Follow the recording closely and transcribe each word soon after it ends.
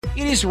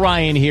It is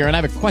Ryan here, and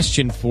I have a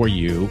question for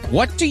you.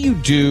 What do you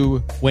do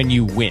when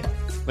you win?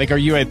 Like, are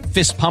you a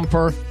fist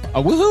pumper,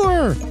 a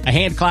woohooer, a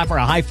hand clapper,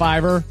 a high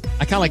fiver?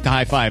 I kind of like the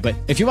high five, but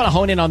if you want to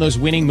hone in on those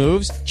winning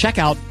moves, check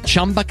out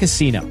Chumba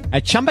Casino.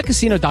 At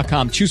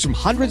ChumbaCasino.com, choose from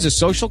hundreds of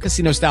social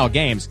casino-style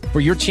games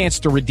for your chance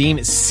to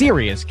redeem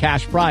serious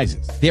cash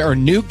prizes. There are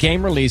new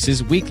game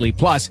releases weekly,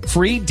 plus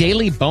free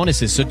daily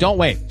bonuses. So don't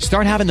wait.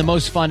 Start having the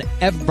most fun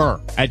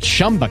ever at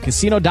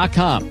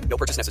ChumbaCasino.com. No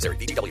purchase necessary.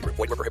 VGW. Void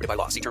where prohibited by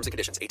law. See terms and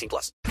conditions.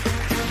 18+.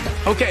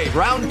 Okay,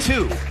 round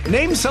two.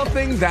 Name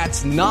something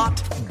that's not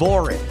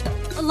boring.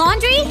 A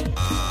laundry?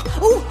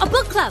 Ooh, a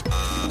book club.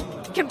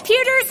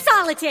 Computer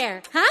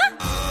solitaire, huh?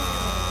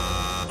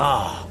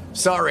 Ah,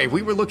 sorry,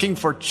 we were looking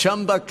for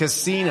Chumba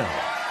Casino.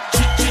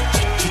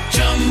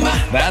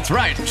 That's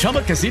right,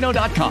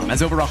 ChumbaCasino.com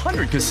has over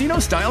 100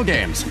 casino-style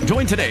games.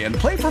 Join today and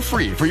play for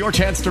free for your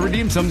chance to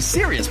redeem some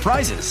serious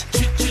prizes.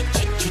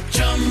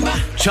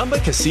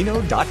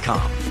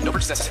 ChumbaCasino.com. No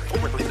purchase necessary.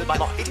 Void where prohibited by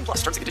law. 18+.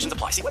 Terms and conditions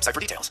apply. See website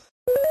for details.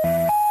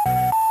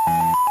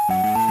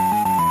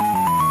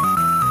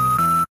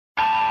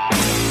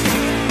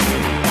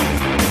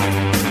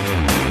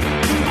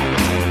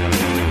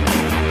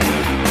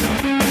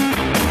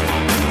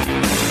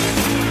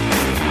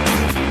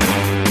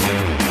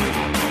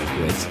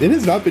 It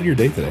has not been your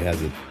day today,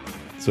 has it?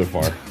 So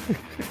far.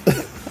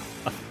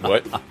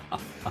 What?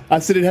 I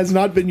said it has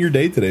not been your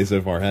day today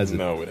so far, has it?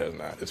 No, it has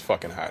not. It's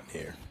fucking hot in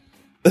here.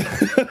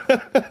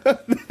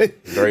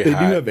 Very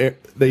hot.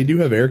 They do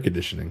have air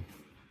conditioning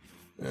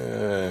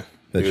that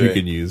you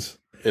can use.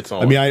 It's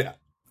on.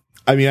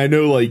 I mean, I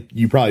know like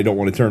you probably don't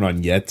want to turn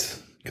on yet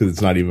because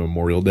it's not even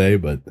Memorial Day,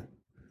 but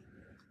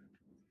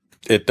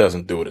it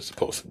doesn't do what it's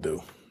supposed to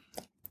do.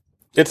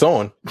 It's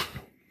on,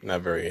 not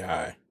very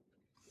high.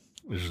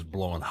 It's just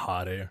blowing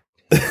hot air.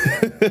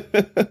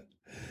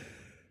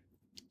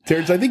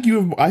 Terrence, I think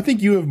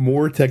you have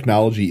more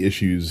technology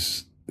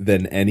issues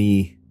than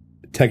any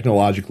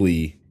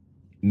technologically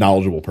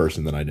knowledgeable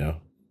person that I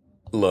know.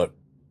 Look,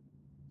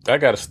 I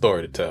got a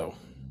story to tell,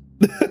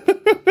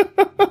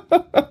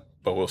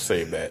 but we'll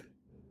save that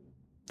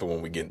for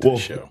when we get into the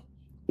show.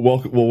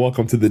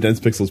 Welcome to the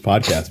Dense Pixels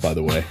podcast, by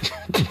the way.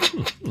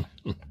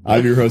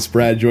 I'm your host,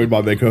 Brad, joined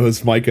by my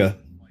co-host, Micah.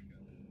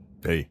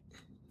 Hey.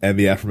 And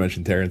the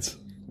aforementioned Terrence.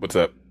 What's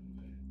up?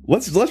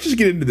 Let's just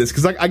get into this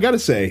because I gotta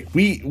say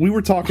we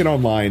were talking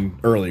online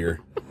earlier,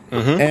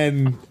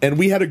 and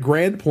we had a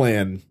grand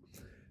plan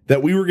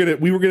that we were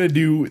gonna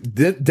do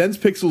Dense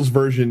Pixels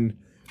version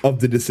of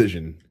The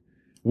Decision,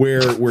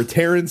 where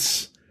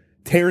Terrence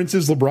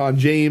is LeBron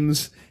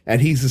James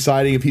and he's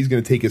deciding if he's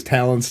gonna take his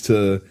talents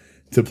to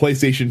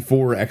PlayStation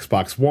 4 or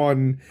Xbox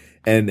One.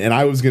 And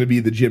I was going to be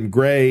the Jim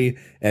Gray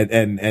and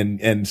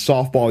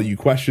softball you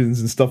questions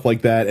and stuff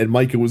like that. And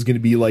Micah was going to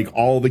be like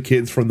all the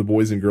kids from the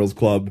Boys and Girls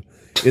Club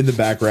in the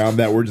background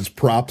that were just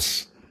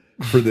props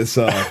for this,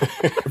 for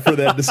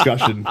that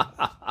discussion.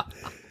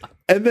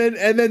 And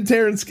then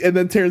Terrence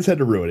had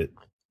to ruin it.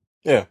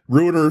 Yeah.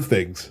 Ruin her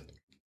things.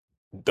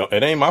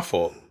 It ain't my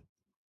fault.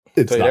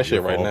 It's tell you that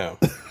shit right now.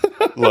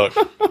 Look.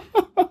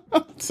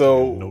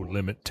 So. No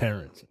limit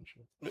Terrence.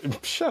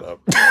 Shut up.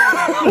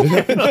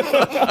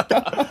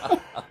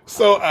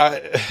 So,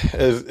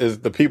 as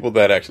the people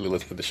that actually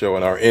listen to the show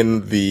and are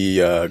in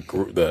the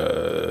group,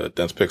 the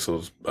Dense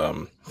Pixels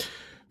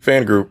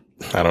fan group,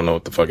 I don't know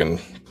what the fucking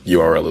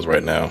URL is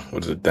right now.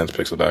 What is it?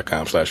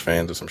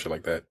 densepixel.com/fans or some shit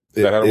like that.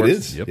 Is that how it works? It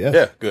is. Yep.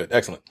 Yeah. Good.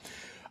 Excellent.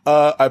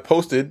 I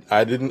posted.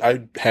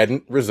 I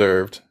hadn't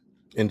reserved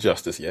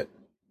Injustice yet.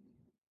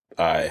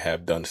 I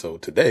have done so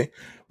today,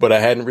 but I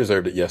hadn't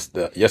reserved it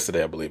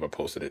yesterday. I believe I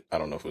posted it. I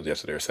don't know if it was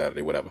yesterday or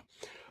Saturday, whatever.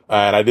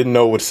 And I didn't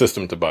know what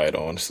system to buy it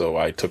on. So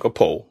I took a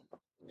poll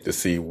to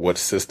see what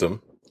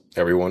system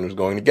everyone was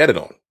going to get it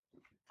on.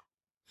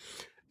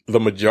 The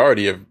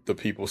majority of the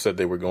people said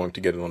they were going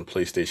to get it on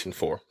PlayStation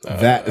 4.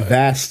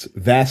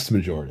 Vast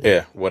majority.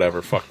 Yeah,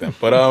 whatever. Fuck them.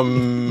 But,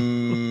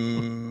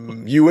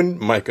 you and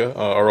Micah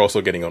are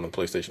also getting on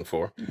PlayStation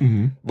 4.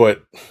 Mm-hmm.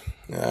 But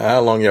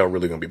how long y'all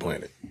really going to be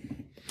playing it?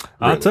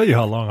 I'll tell you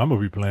how long I'm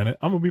going to be playing it.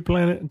 I'm going to be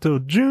playing it until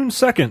June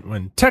 2nd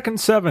when Tekken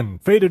 7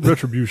 Fated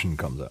Retribution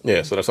comes out.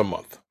 Yeah, so that's a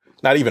month.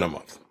 Not even a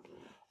month.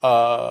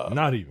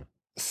 Not even.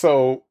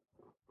 So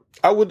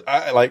I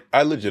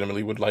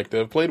legitimately would like to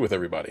have played with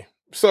everybody.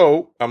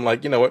 So I'm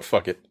like, you know what?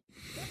 Fuck it.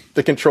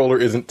 The controller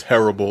isn't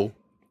terrible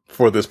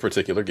for this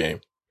particular game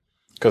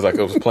because I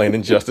was playing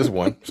Injustice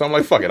 1. So I'm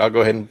like, fuck it. I'll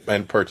go ahead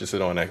and purchase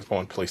it on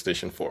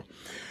PlayStation 4.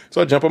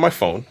 So I jump on my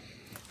phone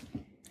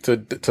to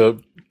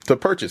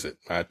purchase it,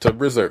 to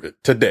reserve it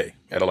today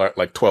at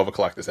like 12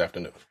 o'clock this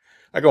afternoon.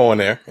 I go on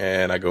there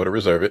and I go to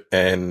reserve it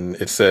and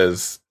it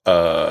says,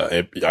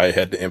 I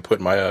had to input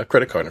my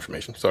credit card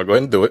information. So I go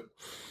ahead and do it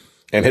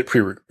and hit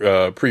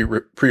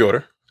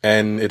pre-order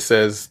and it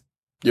says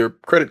your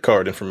credit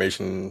card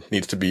information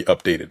needs to be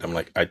updated. I'm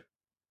like,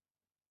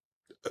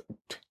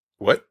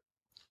 what?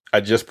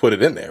 I just put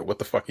it in there. What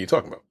the fuck are you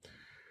talking about?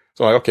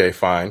 So I'm like, okay,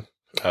 fine.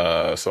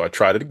 So I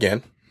tried it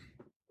again.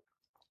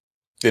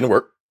 Didn't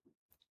work.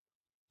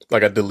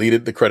 Like I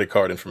deleted the credit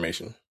card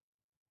information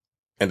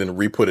and then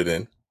re-put it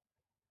in,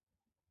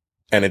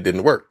 and it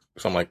didn't work.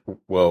 So I'm like,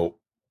 well,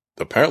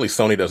 apparently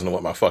Sony doesn't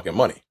want my fucking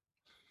money.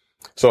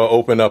 So I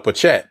opened up a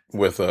chat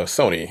with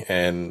Sony,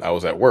 and I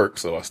was at work,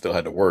 so I still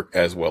had to work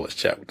as well as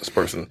chat with this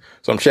person.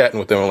 So I'm chatting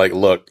with them, and like,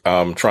 look,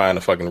 I'm trying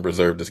to fucking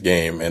reserve this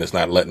game, and it's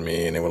not letting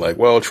me. And they were like,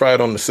 well, try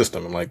it on the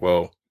system. I'm like,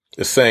 well,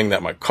 it's saying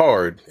that my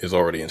card is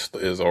already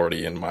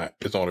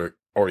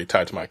already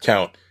tied to my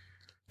account,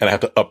 and I have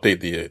to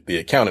update the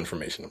account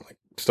information. I'm like,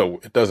 so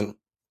it doesn't.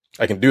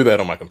 I can do that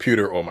on my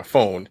computer or my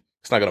phone.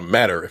 It's not going to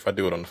matter if I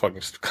do it on the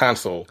fucking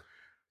console.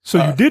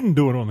 So you didn't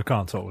do it on the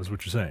console, is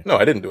what you're saying? No,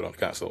 I didn't do it on the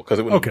console because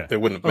it wouldn't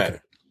have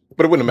mattered.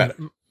 But it wouldn't have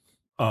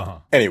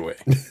mattered. Anyway.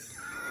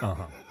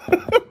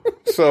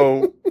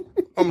 So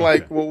I'm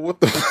like, well,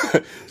 what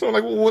the? So I'm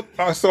like, well, what?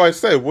 So I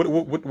said, what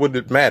would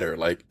it matter?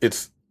 Like,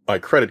 it's my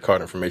credit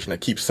card information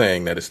that keeps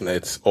saying that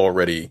it's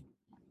already,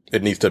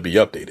 it needs to be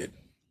updated.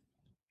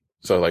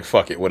 So like,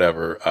 fuck it,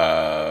 whatever.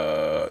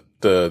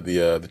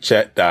 The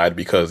chat died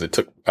because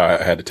I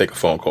had to take a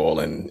phone call,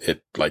 and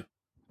it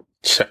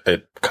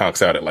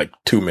conks out at like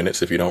 2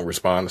 minutes if you don't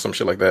respond or some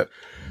shit like that.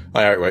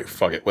 Like, all right,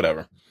 fuck it,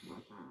 whatever.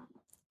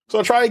 So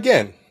I try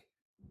again,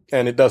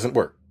 and it doesn't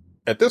work.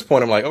 At this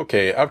point, I'm like,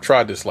 okay, I've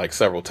tried this like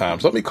several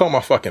times. Let me call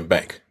my fucking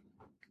bank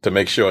to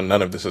make sure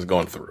none of this is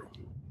going through.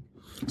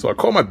 So I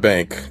call my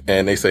bank,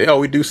 and they say, oh,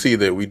 we do see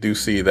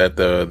that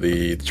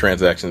the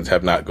transactions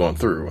have not gone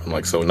through. I'm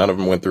like, so none of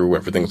them went through.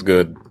 Everything's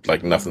good.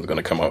 Like, nothing's going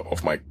to come out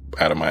of my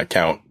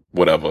account,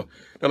 whatever.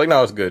 They're like,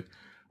 no, it's good.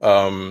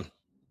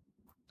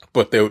 But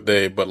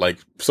but like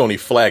Sony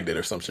flagged it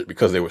or some shit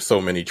because there were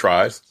so many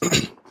tries.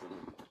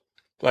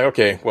 Like,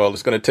 okay, well,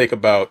 it's going to take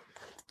about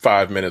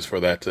 5 minutes for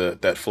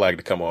that flag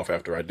to come off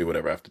after I do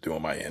whatever I have to do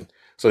on my end.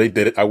 So they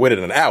did it. I waited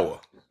an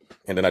hour,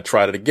 and then I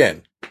tried it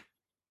again,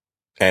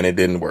 and it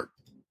didn't work.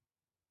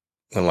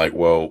 I'm like,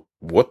 well,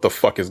 what the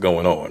fuck is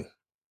going on?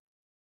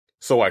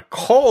 So I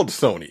called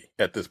Sony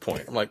at this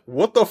point. I'm like,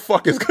 what the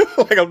fuck is going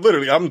on?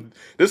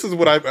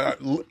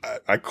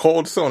 I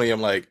called Sony.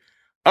 I'm like,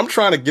 I'm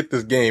trying to get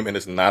this game, and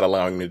it's not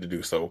allowing me to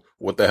do so.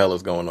 What the hell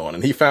is going on?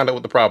 And he found out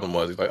what the problem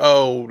was. He's like,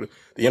 oh,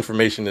 the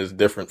information is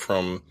different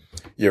from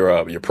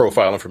your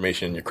profile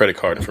information, your credit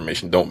card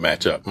information don't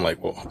match up. I'm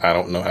like, well, I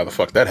don't know how the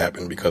fuck that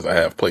happened because I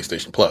have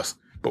PlayStation Plus,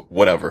 but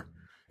whatever.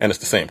 And it's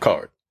the same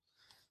card.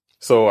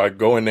 So I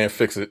go in there,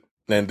 fix it.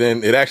 And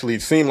then it actually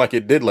seemed like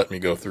it did let me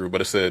go through,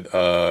 but it said,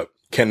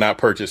 cannot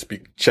purchase,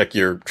 check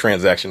your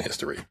transaction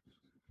history.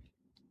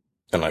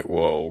 And like,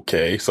 well,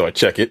 okay. So I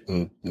check it,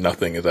 and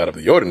nothing is out of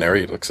the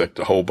ordinary. It looks like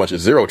a whole bunch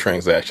of 0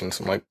 transactions.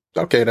 I'm like,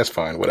 okay, that's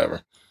fine.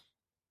 Whatever.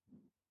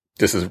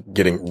 This is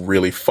getting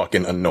really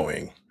fucking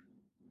annoying.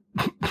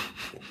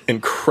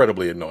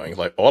 Incredibly annoying.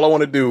 Like, all I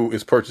want to do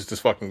is purchase this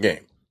fucking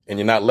game, and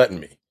you're not letting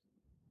me.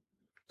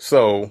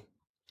 So,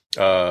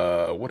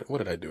 what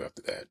did I do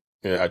after that?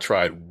 Yeah, I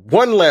tried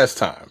one last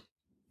time,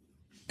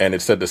 and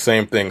it said the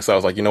same thing. So I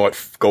was like, you know what?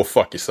 Go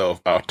fuck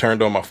yourself. I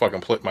turned on my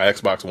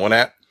Xbox One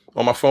app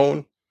on my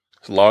phone,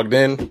 logged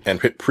in,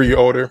 and hit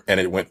pre-order, and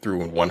it went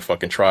through in one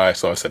fucking try.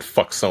 So I said,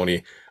 fuck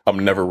Sony.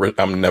 I'm never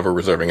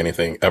reserving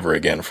anything ever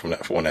again from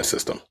that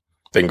system.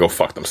 They can go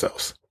fuck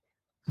themselves.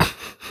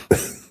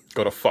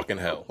 Go to fucking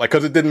hell. Like,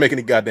 cause it didn't make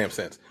any goddamn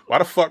sense. Why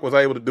the fuck was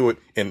I able to do it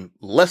in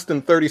less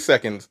than 30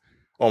 seconds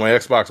on my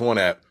Xbox One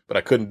app, but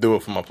I couldn't do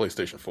it from my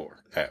PlayStation 4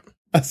 app?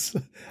 I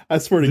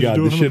swear to God,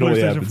 this shit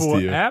only happens to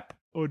you. App,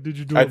 or did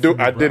you do it?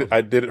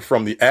 I did it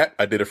from the app.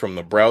 I did it from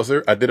the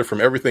browser. I did it from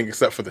everything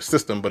except for the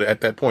system. But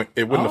at that point,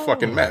 it wouldn't have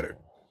fucking mattered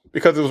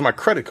because it was my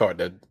credit card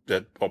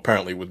that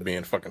apparently was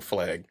being fucking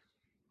flagged.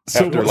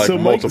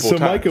 Multiple times.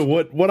 Micah,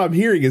 what I'm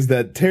hearing is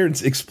that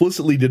Terrence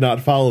explicitly did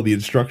not follow the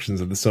instructions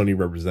of the Sony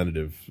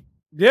representative.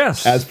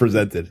 Yes, as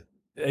presented.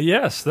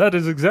 Yes, that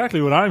is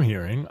exactly what I'm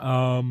hearing.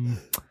 I'm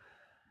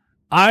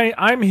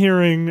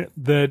hearing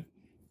that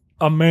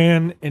a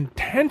man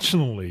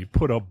intentionally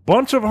put a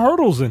bunch of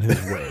hurdles in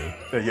his way.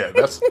 Yeah,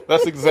 that's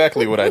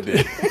exactly what I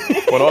did.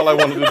 When all I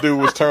wanted to do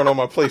was turn on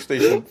my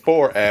PlayStation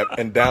 4 app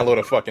and download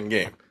a fucking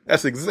game.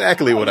 That's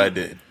exactly what I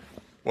did.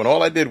 When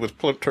all I did was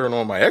turn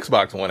on my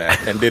Xbox One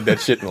app and did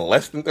that shit in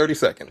less than 30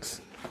 seconds.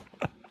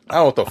 I don't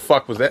know what the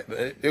fuck was that.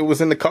 It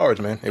was in the cards,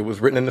 man. It was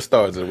written in the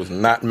stars. It was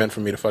not meant for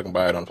me to fucking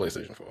buy it on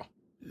PlayStation 4.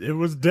 It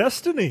was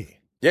destiny.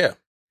 Yeah.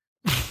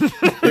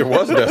 It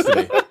was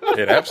destiny.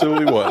 It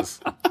absolutely was.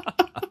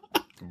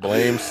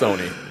 Blame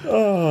Sony.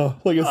 Oh,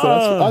 like I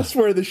said, I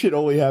swear this shit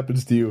only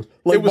happens to you.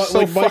 Like, it was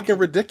so fucking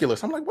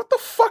ridiculous. I'm like, what the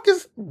fuck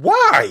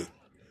why?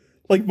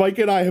 Like, Mike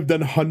and I have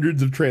done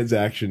hundreds of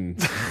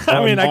transactions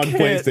on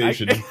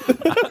PlayStation.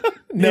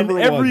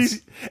 Never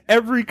once.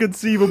 Every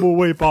conceivable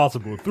way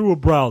possible. Through a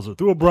browser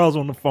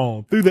on the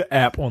phone, through the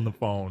app on the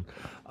phone,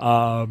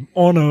 on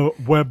a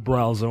web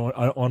browser,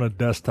 on a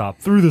desktop,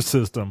 through the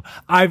system.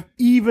 I've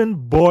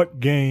even bought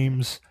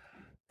games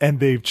and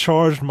they've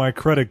charged my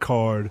credit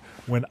card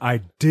when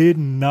I did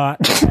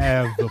not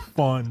have the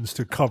funds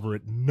to cover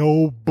it.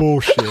 No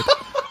bullshit.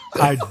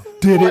 I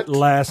did it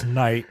last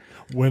night.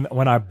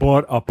 when I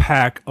bought a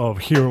pack of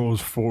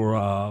heroes for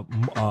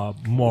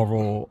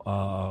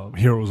Marvel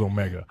Heroes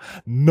Omega.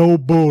 No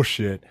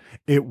bullshit.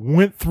 It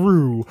went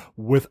through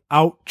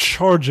without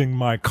charging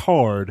my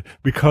card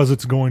because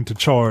it's going to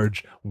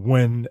charge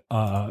when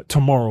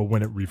tomorrow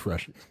when it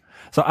refreshes.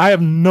 So I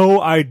have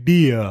no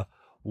idea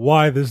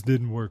why this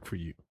didn't work for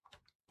you.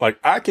 Like,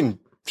 I can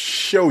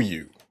show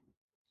you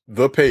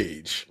the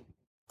page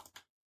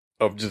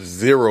of just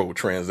 0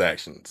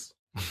 transactions.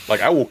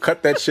 Like, I will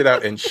cut that shit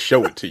out and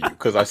show it to you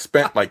because I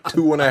spent like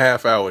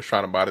 2.5 hours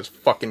trying to buy this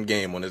fucking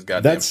game on this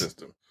goddamn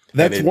system.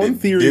 That's one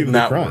theory of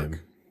the crime.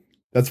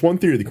 That's one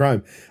theory of the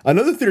crime.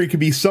 Another theory could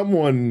be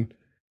someone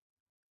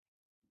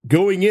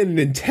going in and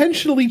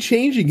intentionally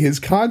changing his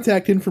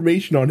contact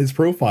information on his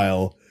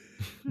profile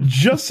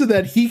just so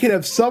that he can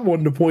have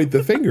someone to point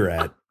the finger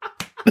at.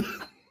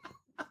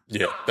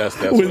 Yeah, that's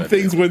when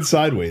things went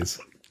sideways.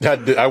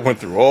 I went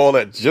through all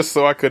that just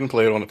so I couldn't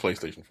play it on the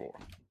PlayStation 4.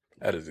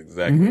 That is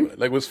exactly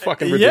what it was.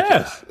 Fucking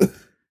ridiculous.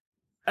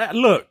 Yeah.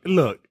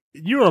 Look,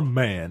 you're a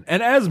man,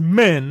 and as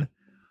men,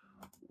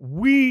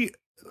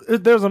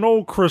 there's an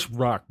old Chris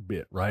Rock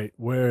bit, right,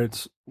 where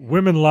it's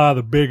women lie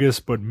the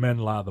biggest, but men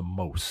lie the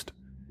most,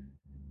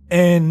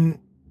 and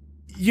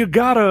you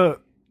gotta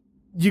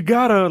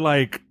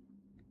like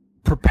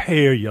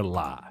prepare your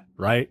lie,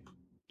 right?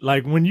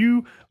 Like when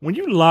you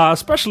lie,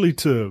 especially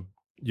to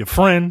your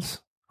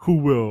friends who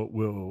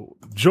will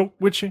joke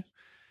with you,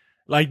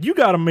 like you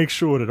got to make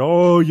sure that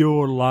all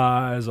your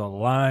lies are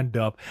lined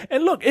up.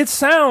 And look, it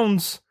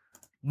sounds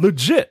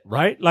legit,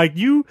 right? Like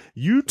you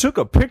took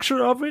a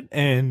picture of it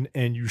and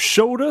you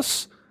showed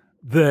us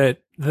that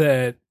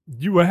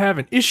you were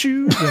having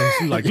issues, and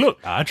you're like, look,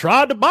 I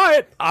tried to buy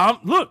it.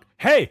 Look,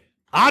 hey,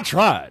 I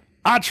tried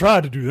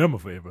to do them a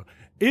favor.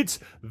 It's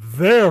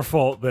their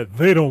fault that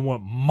they don't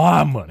want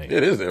my money.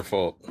 It is their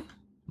fault.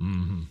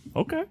 Mm-hmm.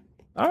 Okay.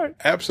 All right.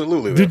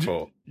 Absolutely their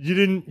fault. You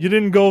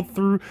didn't go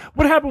through.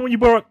 What happened when you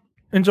bought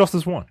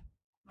Injustice 1?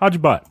 How'd you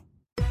buy it?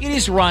 It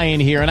is Ryan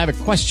here, and I have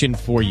a question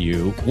for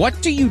you.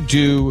 What do you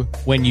do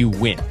when you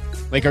win?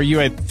 Like, are you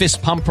a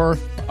fist pumper,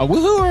 a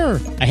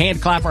woohooer, a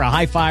hand clapper, a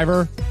high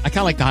fiver? I kind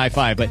of like the high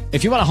five, but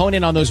if you want to hone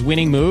in on those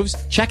winning moves,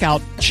 check out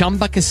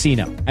Chumba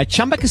Casino. At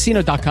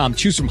ChumbaCasino.com,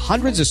 choose from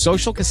hundreds of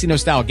social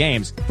casino-style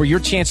games for your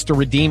chance to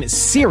redeem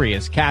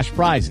serious cash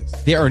prizes.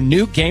 There are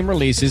new game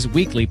releases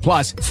weekly,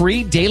 plus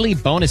free daily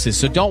bonuses.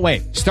 So don't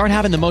wait. Start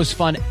having the most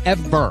fun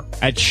ever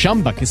at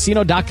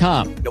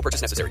ChumbaCasino.com. No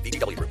purchase necessary.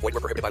 VGW Group. Void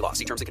where prohibited by law.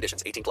 See terms and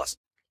conditions. 18+.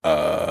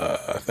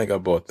 I think I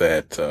bought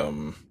that.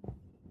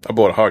 I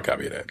bought a hard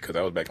copy of that because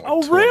I was back in.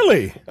 Oh,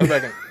 really?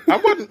 I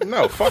wasn't.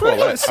 No, fuck all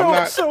that.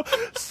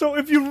 So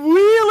if you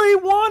really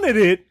wanted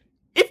it,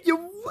 you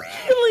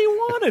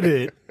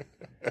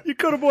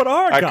could have bought a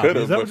hard copy. I could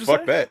have, but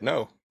fuck that.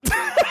 No.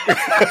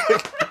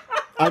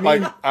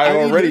 I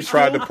already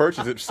tried to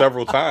purchase it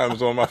several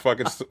times on my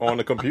on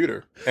the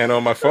computer and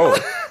on my phone,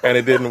 and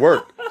it didn't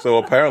work. So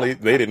apparently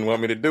they didn't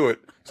want me to do it.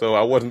 So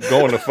I wasn't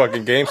going to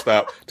fucking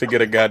GameStop to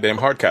get a goddamn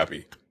hard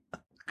copy.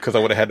 Because I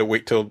would have had to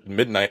wait till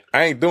midnight.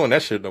 I ain't doing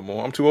that shit no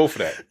more. I'm too old for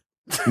that.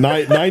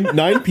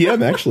 9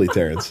 p.m. actually,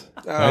 Terrence.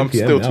 I'm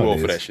still too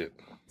old for that shit.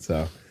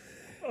 So,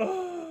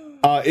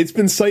 it's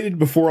been cited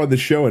before on the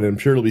show, and I'm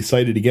sure it'll be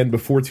cited again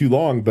before too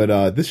long.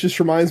 But this just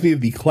reminds me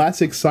of the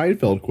classic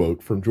Seinfeld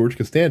quote from George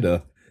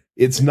Costanza: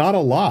 "It's not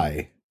a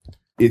lie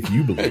if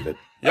you believe it."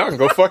 Y'all can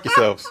go fuck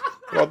yourselves.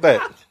 How about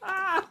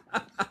that?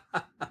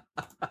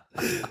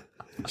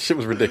 Shit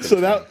was ridiculous.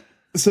 Look.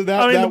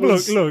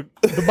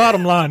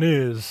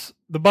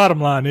 The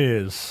bottom line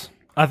is,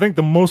 I think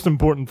the most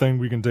important thing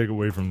we can take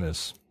away from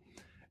this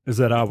is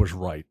that I was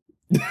right.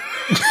 You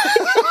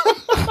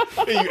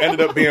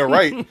ended up being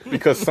right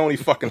because Sony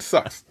fucking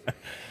sucks.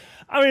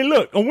 I mean,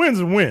 look, a win's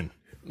a win.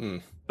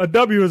 A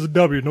W is a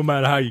W, no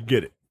matter how you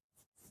get it.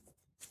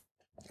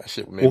 That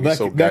shit made me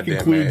so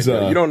goddamn mad.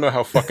 You don't know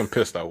how fucking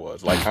pissed I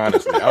was. Like,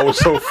 honestly, I was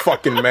so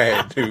fucking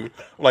mad, dude.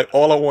 Like,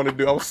 all I wanted to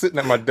do, I was sitting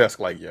at my desk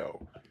like,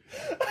 yo,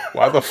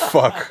 why the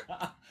fuck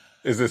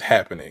is this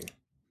happening?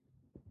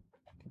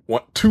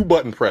 2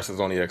 button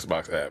presses on the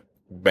Xbox app.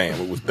 Bam,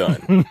 it was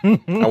done.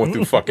 I went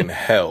through fucking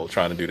hell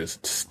trying to do this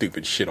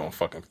stupid shit on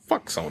fuck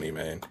Sony,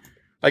 man.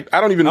 Like,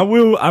 I don't even. I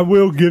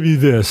will give you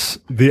this.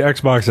 The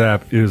Xbox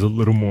app is a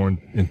little more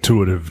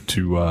intuitive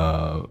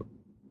to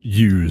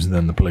use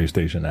than the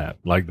PlayStation app.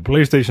 Like, the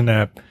PlayStation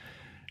app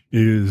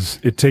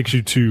it takes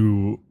you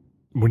to,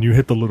 when you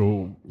hit the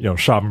little,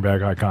 shopping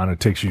bag icon,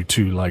 it takes you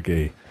to like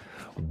a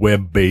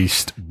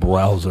web-based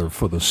browser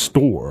for the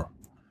store,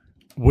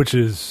 which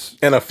is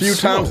and a few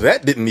times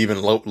that didn't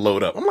even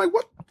load up. I'm like,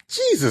 what?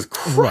 Jesus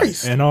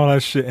Christ! Right. And all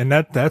that shit, and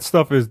that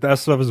stuff is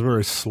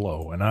very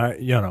slow, and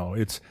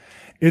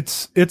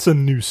it's a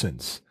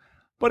nuisance,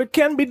 but it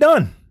can be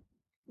done.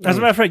 As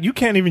a matter of fact, you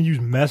can't even use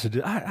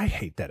messages. I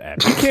hate that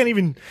app. You can't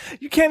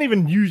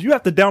even use. You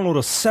have to download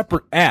a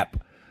separate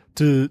app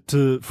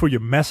for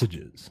your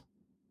messages,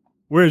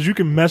 whereas you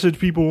can message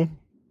people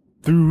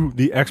through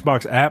the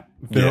Xbox app,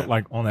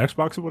 like on the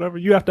Xbox or whatever.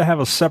 You have to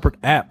have a separate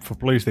app for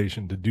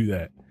PlayStation to do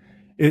that.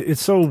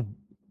 It's so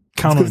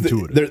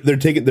counterintuitive. They're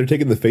taking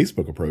the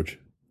Facebook approach,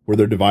 where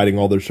they're dividing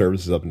all their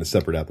services up into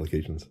separate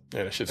applications.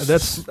 Yeah, that shit's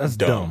That's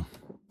dumb.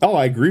 Oh,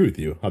 I agree with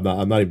you. I'm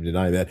not even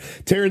denying that.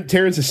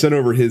 Terrence has sent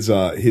over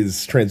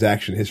his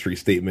transaction history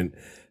statement.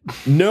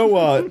 No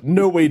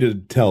way to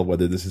tell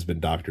whether this has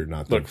been doctored or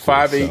not. Look,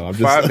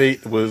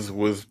 5.8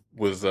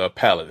 was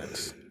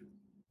Paladins.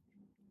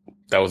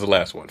 That was the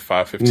last one.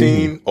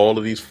 5.15. All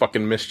of these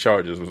fucking missed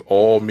charges was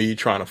all me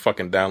trying to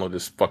fucking download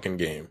this fucking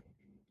game.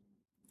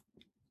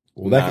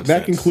 Well,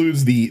 that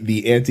concludes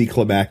the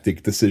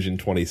Anti-Climactic decision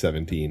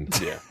 2017.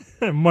 Yeah.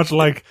 much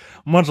like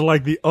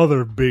the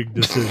other big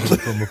decision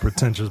from a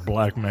pretentious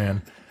black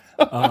man.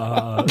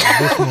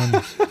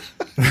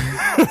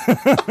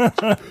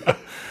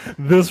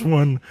 This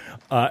one,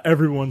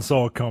 everyone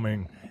saw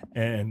coming,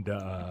 and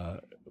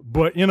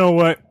but you know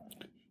what?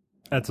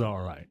 That's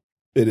all right.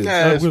 It is.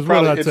 Yeah,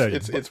 What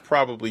it's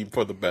probably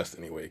for the best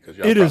anyway. Because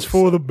it is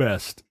for the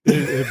best.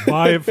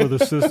 Buy it for the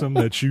system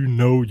that you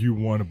know you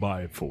want to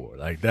buy it for.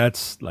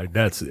 That's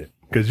it.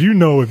 Because if you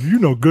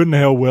know good and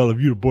hell well,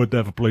 if you'd bought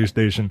that for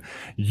PlayStation,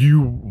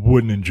 you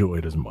wouldn't enjoy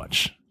it as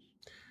much.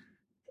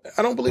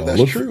 I don't believe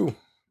that's true.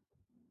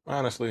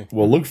 Honestly.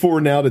 Well, look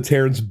forward now to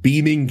Terrence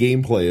beaming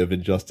gameplay of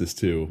Injustice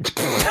 2.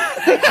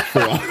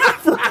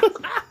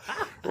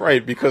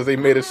 Right, because they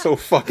made it so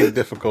fucking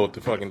difficult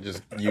to fucking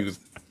just use.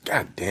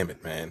 God damn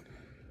it, man.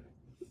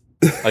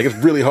 Like, it's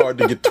really hard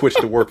to get Twitch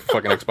to work for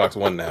fucking Xbox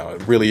One now.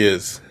 It really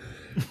is.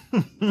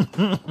 I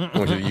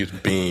want you to use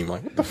Beam.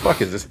 Like, what the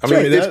fuck is this? I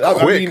mean, it's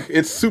quick.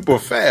 It's super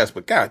fast,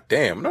 but god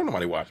damn, don't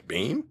nobody watch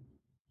Beam.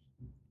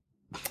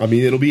 I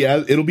mean, it'll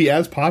be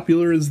as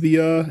popular as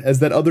as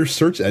that other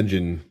search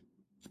engine,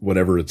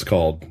 whatever it's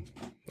called.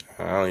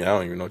 I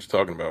don't even know what you're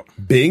talking about.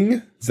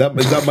 Bing? Is that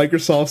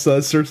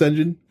Microsoft's search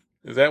engine?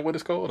 Is that what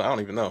it's called? I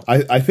don't even know.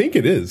 I think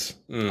it is.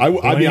 I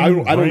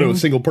don't know a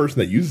single person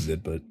that uses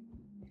it, but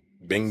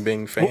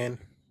Bing fan.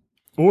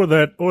 Or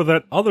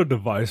that other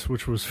device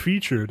which was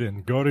featured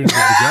in Guardians of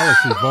the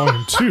Galaxy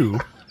Volume 2.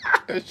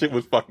 That shit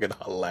was fucking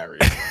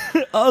hilarious.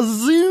 A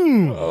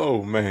Zoom.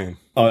 Oh man.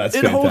 Oh, that's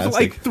it fantastic. holds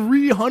like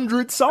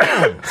 300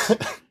 songs.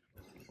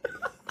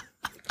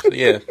 So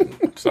yeah,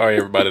 sorry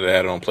everybody that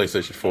had it on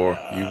PlayStation 4.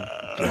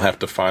 You'll have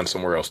to find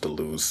somewhere else to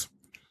lose.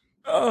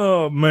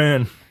 Oh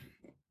man.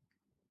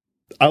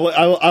 I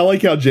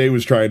like how Jay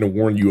was trying to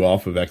warn you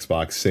off of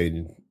Xbox,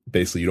 saying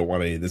basically you don't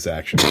want any of this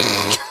action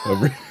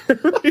over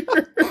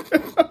here.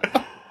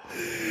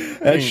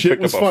 That shit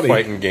was funny. A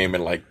fighting game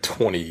in like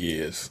 20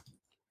 years.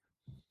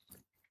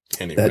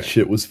 Anyway, that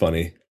shit was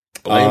funny.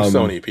 Blame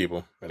Sony,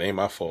 people. It ain't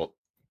my fault.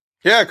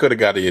 Yeah, I could have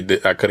got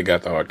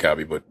the hard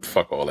copy, but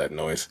fuck all that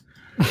noise.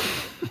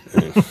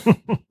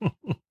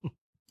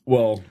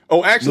 Well,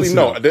 actually,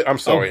 no. I'm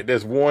sorry.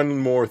 There's one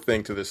more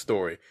thing to this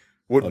story.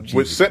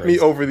 What sent me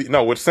over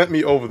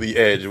the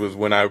edge was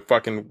when I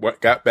fucking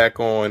got back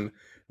on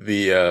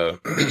the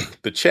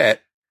the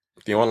chat,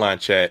 the online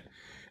chat,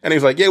 and he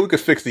was like, "Yeah, we could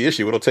fix the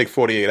issue. It'll take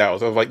 48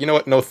 hours." I was like, "You know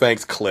what? No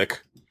thanks."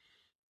 Click,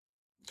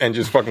 and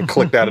just fucking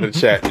clicked out of the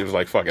chat. And he was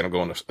like, "Fuck it, I'm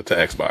going to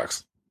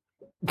Xbox.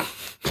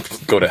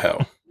 Go to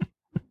hell."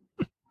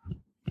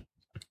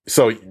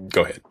 So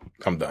go ahead.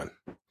 I'm done.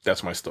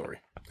 That's my story,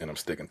 and I'm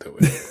sticking to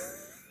it.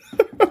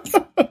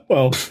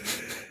 Well.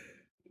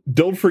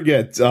 Don't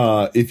forget,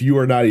 if you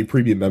are not a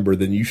premium member,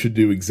 then you should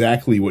do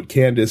exactly what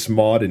Candace,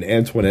 Maud, and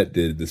Antoinette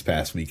did this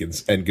past week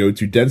and go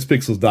to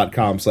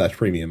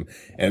densepixels.com/premium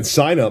and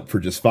sign up for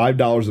just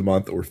 $5 a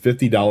month or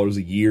 $50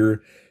 a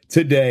year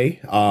today.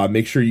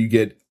 Make sure you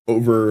get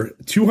over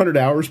 200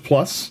 hours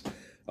plus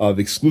of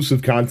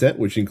exclusive content,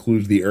 which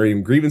includes the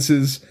Arium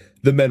Grievances,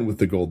 The Men with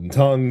the Golden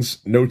Tongues,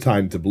 No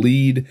Time to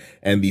Bleed,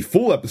 and the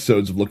full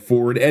episodes of Look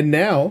Forward, and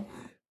now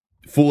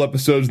full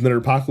episodes of the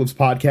Apocalypse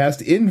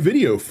podcast in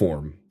video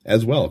form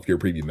as well, if you're a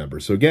premium member.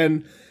 So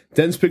again,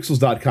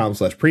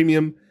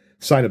 densepixels.com/premium.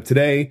 Sign up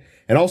today.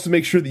 And also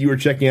make sure that you are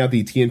checking out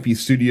the TNP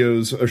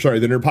Studios, the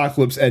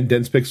Nerdopocalypse and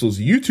Dense Pixels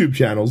YouTube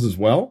channels as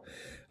well.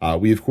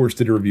 We, of course,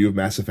 did a review of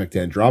Mass Effect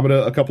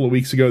Andromeda a couple of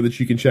weeks ago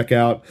that you can check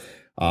out.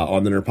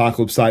 On the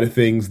Nerdopocalypse side of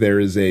things, there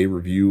is a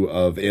review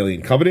of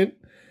Alien Covenant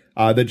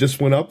that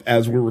just went up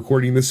as we're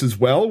recording this as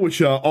well,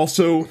 which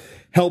also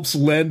helps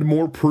lend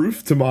more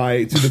proof to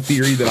the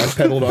theory that I've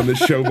peddled on this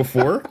show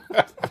before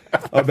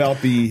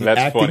about the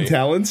acting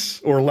talents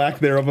or lack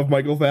thereof of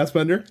Michael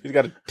Fassbender. He's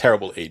got a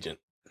terrible agent.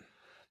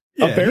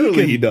 Yeah,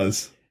 apparently he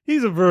does.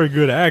 He's a very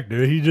good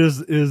actor. He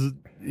just is.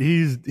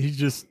 He's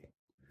just.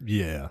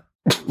 Yeah.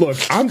 Look,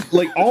 I'm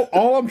like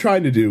all I'm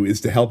trying to do is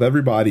to help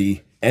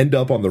everybody end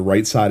up on the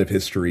right side of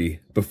history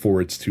before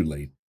it's too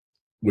late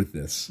with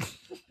this,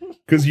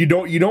 because you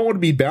don't want to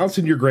be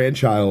bouncing your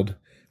grandchild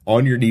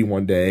on your knee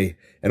one day,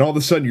 and all of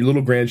a sudden your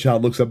little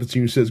grandchild looks up at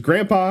you and says,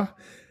 "Grandpa,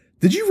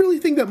 did you really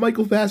think that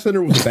Michael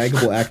Fassbender was a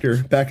bankable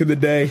actor back in the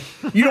day?"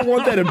 You don't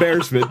want that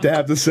embarrassment to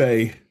have to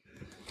say,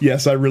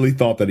 "Yes, I really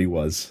thought that he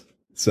was."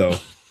 So,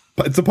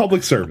 it's a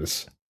public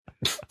service.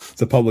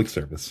 It's a public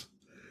service.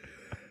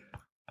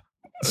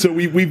 So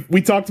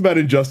we talked about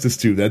Injustice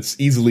 2. That's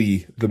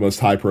easily the most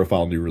high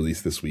profile new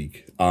release this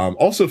week.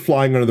 Also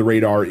flying under the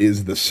radar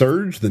is The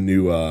Surge, the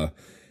new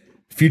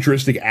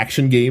futuristic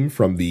action game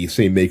from the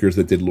same makers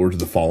that did Lords of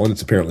the Fallen.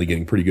 It's apparently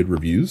getting pretty good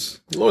reviews.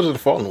 Lords of the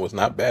Fallen was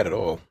not bad at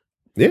all.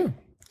 Yeah,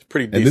 it's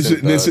pretty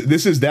decent. And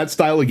this is that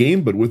style of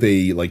game, but with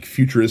a like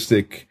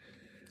futuristic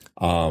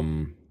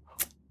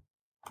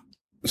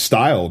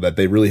style that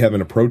they really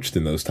haven't approached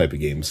in those type of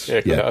games.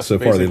 Yeah, so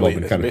far they've all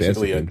been kind of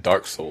basically fancy. a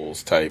Dark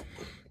Souls type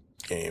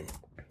game.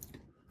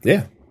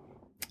 Yeah.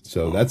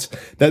 So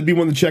that'd be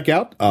one to check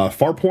out.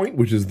 Farpoint,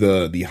 which is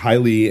the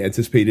highly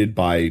anticipated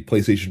by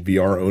PlayStation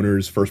VR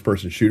owners first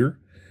person shooter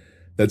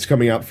that's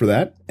coming out for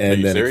that.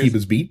 And then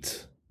Akiba's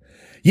Beat.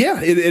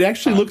 Yeah, it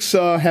actually looks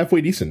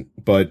halfway decent,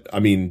 but I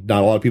mean,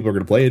 not a lot of people are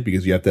going to play it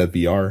because you have to have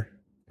VR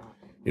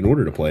in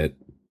order to play it.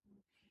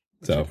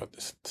 So About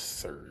this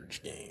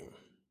Surge game.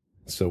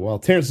 So while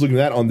Terrence is looking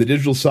at that, on the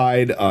digital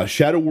side,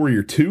 Shadow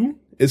Warrior 2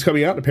 is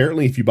coming out.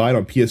 Apparently, if you buy it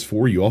on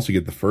PS4, you also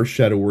get the first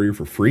Shadow Warrior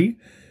for free.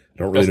 I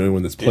don't really know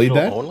anyone that's played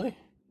that. Only?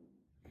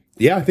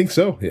 Yeah, I think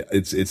so. Yeah,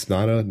 it's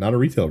not a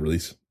retail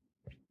release.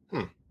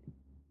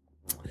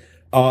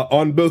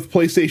 On both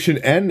PlayStation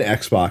and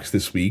Xbox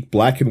this week,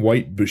 Black and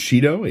White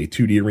Bushido, a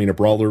 2D arena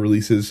brawler,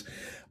 releases.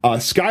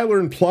 Skylar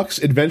and Pluck's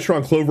Adventure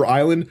on Clover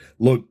Island.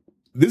 Look,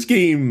 this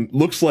game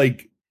looks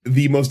like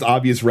the most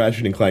obvious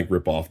Ratchet and Clank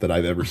ripoff that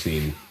I've ever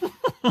seen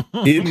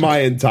in my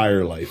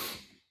entire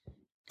life.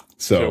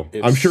 So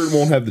I'm sure it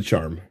won't have the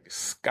charm.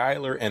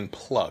 Skylar and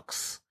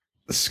Plucks.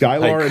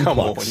 Skylar and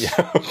Plucks.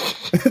 Yeah.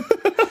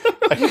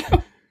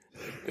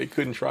 They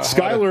couldn't try.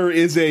 Skylar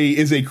is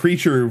a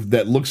creature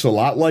that looks a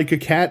lot like a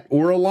cat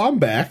or a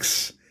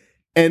Lombax,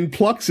 and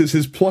Plucks is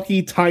his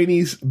plucky,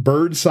 tiny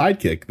bird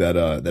sidekick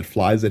that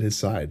flies at his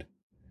side.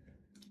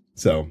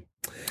 So,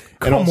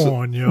 come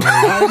on, yo!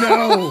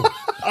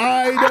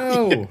 I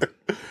know.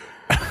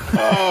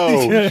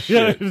 Oh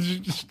shit!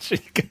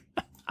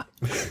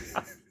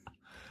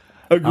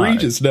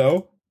 Egregious,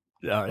 no?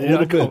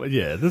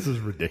 Yeah, this is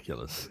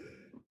ridiculous.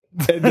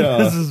 And,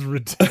 this is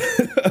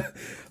ridiculous.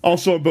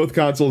 Also on both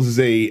consoles is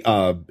a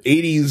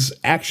 80s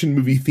action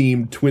movie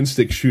themed twin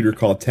stick shooter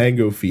called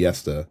Tango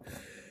Fiesta.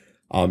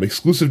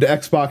 Exclusive to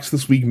Xbox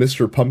this week,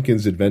 Mr.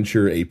 Pumpkin's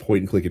Adventure, a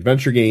point and click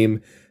adventure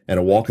game, and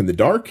A Walk in the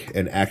Dark,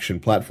 an action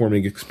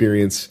platforming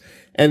experience,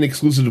 and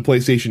exclusive to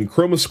PlayStation,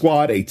 Chroma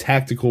Squad, a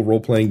tactical role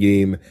playing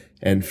game,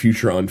 and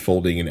future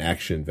unfolding an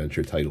action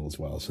adventure title as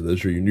well. So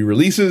those are your new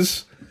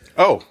releases.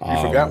 Oh,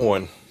 you forgot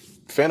one.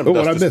 Phantom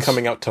Dust is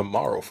coming out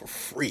tomorrow for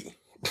free.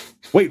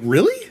 Wait,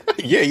 really?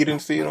 Yeah, you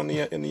didn't see it on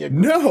the in the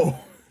No,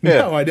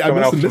 yeah, no, I coming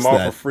must out have missed tomorrow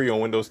that. for free on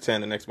Windows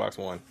 10 and Xbox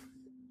One.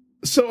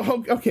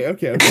 So okay.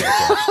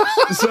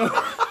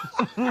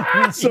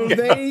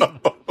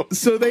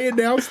 So they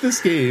announced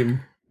this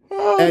game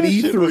at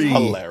E3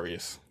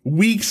 hilarious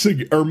weeks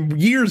ago, or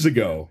years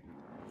ago,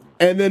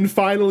 and then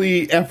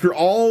finally, after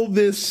all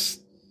this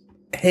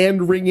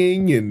hand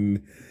wringing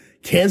and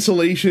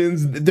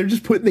cancellations, they're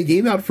just putting the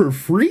game out for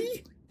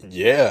free.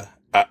 Yeah,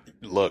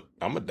 look,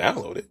 I'm gonna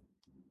download it,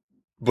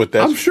 but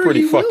that's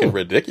pretty fucking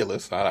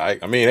ridiculous. I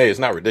mean, hey, it's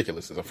not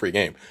ridiculous. It's a free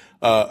game.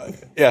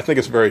 Yeah, I think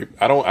it's very.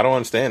 I don't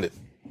understand it,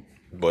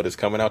 but it's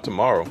coming out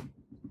tomorrow.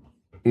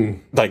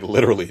 Like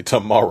literally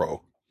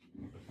tomorrow.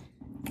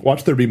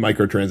 Watch there be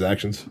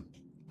microtransactions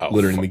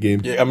littering the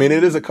game. Yeah, I mean,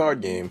 it is a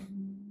card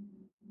game,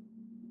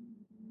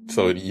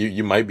 so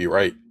you might be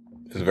right.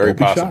 It's very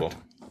possible.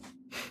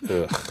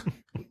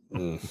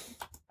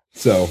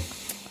 So,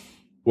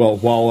 well,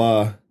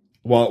 while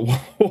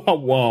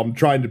I'm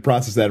trying to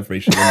process that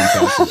information, let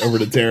me pass it over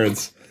to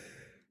Terrence,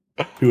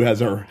 who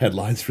has our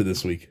headlines for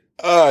this week.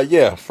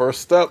 Yeah.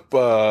 First up,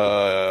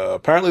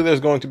 apparently there's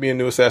going to be a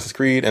new Assassin's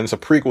Creed, and it's a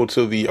prequel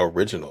to the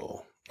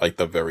original, like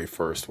the very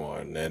first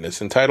one, and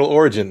it's entitled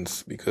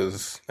Origins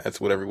because that's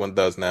what everyone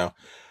does now.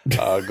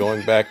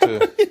 Going back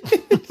to,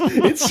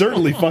 it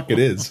certainly fucking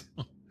is.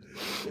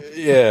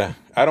 Yeah,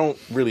 I don't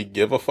really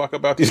give a fuck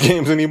about these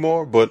games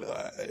anymore, but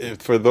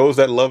for those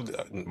that loved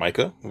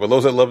Micah, for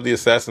those that love the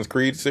Assassin's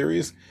Creed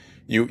series,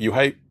 you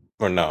hype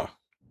or nah?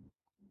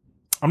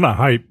 I'm not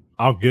hype.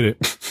 I'll get it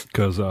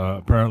because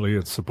apparently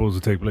it's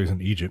supposed to take place in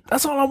Egypt.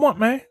 That's all I want,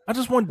 man. I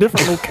just want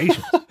different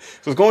locations. So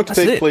it's going to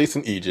take place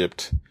in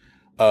Egypt.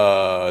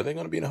 Are they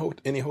going to be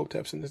any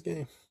hoteps in this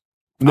game?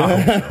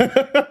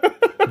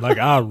 Like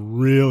I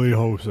really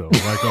hope so.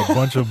 Like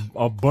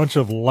a bunch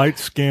of light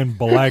skinned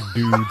black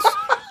dudes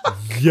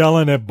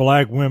yelling at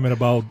black women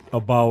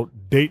about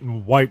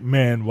dating white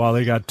men while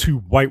they got two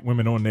white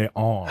women on their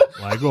arm.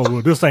 Like, oh,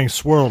 well, this ain't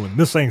swirling.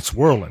 This ain't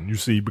swirling, you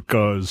see,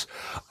 because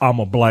I'm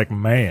a black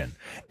man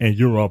and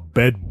you're a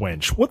bed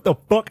wench. What the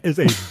fuck is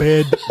a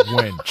bed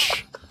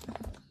wench?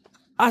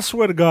 I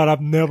swear to God,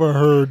 I've never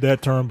heard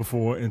that term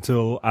before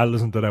until I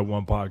listened to that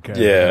one podcast.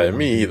 Yeah,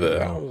 me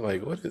either. I was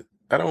like,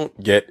 I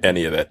don't get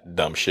any of that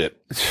dumb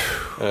shit.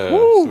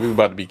 So we're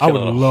about to be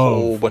killing a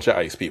whole bunch of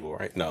ice people,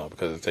 right? No,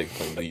 because it takes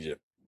place in Egypt.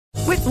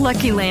 With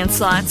Lucky Land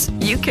Slots,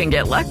 you can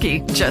get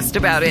lucky just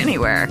about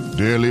anywhere.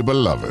 Dearly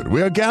beloved,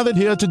 we are gathered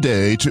here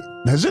today to...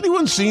 Has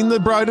anyone seen the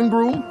bride and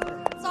groom?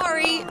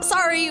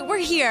 Sorry, we're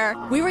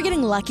here. We were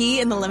getting lucky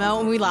in the limo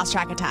and we lost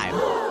track of time.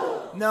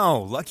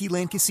 No, Lucky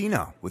Land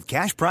Casino, with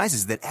cash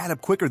prizes that add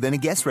up quicker than a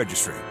guest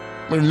registry.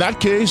 In that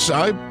case,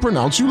 I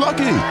pronounce you lucky.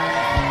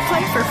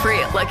 Play for free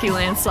at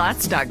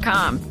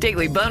LuckyLandSlots.com.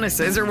 Daily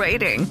bonuses are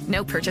waiting.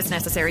 No purchase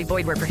necessary.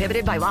 Void where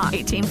prohibited by law.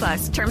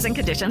 18+. Terms and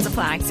conditions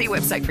apply. See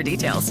website for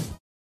details.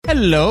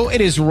 Hello,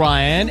 it is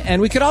Ryan,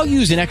 and we could all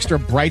use an extra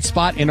bright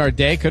spot in our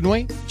day, couldn't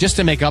we? Just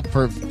to make up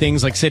for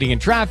things like sitting in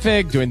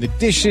traffic, doing the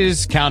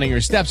dishes, counting your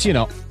steps, you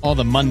know, all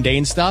the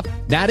mundane stuff.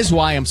 That is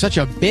why I'm such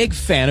a big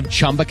fan of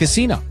Chumba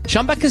Casino.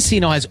 Chumba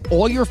Casino has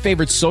all your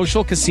favorite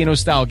social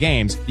casino-style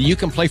games that you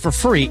can play for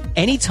free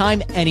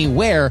anytime,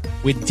 anywhere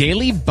with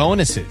daily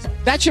bonuses.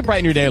 That should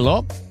brighten your day a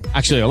little.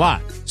 Actually, a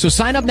lot. So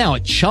sign up now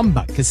at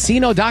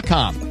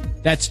ChumbaCasino.com.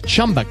 That's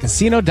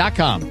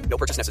ChumbaCasino.com. No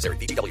purchase necessary.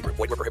 VGW Group.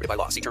 Void where prohibited by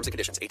law. See terms and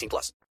conditions.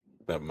 18+.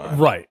 Never mind.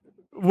 Right.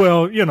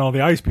 Well, you know,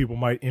 the ice people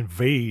might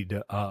invade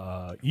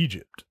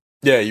Egypt.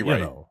 Yeah, you're You right.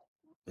 know.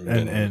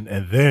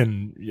 And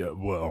then,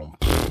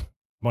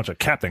 bunch of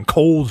Captain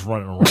Cold's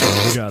running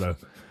around.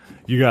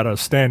 You gotta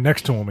stand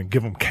next to them and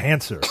give them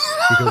cancer,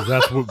 because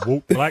that's what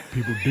woke black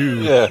people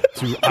do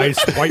to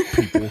ice white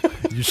people.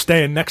 You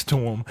stand next to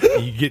them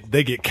and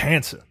they get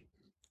cancer.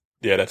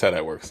 Yeah, that's how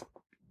that works.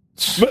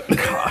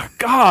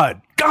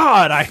 God,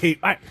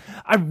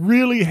 I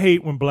really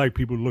hate when black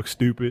people look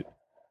stupid,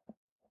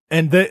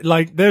 and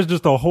there's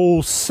just a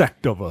whole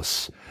sect of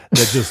us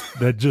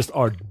that just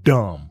are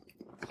dumb.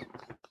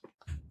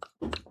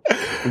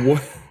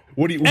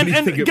 What do you think?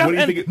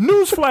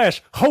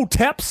 Newsflash: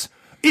 Hoteps,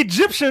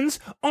 Egyptians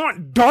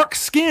aren't dark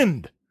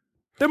skinned.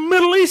 They're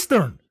Middle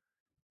Eastern.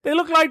 They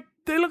look like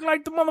the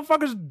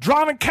motherfuckers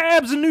driving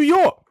cabs in New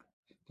York.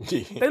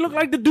 They look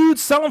like the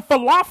dudes selling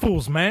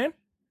falafels, man.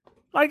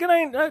 Like, it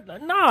ain't,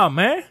 nah,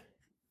 man.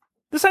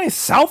 This ain't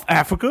South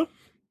Africa.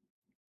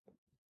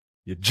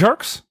 You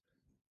jerks.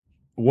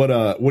 What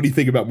do you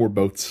think about more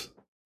boats?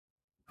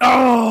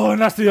 Oh,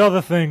 and that's the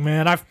other thing,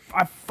 man. I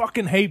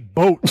fucking hate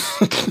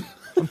boats.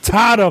 I'm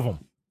tired of them.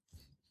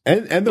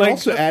 And they're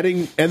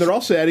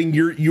also adding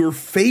your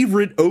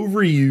favorite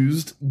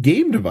overused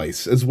game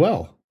device as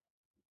well.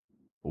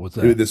 What's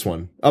that? This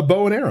one, a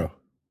bow and arrow.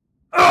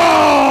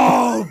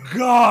 Oh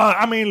God!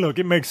 I mean, look,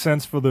 it makes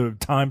sense for the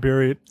time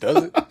period.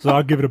 Does it? So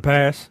I'll give it a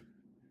pass.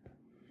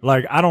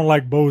 Like, I don't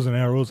like bows and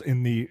arrows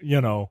in the,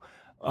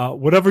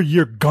 whatever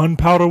year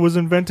gunpowder was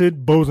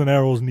invented, bows and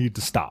arrows need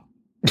to stop.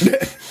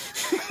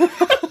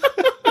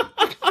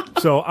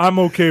 So I'm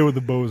okay with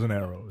the bows and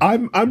arrows.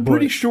 I'm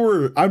pretty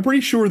sure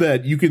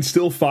that you can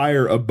still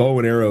fire a bow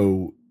and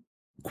arrow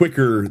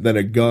quicker than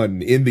a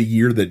gun in the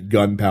year that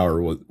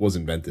gunpowder was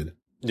invented.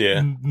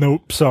 Yeah.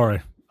 Nope.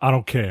 Sorry. I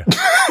don't care.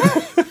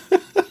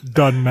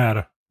 Doesn't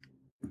matter.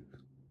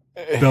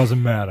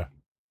 Doesn't matter.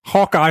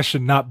 Hawkeye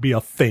should not be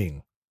a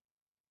thing.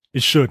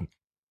 It shouldn't.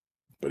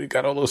 But he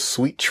got all those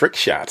sweet trick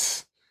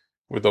shots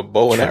with a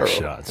bow and arrow.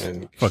 Shots.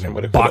 And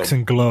fucking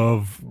boxing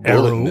glove,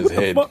 arrow in his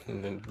head,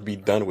 and then be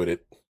done with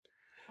it.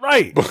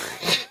 Right.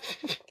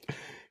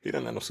 He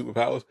doesn't have no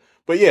superpowers.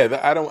 But yeah,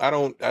 I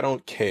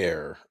don't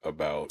care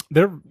about.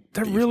 They're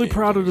really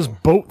proud of this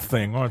boat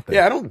thing, aren't they?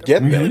 Yeah, I don't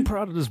get that. They're really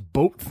proud of this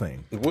boat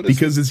thing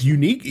because it's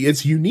unique.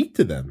 It's unique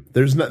to them.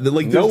 There's not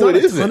like there's no, not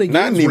it a isn't. ton of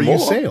Not games where anymore.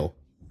 you sail.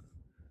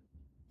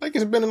 Like,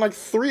 it's been in like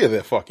 3 of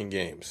their fucking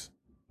games.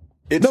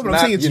 No, but I'm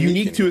saying it's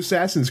unique to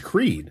Assassin's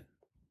Creed.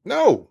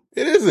 No,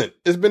 it isn't.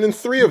 It's been in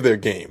 3 of their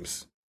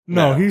games.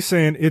 No, he's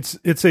saying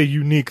it's a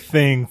unique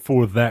thing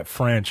for that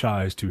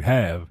franchise to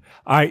have,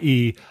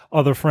 i.e.,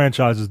 other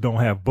franchises don't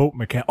have boat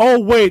mechanics. Oh,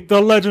 wait,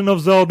 The Legend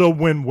of Zelda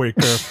Wind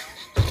Waker.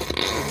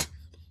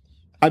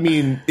 I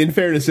mean, in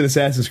fairness, in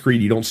Assassin's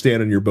Creed, you don't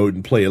stand on your boat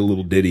and play a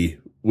little ditty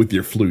with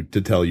your flute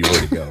to tell you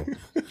where to go.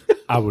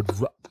 I would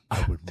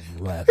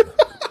rather.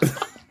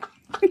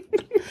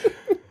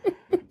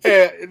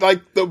 Yeah,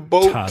 like the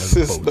boat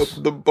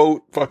system, the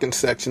boat fucking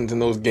sections in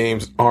those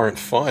games aren't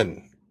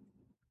fun.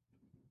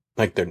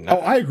 Like, they're not.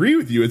 Oh, I agree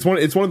with you. It's one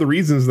of the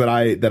reasons that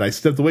I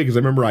stepped away, because I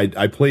remember I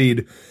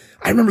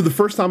remember the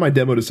first time I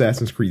demoed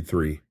Assassin's Creed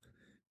 3.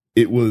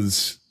 It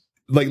was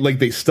like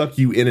they stuck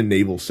you in a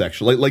naval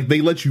section. Like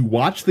they let you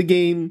watch the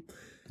game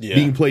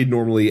being played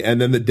normally,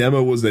 and then the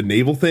demo was the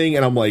naval thing,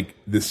 and I'm like,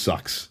 this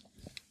sucks.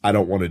 I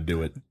don't want to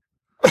do it.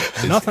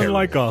 Nothing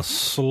like a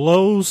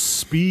slow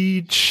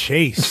speed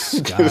chase,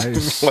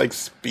 guys. Like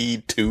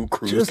Speed 2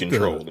 cruise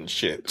control and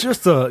shit.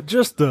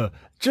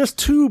 Just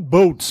 2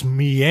 boats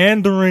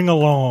meandering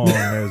along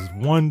as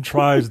one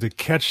tries to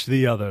catch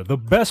the other. The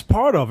best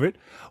part of it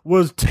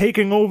was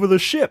taking over the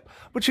ship,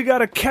 but you got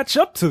to catch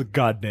up to the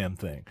goddamn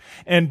thing.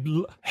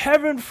 And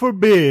heaven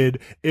forbid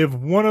if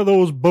one of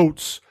those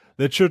boats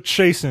that you're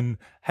chasing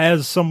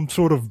has some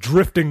sort of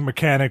drifting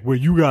mechanic where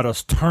you got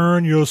to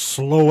turn your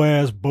slow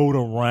ass boat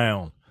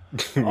around.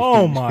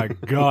 Oh my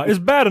God. It's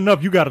bad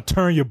enough you got to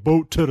turn your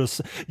boat to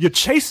the you're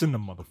chasing the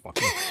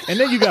motherfucker, and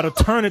then you got to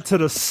turn it to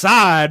the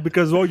side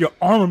because all your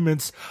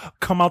armaments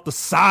come out the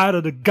side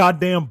of the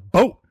goddamn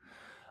boat.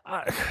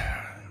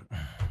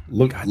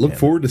 Look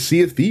forward to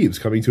Sea of Thieves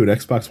coming to an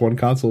Xbox One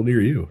console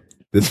near you.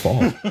 this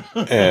fall.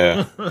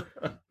 Yeah.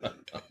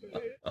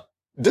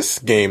 This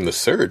game, The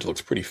Surge,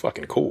 looks pretty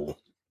fucking cool.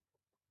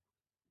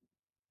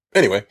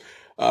 Anyway,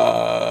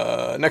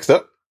 next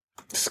up,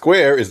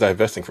 Square is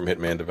divesting from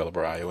Hitman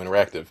developer IO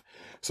Interactive.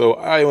 So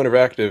IO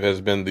Interactive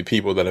has been the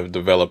people that have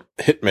developed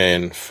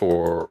Hitman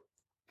for,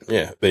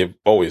 they've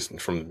always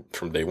from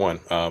day one.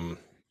 No,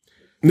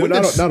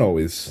 not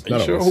always. Are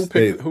you sure?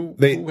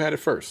 Who had it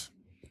first?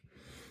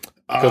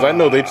 Because I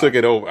know they took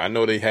it over. I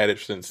know they had it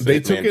since they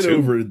Hitman took it 2.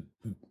 over.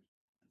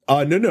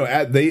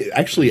 No. They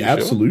actually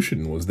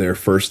Absolution was their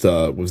first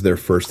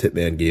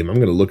Hitman game. I'm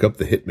going to look up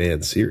the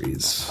Hitman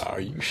series. Are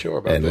you sure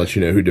about that? And let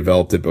you know who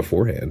developed it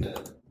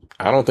beforehand.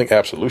 I don't think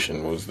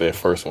Absolution was their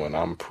first one.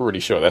 I'm pretty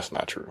sure that's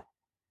not true.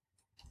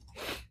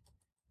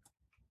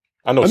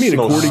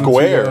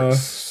 Square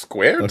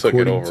took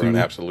it over on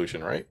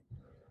Absolution, right?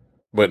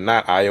 But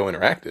not IO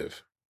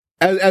Interactive.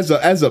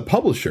 As a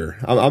publisher,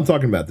 I'm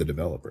talking about the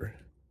developer.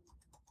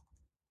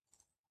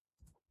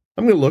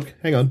 I'm going to look.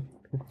 Hang on.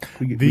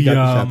 We got this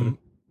happening.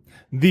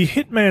 The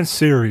Hitman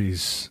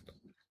series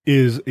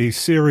is a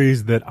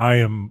series that I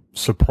am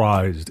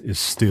surprised is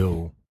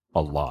still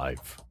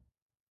alive.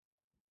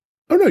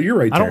 Oh no, you're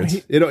right,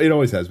 Terrence. It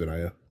always has been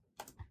IO.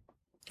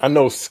 I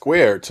know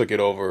Square took it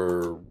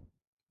over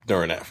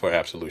during that for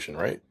Absolution,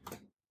 right?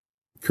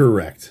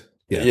 Correct.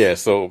 Yes. Yeah.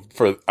 So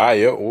for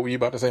IO, what were you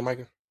about to say,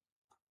 Micah?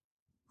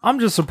 I'm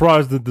just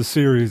surprised that the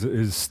series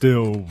is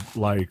still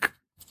like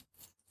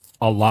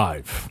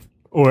alive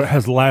or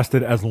has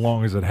lasted as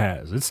long as it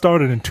has. It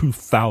started in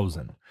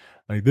 2000.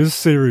 Like this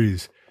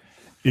series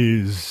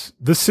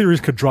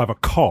could drive a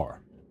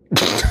car.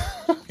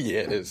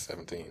 Yeah, it is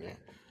 17.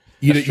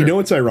 Yeah. You know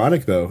what's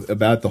ironic though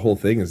about the whole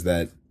thing is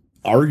that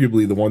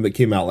arguably the one that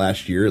came out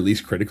last year, at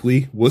least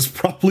critically, was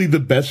probably the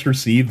best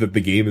received that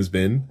the game has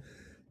been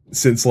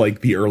since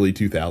like the early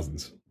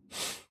 2000s.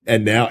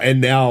 And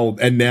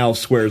now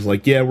Square's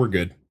like, yeah, we're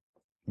good.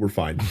 We're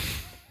fine.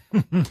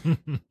 Yeah,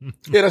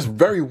 that's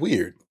very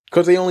weird.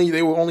 Because they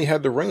only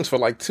had the rings for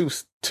like two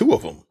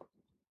of them.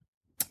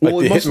 Like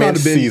the Hitman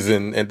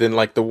season and then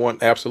like the one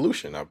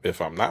Absolution,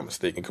 if I'm not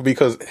mistaken.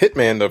 Because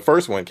Hitman, the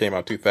first one came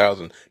out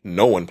 2000.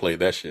 No one played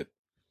that shit.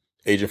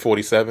 Agent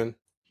 47.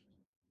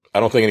 I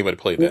don't think anybody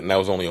played that, and that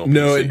was only on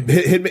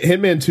PC.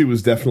 Hitman 2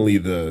 was definitely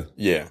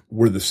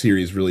where the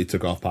series really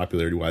took off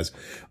popularity wise.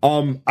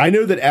 I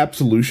know that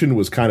Absolution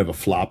was kind of a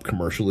flop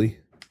commercially.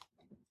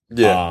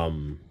 Yeah.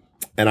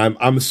 And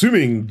I'm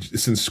assuming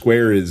since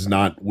Square is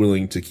not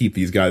willing to keep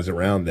these guys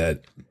around,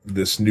 that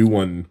this new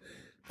one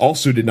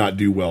also did not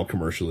do well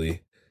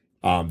commercially.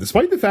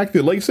 Despite the fact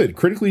that, like I said,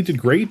 critically it did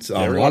great. A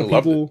lot of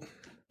people,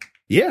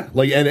 and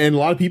a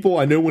lot of people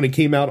I know when it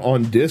came out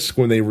on disc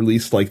when they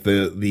released like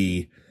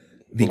the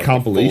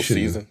compilation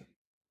season.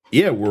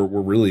 Yeah, we're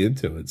really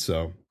into it.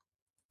 So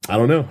I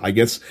don't know. I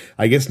guess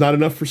not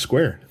enough for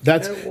Square.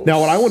 Now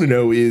what I want to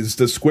know is,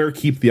 does Square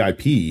keep the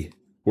IP,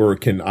 or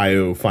can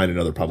IO find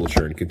another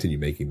publisher and continue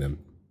making them?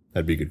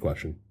 That'd be a good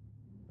question.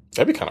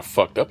 That'd be kind of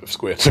fucked up if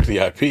Square took the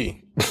IP.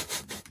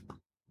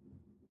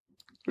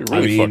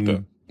 Fucked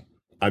up.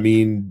 I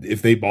mean,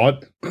 if they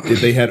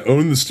had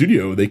owned the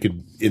studio, they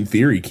could, in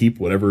theory, keep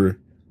whatever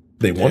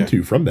they want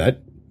to from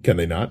that. Can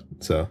they not?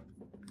 So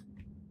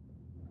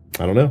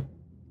I don't know.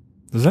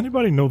 Does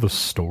anybody know the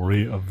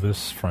story of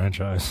this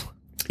franchise?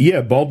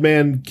 Yeah, Bald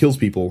Man kills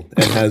people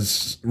and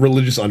has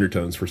religious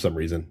undertones for some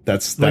reason.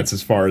 That's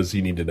as far as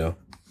you need to know.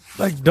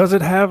 Like, does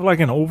it have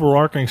like an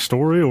overarching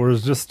story, or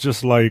is this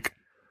just like,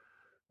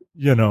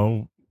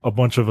 a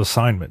bunch of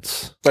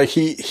assignments? Like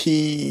he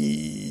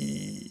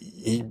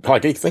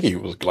like, I think he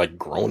was like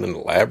grown in the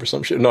lab or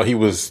some shit. No, he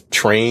was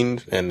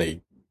trained and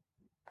they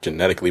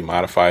genetically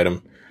modified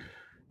him.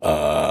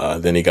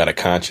 Then he got a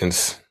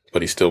conscience,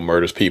 but he still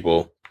murders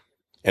people.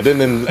 And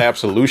then in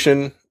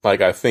Absolution, like,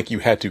 I think you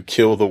had to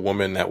kill the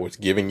woman that was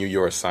giving you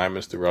your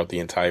assignments throughout the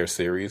entire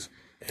series.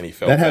 And he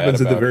felt that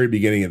happens at the very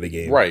beginning of the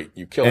game, right?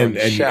 You kill her in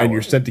the shower. And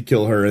you're sent to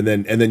kill her, and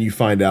then you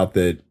find out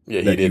that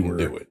he didn't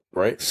do it,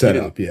 right? Set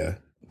up, yeah.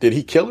 Did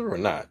he kill her or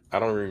not? I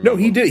don't remember. No,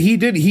 he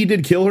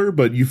did kill her,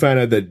 but you found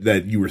out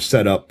that you were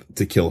set up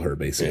to kill her,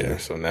 basically.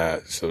 Yeah.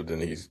 So then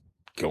he's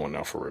going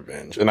out for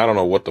revenge, and I don't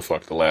know what the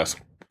fuck the last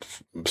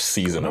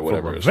season or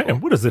whatever is.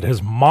 What is it?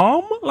 His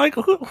mom? Like,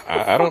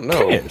 I don't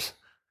know. Cares?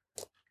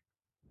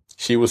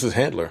 She was his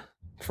handler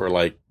for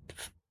like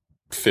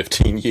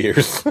 15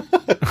 years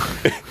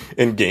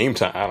in game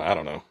time. I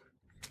don't know.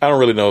 I don't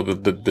really know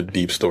the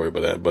deep story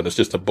about that, but it's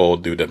just a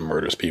bald dude that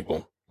murders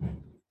people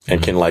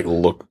and can like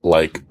look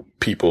like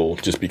people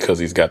just because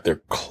he's got their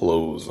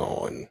clothes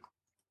on.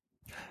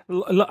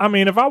 I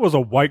mean, if I was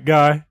a white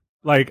guy,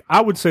 like,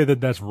 I would say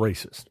that that's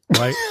racist,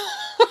 right?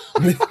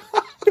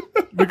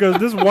 Because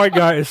this white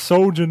guy is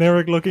so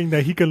generic looking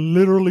that he can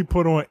literally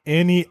put on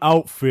any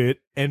outfit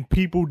and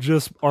people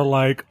just are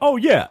like, oh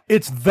yeah,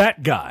 it's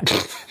that guy.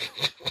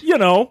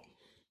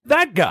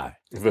 That guy.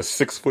 The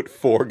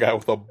 6'4" guy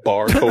with a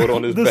barcode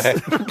on his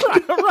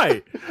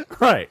back.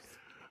 Right.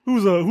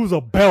 Who's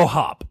a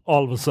bellhop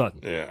all of a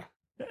sudden. Yeah.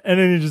 And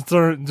then he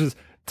just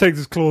takes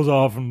his clothes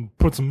off and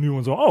puts some new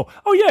ones on.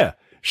 Oh yeah.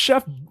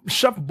 Chef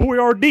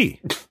Boyardee,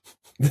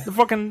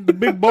 the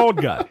big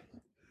bald guy.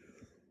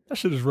 That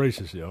shit is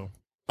racist, yo.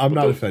 I'm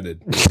not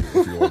offended.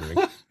 If you're wondering,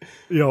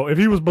 yo, if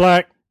he was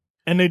black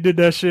and they did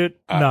that shit,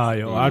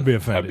 I'd be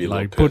offended.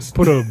 I'd be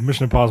put a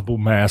Mission Impossible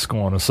mask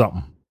on or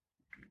something.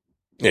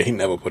 Yeah, he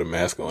never put a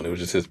mask on. It was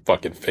just his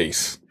fucking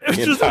face. It's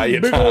just a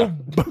big old,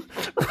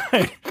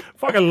 right?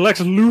 Fucking Lex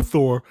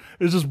Luthor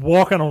is just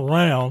walking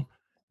around.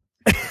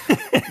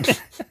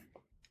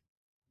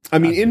 I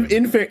mean,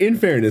 in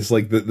fairness,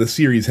 like the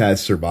series has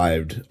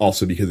survived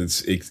also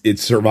because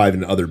it's survived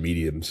in other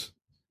mediums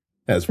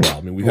as well.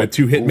 I mean, we've had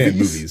 2 Hitman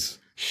movies.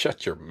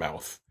 Shut your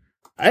mouth.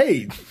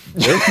 Hey,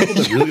 there are people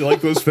that really like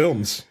those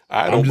films.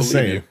 I'm just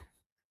saying. You.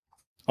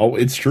 Oh,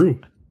 it's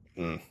true.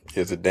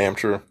 Is it damn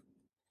true?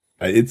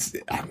 I'm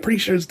pretty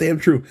sure it's damn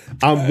true.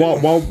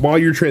 While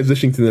you're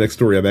transitioning to the next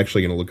story, I'm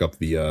actually going to look up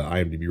the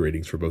IMDb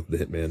ratings for both of the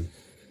Hitman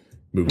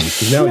movies.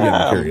 Because now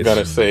I'm curious. I'm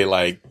going to say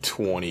like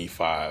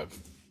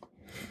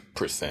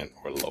 25%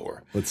 or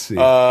lower. Let's see.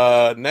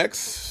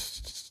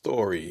 Next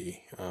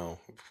story. Oh,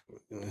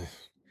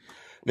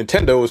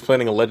 Nintendo is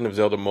planning a Legend of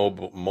Zelda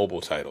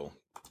mobile title.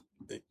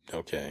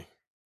 Okay.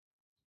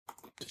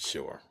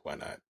 Sure. Why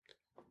not?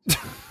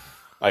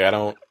 Like,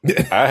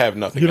 I have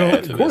nothing to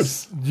add to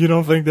this. You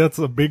don't think that's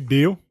a big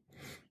deal?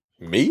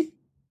 Me?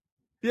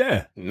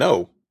 Yeah.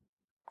 No.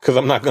 Because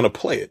I'm not going to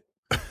play it.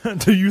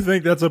 Do you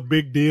think that's a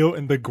big deal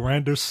in the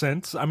grander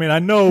sense? I mean, I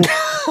know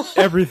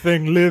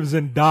everything lives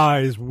and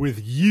dies with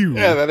you.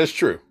 Yeah, that is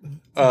true.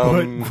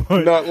 But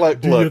not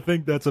like, do you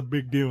think that's a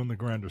big deal in the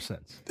grander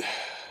sense?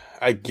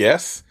 I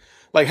guess.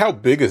 Like, how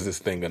big is this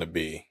thing going to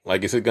be?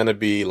 Like, is it going to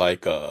be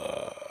like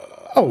I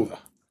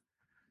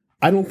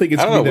don't think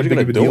it's going to be that big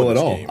of a deal at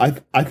all.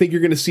 I think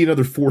you're going to see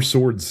another 4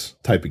 Swords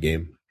type of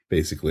game,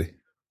 basically,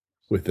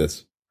 with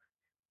this.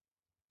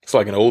 It's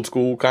like an old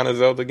school kind of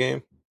Zelda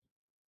game?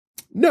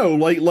 No,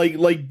 like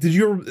did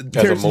you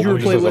ever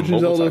play Legend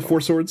of Zelda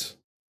 4 Swords?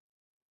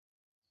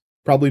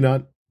 Probably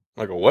not.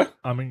 Like a what?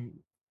 I mean,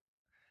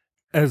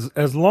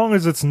 as long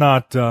as it's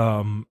not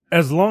the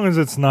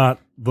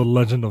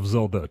Legend of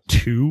Zelda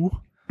 2,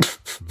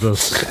 the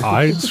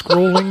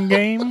side-scrolling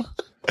game,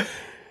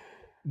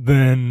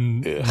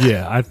 then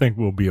yeah, I think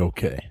we'll be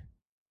okay.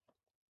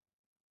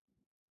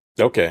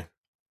 Okay.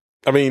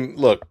 I mean,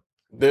 look,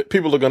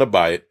 people are going to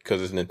buy it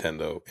because it's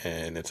Nintendo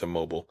and it's a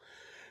mobile.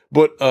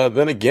 But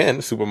then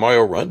again, Super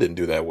Mario Run didn't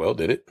do that well,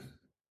 did it?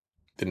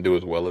 Didn't do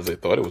as well as they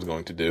thought it was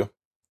going to do.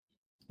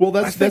 Well,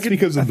 that's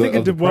because of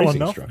the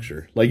pricing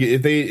structure. Like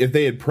if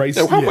they had priced,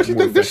 how much do you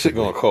think this shit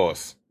going to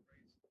cost?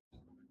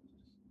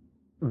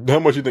 How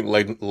much do you think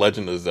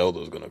Legend of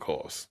Zelda is going to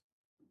cost?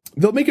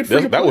 They'll make it free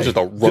to play. That was just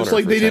a runner, just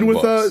like they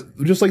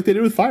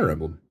did with Fire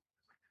Emblem.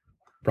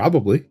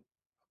 Probably.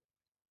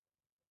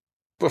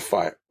 But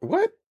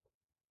what?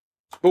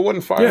 But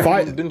wasn't Fire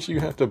Emblem? Didn't you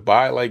have to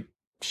buy like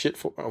shit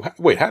for?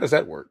 Wait, how does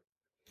that work?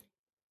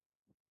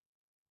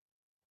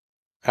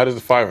 How does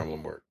the Fire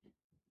Emblem work?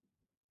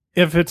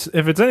 If it's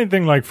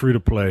anything like free to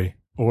play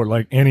or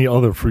like any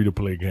other free to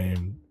play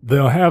game,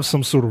 they'll have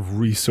some sort of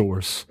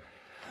resource.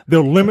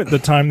 They'll limit the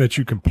time that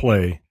you can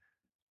play,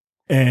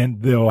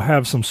 and they'll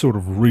have some sort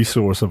of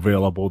resource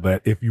available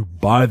that if you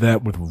buy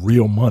that with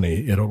real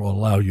money, it'll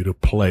allow you to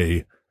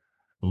play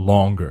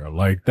longer.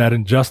 Like that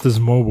Injustice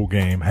mobile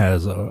game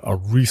has a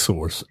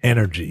resource,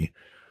 energy,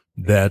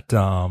 that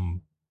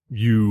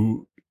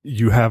you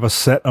have a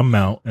set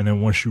amount, and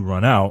then once you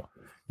run out,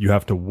 you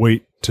have to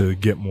wait to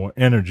get more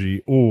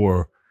energy,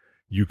 or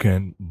you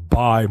can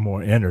buy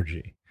more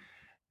energy.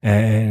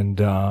 And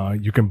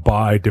you can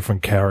buy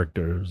different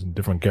characters and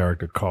different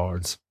character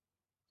cards.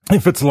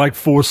 If it's like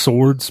 4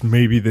 Swords,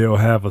 maybe they'll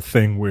have a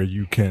thing where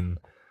you can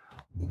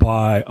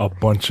buy a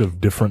bunch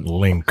of different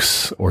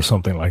links or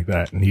something like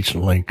that. And each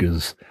link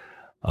is,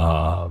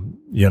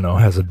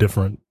 has a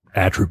different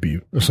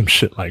attribute or some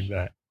shit like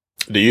that.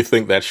 Do you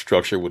think that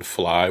structure would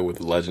fly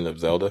with Legend of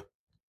Zelda?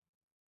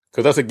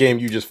 Because that's a game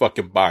you just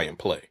fucking buy and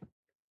play.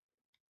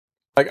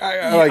 Like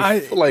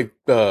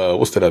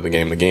what's that other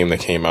game? The game that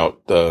came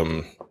out,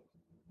 the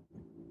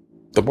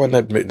one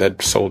that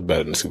sold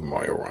better than Super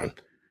Mario Run.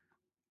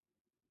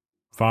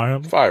 Fire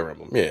Emblem? Fire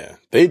Emblem, yeah.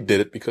 They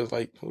did it because,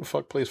 like, who the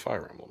fuck plays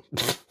Fire Emblem?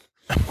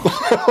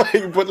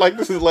 but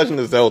this is Legend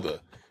of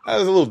Zelda. That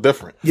is a little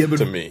different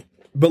to me.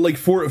 But like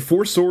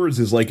Four Swords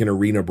is like an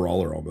arena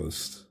brawler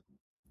almost,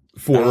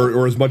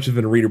 or as much of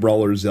an arena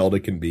brawler as Zelda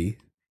can be.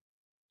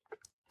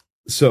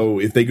 So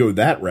if they go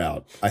that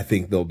route, I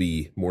think they'll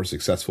be more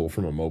successful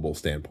from a mobile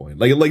standpoint.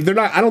 Like they're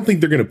not. I don't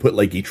think they're going to put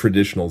like a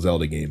traditional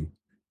Zelda game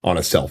on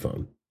a cell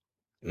phone.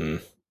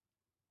 Mm.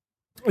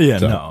 Yeah,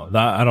 no,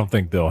 I don't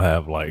think they'll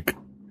have like,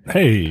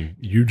 hey,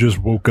 you just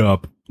woke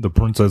up, the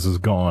princess is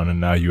gone, and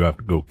now you have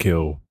to go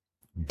kill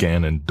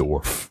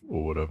Ganondorf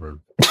or whatever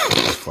the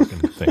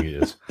fucking thing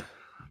is.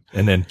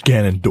 And then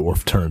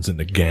Ganondorf turns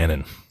into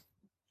Ganon.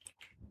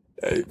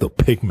 The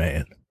pig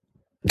man.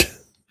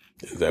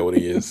 Is that what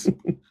he is?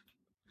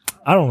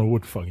 I don't know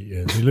what the fuck he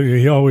is.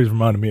 He always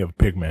reminded me of a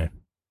pig man.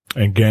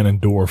 And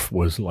Ganondorf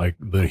was like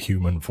the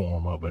human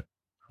form of it.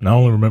 And I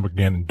only remember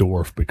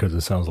Ganondorf because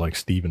it sounds like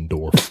Steven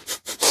Dorff.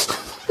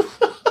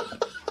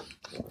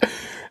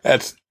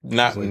 That's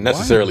not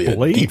necessarily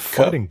a deep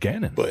cut,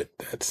 Ganon? But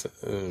that's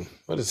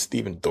what is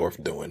Steven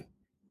Dorff doing?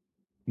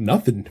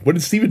 Nothing. What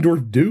did Steven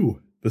Dorff do?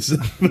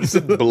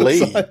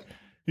 Blade.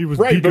 He was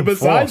right, Deacon but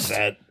besides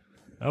Frost.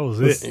 that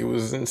was it. He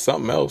was in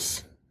something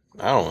else.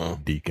 I don't know.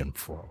 Deacon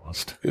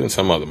Frost. He was in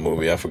some other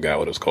movie. I forgot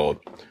what it's called.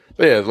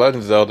 But yeah, Legend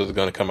of Zelda is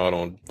going to come out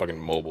on fucking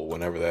mobile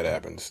whenever that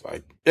happens.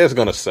 Like, it's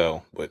going to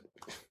sell, but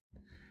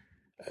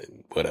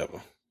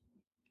whatever.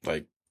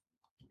 Like,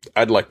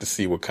 I'd like to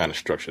see what kind of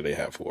structure they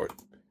have for it.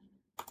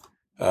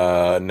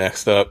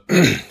 Next up,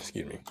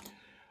 excuse me.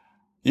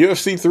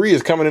 UFC 3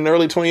 is coming in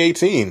early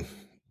 2018.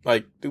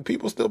 Like, do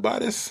people still buy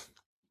this?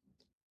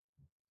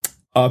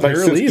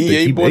 Apparently, like,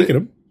 they keep making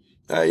them.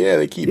 Yeah,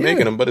 they keep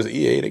making them, but it's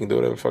EA. They can do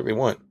whatever the fuck they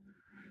want.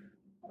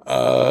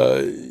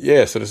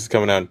 Yeah, so this is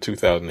coming out in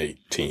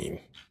 2018.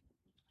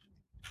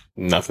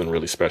 Nothing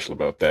really special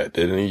about that.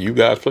 Did any of you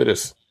guys play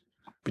this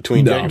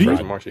between January 1st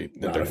and March 8th?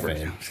 Not a fan.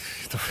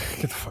 Get the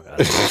fuck out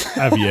of here.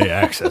 I have EA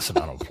access and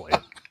I don't play it.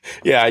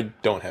 Yeah, I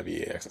don't have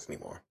EA access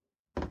anymore.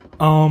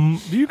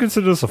 Do you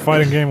consider this a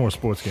fighting game or a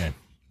sports game?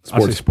 I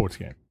say sports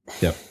game.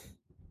 Yeah.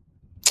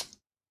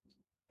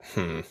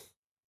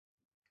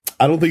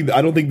 I don't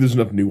think there's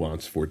enough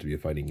nuance for it to be a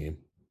fighting game.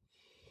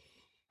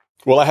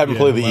 Well, I haven't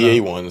played the EA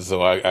ones,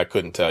 so I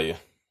couldn't tell you.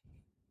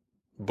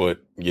 But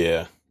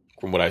yeah,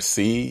 from what I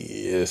see,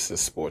 it's a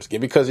sports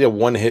game because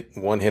one hit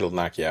will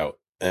knock you out,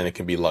 and it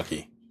can be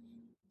lucky,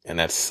 and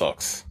that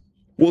sucks.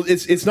 Well,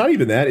 it's not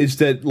even that. It's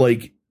that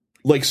like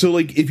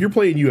if you're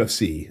playing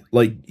UFC,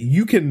 like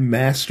you can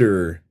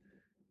master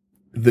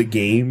the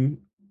game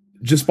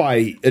just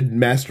by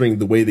mastering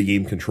the way the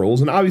game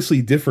controls, and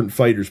obviously different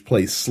fighters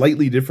play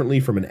slightly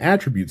differently from an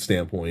attribute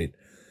standpoint.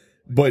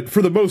 But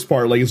for the most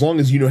part, like as long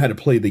as you know how to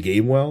play the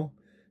game well,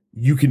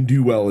 you can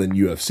do well in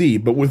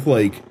UFC. But with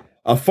like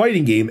a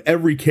fighting game,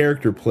 every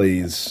character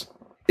plays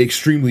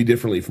extremely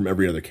differently from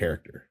every other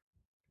character.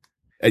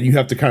 And you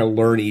have to kind of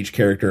learn each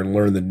character and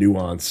learn the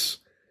nuance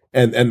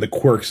and the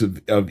quirks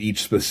of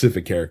each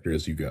specific character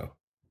as you go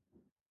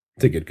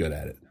to get good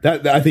at it.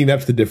 That I think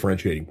that's the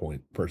differentiating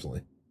point,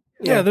 personally.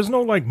 Yeah, there's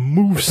no like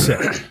move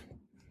set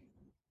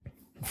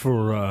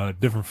for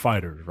different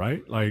fighters,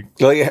 right? Like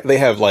they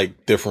have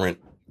like different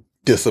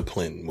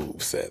discipline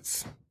move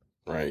sets,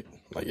 right?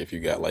 Like if you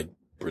got like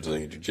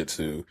Brazilian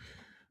Jiu-Jitsu,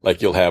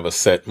 like you'll have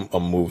a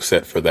move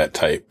set for that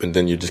type, and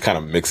then you just kind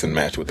of mix and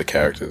match with the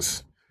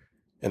characters,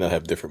 and they'll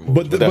have different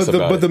moves.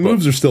 But the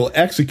moves are still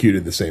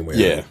executed the same way.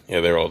 Yeah, right? Yeah,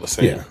 they're all the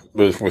same. Yeah.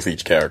 with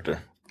each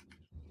character.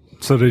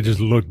 So they just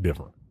look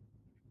different.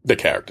 The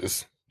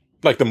characters,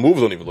 like the moves,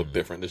 don't even look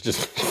different. It's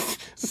just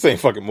it's the same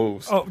fucking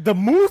moves. Oh, the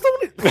moves don't.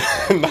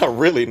 Not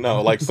really.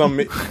 No, like some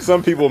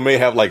people may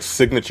have like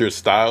signature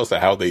styles to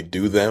how they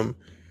do them,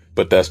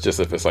 but that's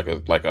just if it's like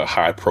a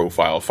high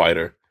profile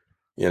fighter,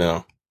 you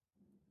know.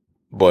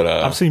 But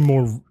I've seen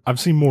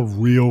more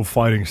real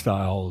fighting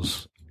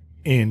styles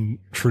in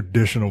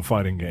traditional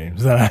fighting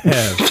games than I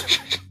have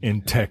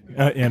in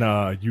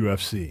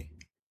UFC.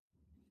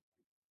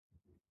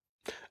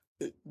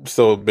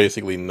 So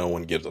basically, no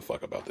one gives a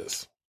fuck about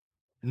this.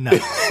 No, I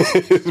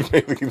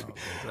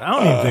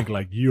don't even think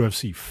like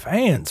UFC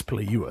fans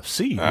play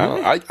UFC.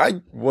 Really? I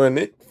when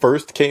it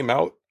first came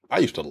out, I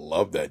used to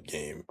love that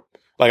game.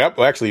 Like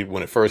actually,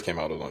 when it first came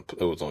out,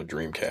 it was on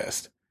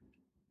Dreamcast,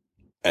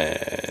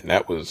 and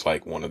that was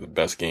like one of the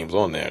best games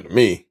on there to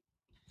me.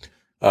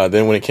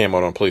 Then when it came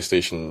out on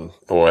PlayStation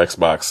or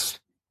Xbox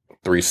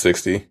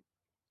 360,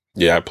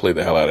 yeah, I played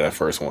the hell out of that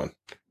first one.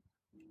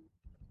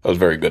 I was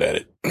very good at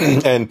it.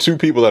 And two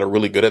people that are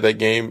really good at that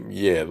game,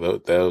 yeah,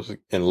 those,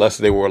 unless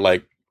they were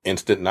like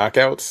instant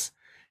knockouts,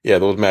 yeah,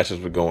 those matches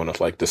would go into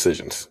like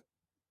decisions.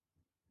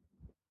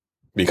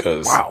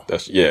 Because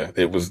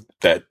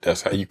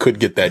that's how you could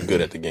get that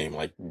good at the game.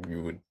 Like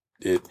you would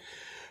it.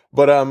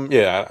 But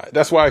yeah,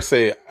 that's why I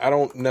say I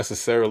don't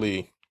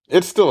necessarily,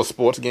 it's still a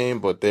sports game,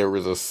 but there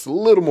is a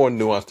little more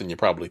nuance than you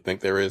probably think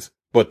there is.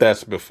 But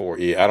that's before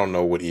EA. I don't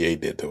know what EA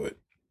did to it.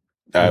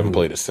 I haven't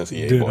played it since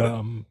EA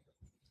bought it.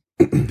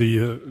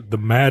 The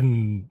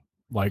Madden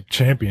like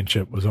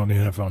championship was on the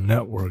NFL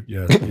Network.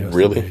 Yes,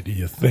 really? Do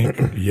you think?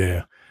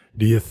 Yeah.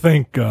 Do you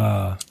think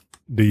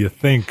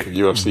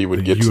UFC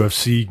would get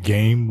UFC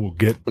game will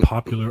get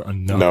popular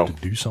enough to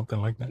do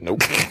something like that?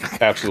 Nope,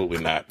 absolutely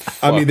not.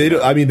 I mean,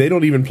 they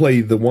don't even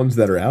play the ones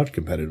that are out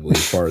competitively,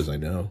 as far as I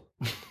know.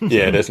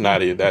 Yeah, that's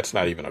not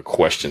even a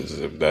question.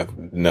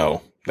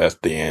 No, that's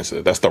the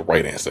answer. That's the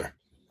right answer.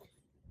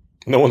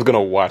 No one's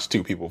gonna watch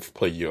two people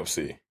play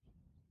UFC.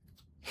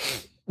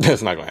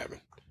 That's not gonna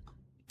happen.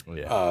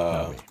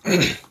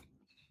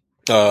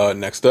 Yeah.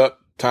 Next up,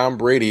 Tom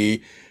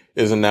Brady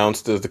is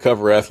announced as the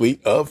cover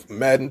athlete of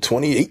Madden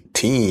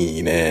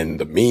 2018, and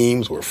the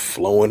memes were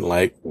flowing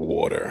like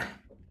water.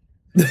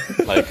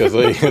 Like, cause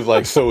it's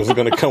like, so is it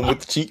gonna come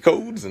with cheat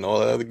codes and all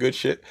that other good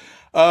shit?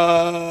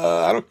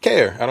 I don't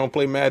care. I don't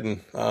play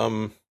Madden.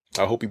 I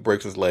hope he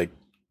breaks his leg.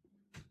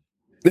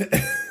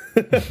 I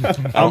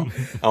don't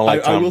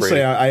like Tom Brady.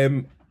 Say I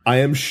I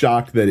am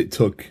shocked that it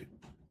took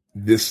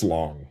this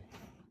long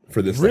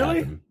for this to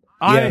happen.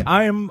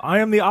 I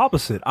am the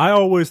opposite. I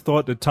always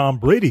thought that Tom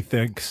Brady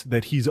thinks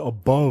that he's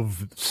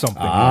above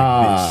something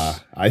like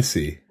this. I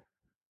see.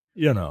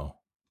 You know,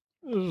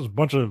 there's a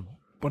bunch of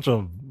look,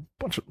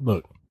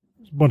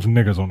 there's a bunch of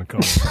niggas on the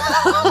cover.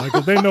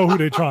 Like they know who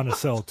they're trying to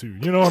sell to.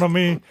 You know what I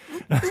mean?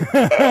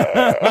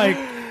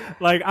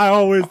 like I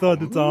always thought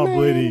that Tom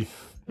Brady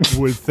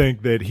would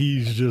think that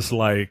he's just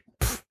like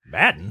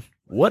Madden,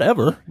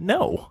 whatever.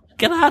 No,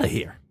 get out of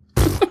here.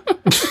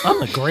 I'm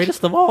the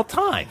greatest of all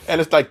time.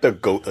 And it's like the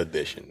GOAT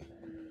edition.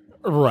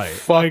 Right.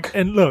 Fuck.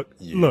 And look.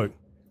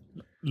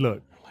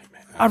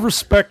 I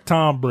respect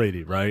Tom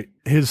Brady, right?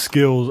 His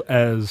skills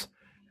as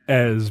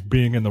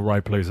being in the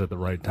right place at the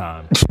right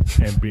time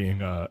and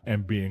being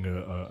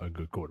a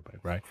good quarterback,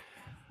 right?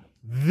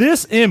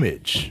 This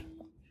image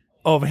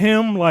of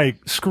him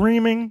like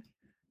screaming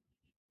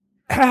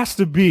has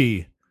to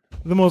be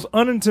the most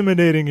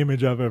unintimidating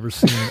image I've ever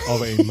seen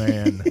of a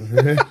man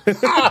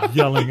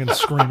yelling and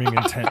screaming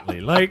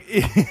intently. Like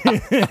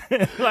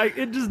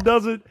it just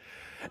doesn't.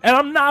 And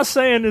I'm not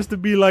saying this to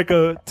be like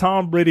a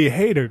Tom Brady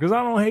hater, because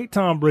I don't hate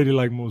Tom Brady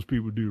like most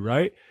people do,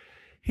 right?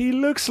 He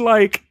looks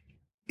like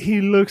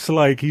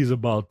he's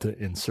about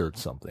to insert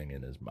something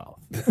in his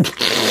mouth.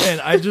 And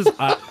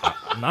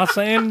I'm not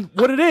saying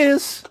what it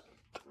is.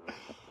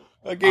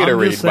 A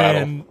Gatorade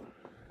bottle.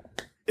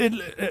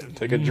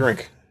 Take a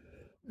drink.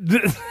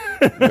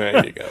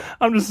 There you go.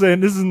 I'm just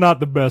saying this is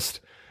not the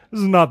best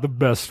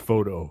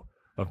photo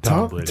of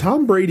Tom Brady.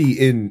 Tom Brady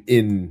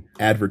in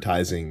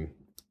advertising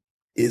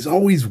is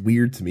always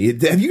weird to me.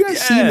 Have you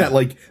guys seen that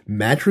like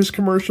mattress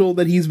commercial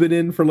that he's been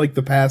in for like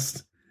the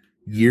past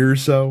year or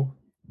so?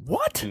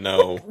 What?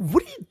 No.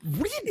 What are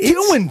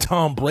you doing,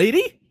 Tom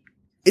Brady?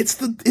 It's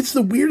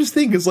the weirdest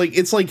thing because like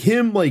it's like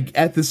him like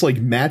at this like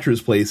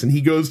mattress place and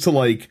he goes to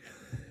like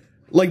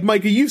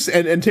Micah,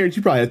 and Terrence,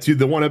 you probably had to.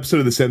 The one episode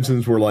of The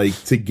Simpsons where like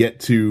to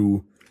get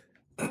to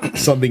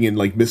something in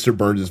like Mr.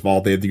 Burns'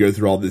 vault, they have to go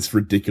through all this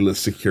ridiculous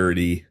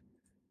security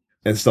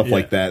and stuff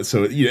like that.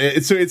 So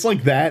it's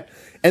like that.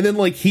 And then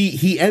like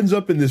he ends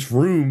up in this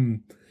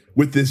room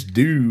with this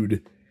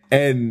dude,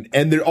 and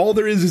all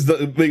there is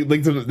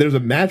there's a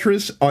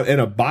mattress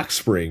and a box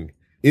spring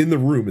in the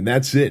room, and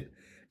that's it.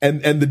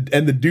 And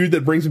the dude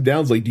that brings him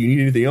down is like, "Do you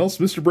need anything else,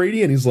 Mr.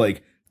 Brady?" And he's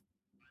like,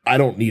 "I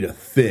don't need a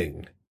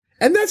thing."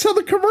 And that's how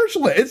the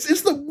commercial is.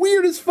 It's the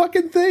weirdest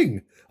fucking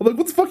thing. I'm like,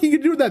 what the fuck are you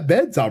gonna do with that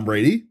bed, Tom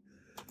Brady?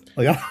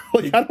 I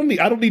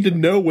don't need to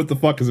know what the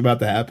fuck is about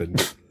to happen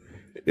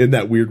in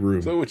that weird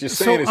room. So what you're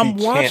saying is he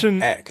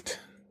can't act.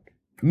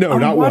 No,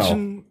 not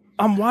well.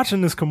 I'm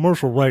watching this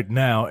commercial right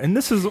now, and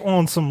this is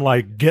on some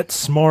like Get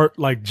Smart,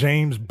 like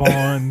James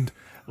Bond,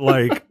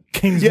 like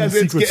Kingsman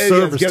Secret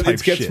Service type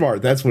it's Get shit.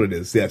 Smart. That's what it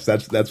is. Yes,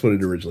 that's what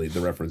the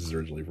reference is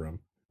originally from.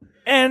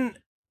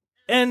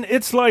 And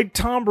it's like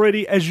Tom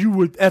Brady, as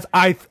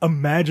I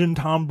imagine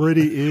Tom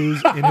Brady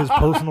is in his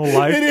personal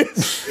life.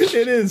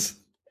 It is.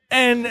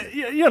 And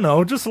you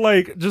know, just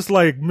like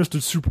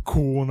Mr. Super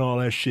Cool and all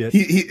that shit.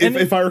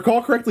 If I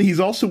recall correctly, he's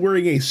also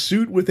wearing a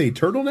suit with a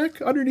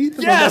turtleneck underneath.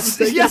 Yes,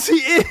 he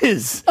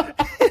is.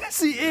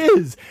 Yes, he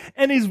is.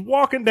 And he's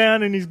walking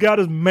down, and he's got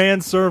his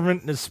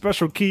manservant and his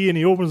special key, and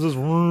he opens his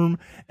room,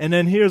 and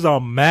then here's a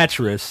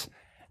mattress,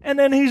 and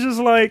then he's just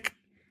like,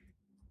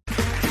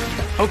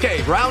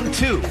 Okay, round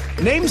two.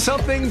 Name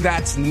something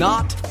that's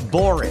not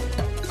boring.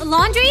 A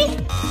laundry?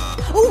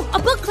 Ooh, a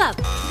book club.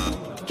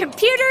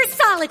 Computer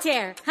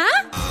solitaire,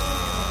 huh?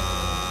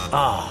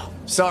 Ah,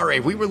 sorry,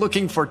 we were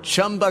looking for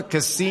Chumba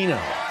Casino.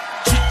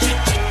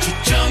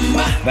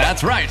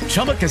 That's right,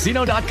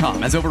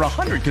 ChumbaCasino.com has over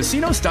 100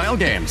 casino-style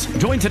games.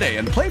 Join today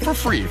and play for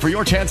free for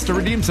your chance to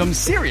redeem some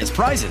serious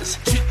prizes.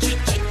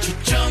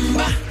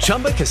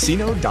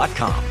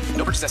 ChumbaCasino.com.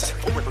 No purchase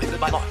necessary. Void where prohibited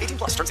by law. 18+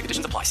 terms and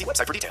conditions apply. See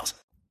website for details.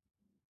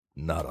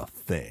 Not a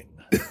thing.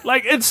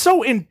 Like, it's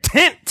so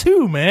intent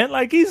too, man.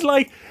 Like, he's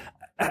like,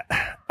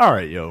 all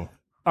right, yo.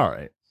 All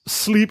right.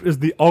 Sleep is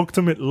the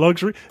ultimate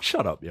luxury.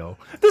 Shut up, yo.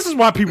 This is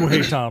why people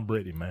hate Tom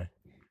Brady, man.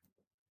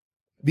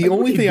 The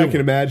only thing I can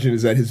imagine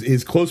is that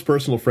his close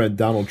personal friend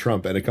Donald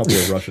Trump and a couple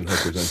of Russian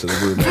hookers enter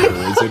the room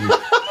afterwards,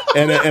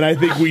 and I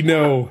think we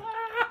know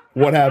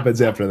what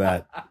happens after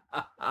that.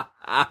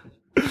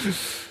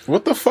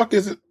 What the fuck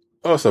is it?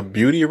 Oh, it's a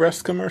beauty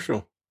arrest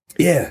commercial.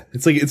 Yeah,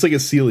 it's like a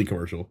Sealy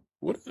commercial.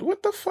 What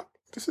the fuck?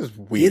 This is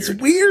weird. It's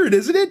weird,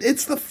 isn't it?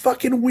 It's the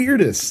fucking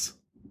weirdest.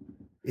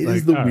 It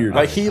is the weirdest.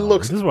 Like he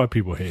looks. This is why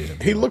people hate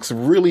him. He looks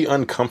really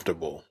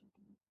uncomfortable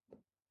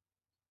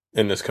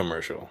in this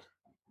commercial.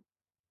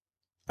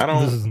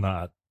 This is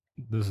not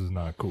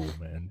cool,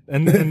 man.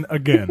 And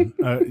again,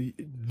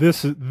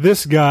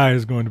 this guy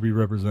is going to be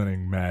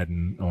representing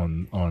Madden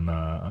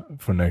on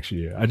for next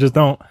year. I just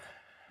don't.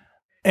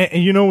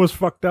 And you know what's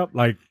fucked up?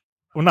 Like,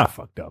 well, not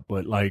fucked up,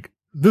 but like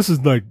this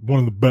is like one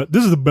of the best.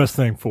 This is the best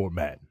thing for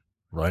Madden,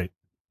 right?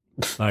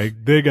 Like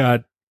they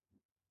got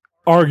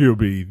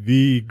arguably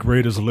the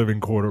greatest living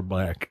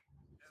quarterback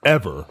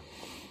ever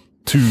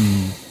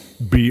to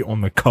be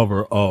on the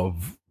cover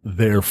of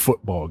their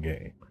football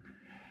game.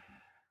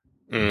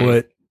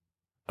 But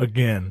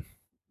again,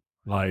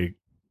 like,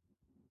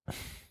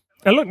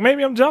 and look,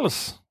 maybe I'm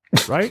jealous,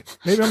 right?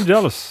 Maybe I'm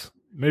jealous.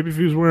 Maybe if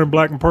he was wearing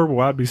black and purple,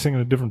 I'd be singing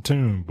a different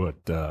tune.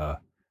 But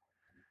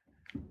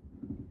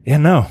yeah,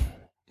 no.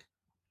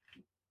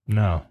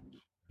 Not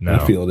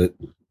feeling it.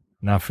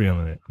 Not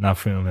feeling it. Not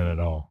feeling it at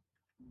all.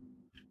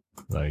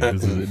 Like,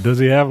 does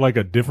he have like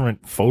a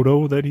different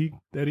photo that he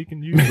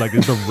can use? Like,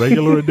 is the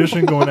regular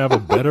edition going to have a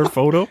better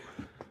photo?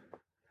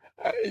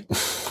 I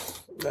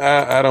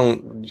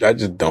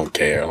just don't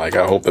care. Like,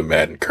 I hope the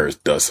Madden curse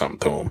does something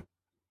to him.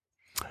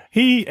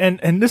 He and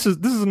this is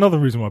another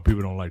reason why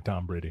people don't like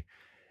Tom Brady.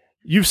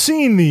 You've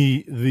seen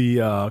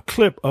the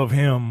clip of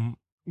him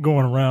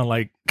going around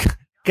like,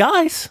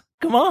 guys,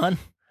 come on.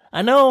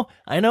 I know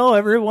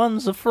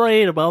everyone's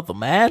afraid about the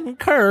Madden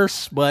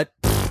curse, but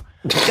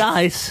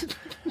guys,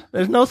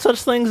 there's no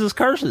such things as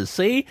curses.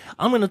 See,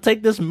 I'm going to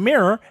take this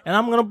mirror and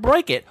I'm going to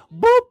break it.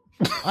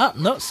 Boop.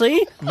 No,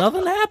 see,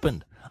 nothing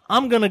happened.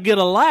 I'm going to get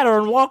a ladder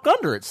and walk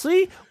under it.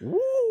 See,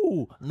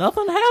 woo,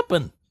 nothing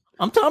happened.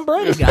 I'm Tom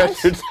Brady,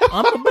 guys.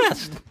 I'm the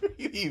best.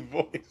 You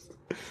voice.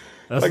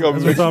 That's like a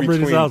mix Tom Brady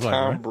between sounds Tom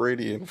like, right?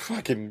 Brady and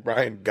fucking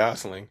Ryan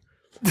Gosling.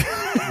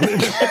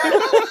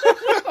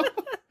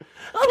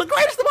 I'm the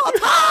greatest of all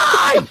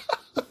time.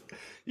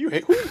 You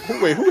hate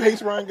who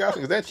hates Ryan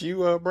Gosling? Is that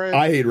you, Brad?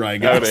 I hate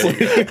Ryan Gosling.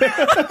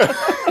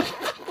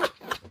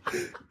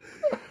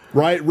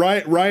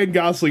 Ryan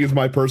Gosling is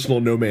my personal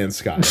No Man's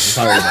Sky. That's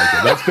how I like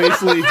it.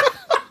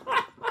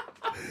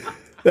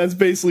 That's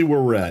basically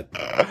where we're at.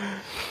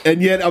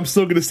 And yet, I'm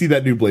still going to see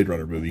that new Blade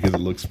Runner movie because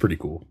it looks pretty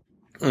cool.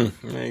 There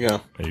you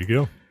go. There you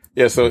go.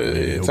 Yeah,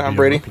 so Tom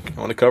Brady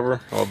on the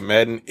cover of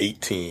Madden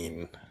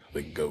 18,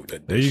 the GOAT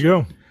edition. There you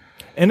go.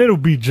 And it'll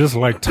be just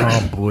like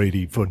Tom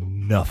Brady for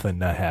nothing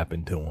that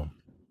happened to him.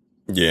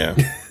 Yeah,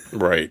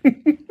 right.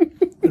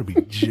 It'll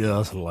be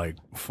just like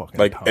fucking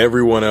like Tom.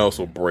 Everyone else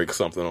will break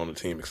something on the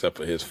team except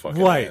for his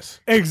fucking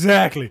ass.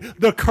 Exactly.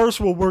 The curse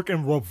will work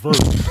in reverse.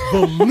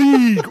 The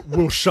league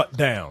will shut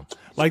down.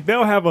 Like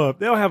they'll have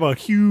a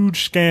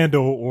huge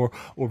scandal, or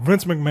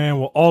Vince McMahon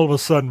will all of a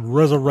sudden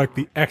resurrect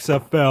the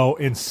XFL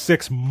in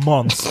 6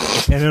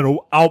 months, and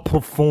it'll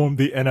outperform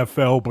the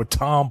NFL. But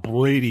Tom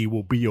Brady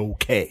will be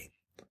okay.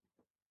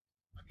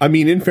 I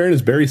mean, in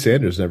fairness, Barry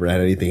Sanders never had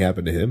anything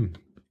happen to him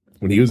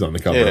when he was on the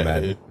cover of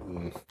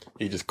Madden.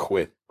 He just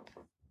quit.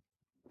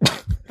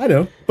 I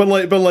know, but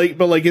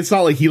it's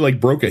not like he like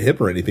broke a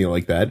hip or anything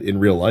like that in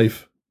real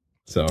life.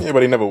 So yeah,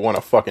 but he never won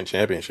a fucking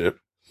championship.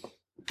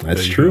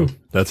 That's true. Go.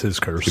 That's his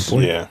curse.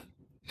 Yeah,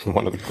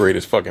 one of the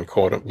greatest fucking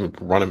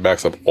running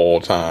backs of all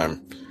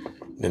time.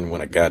 Didn't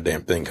win a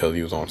goddamn thing because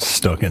he was on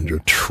stuck in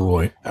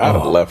Detroit. I'd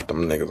have left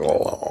them niggas a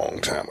long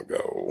time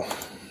ago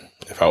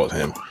if I was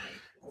him.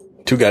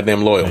 Too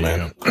goddamn loyal,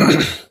 man.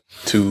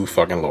 Too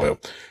fucking loyal.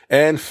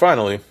 And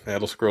finally,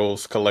 Elder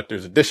Scrolls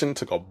Collector's Edition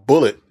took a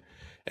bullet,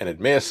 and it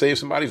may have saved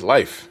somebody's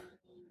life.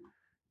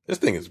 This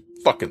thing is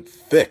fucking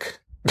thick.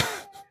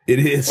 It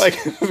is. Like,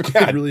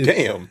 god really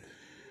damn.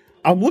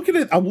 I'm looking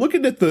at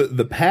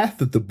the path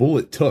that the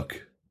bullet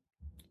took.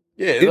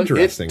 Yeah,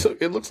 interesting.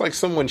 It looks like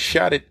someone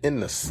shot it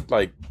in the,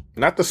 like,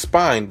 not the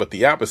spine, but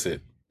the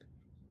opposite.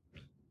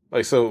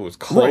 Like, so it was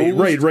closed.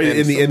 Right.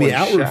 In the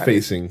outward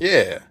facing.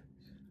 Yeah.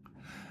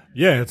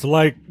 Yeah, it's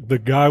like the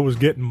guy was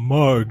getting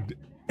mugged,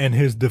 and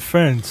his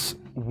defense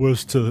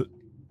was to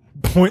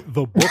point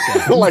the book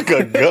at him. Like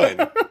a gun.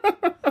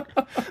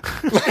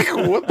 Like,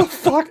 what the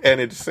fuck? And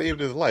it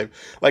saved his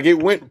life. Like,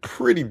 it went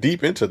pretty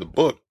deep into the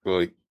book.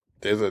 Like,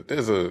 it's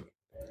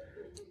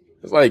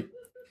like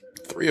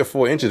 3 or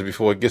 4 inches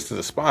before it gets to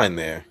the spine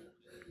there.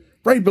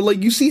 Right, but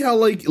like you see how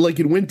like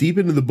it went deep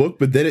into the book,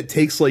 but then it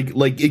takes like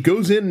it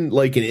goes in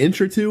like an inch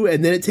or two,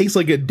 and then it takes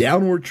like a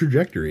downward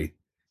trajectory.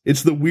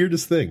 It's the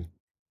weirdest thing.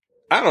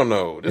 I don't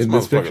know. This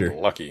motherfucker's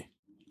lucky.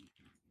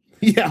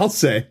 Yeah, I'll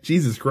say.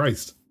 Jesus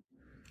Christ.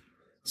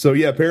 So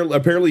yeah,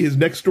 apparently his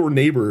next door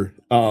neighbor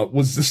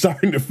was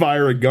starting to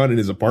fire a gun in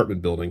his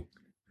apartment building.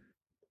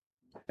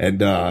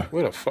 And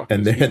what the fuck?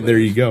 And then there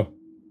you go.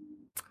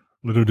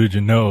 Little did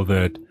you know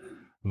that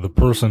the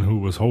person who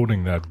was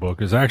holding that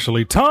book is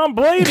actually Tom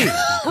Brady.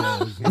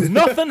 Because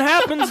nothing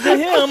happens to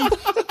him.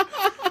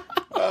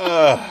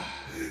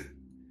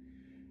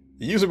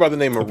 The user by the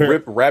name of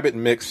Rip Rabbit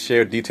Mix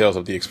shared details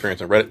of the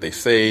experience on Reddit. They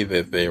say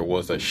that there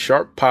was a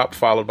sharp pop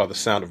followed by the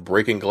sound of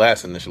breaking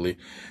glass initially.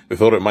 We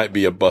thought it might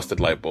be a busted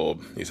light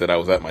bulb. He said, I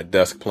was at my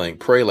desk playing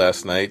Prey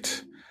last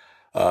night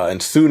and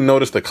soon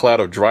noticed a cloud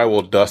of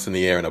drywall dust in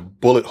the air and a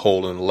bullet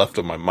hole in the left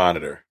of my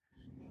monitor.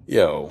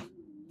 Yo,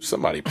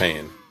 somebody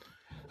paying.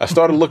 I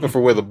started looking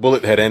for where the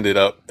bullet had ended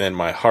up, and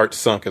my heart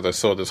sunk as I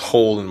saw this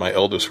hole in my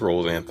Elder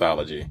Scrolls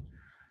anthology.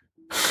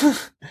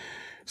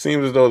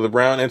 Seems as though the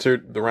round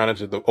entered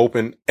the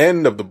open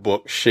end of the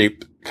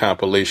book-shaped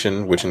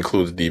compilation, which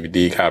includes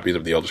DVD copies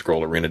of the Elder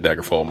Scroll Arena,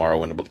 Daggerfall,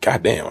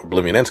 Morrowind,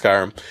 Oblivion, and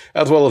Skyrim,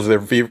 as well as their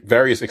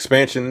various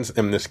expansions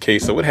in this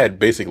case. So it had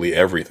basically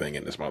everything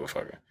in this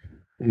motherfucker.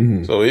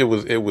 Mm-hmm. So it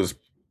was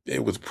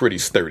pretty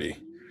sturdy.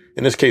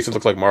 In this case, it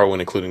looked like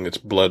Morrowind, including its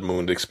Blood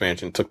Moon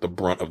expansion, took the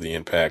brunt of the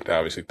impact.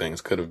 Obviously, things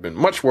could have been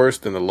much worse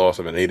than the loss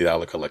of an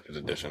 $80 collector's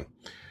edition.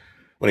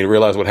 When he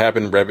realized what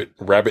happened,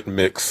 Rabbit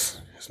Mix,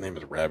 his name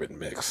is Rabbit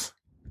Mix,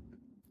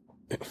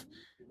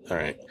 all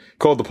right,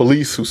 called the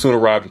police, who soon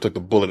arrived and took the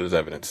bullet as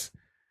evidence.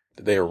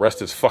 Did they arrest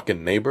his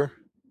fucking neighbor?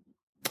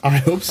 I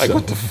hope so. Like,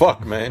 what the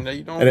fuck, man?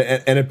 You don't...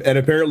 and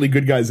apparently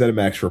Good Guys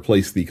ZeniMax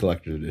replaced the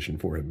collector's edition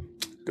for him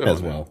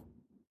as well.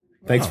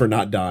 Thanks for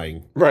not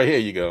dying. Right, here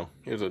you go.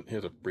 Here's a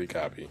free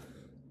copy.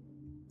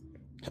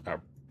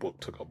 Our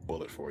book took a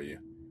bullet for you.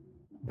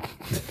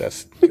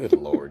 That's good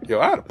lord. Yo,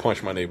 I'd have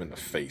punched my neighbor in the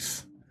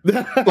face.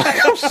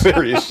 Like, I'm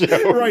serious,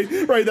 yo. Right.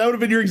 That would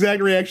have been your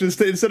exact reaction.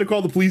 Instead of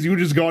calling the police, you would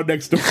have just gone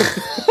next door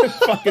and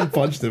fucking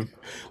punched him.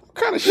 What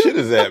kind of shit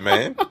is that,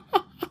 man?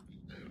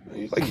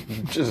 You're like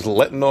just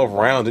letting off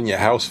rounds in your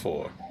house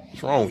for.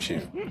 What's wrong with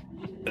you?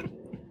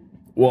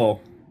 Well,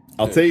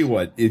 I'll tell you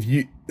what. If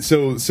you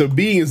so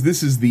being as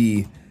this is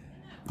the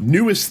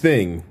newest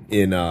thing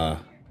in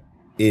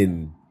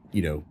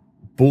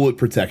bullet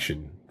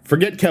protection.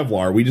 Forget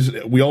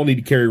Kevlar. We all need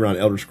to carry around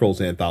Elder Scrolls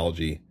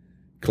Anthology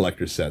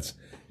collector sets.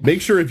 Make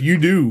sure if you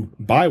do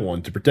buy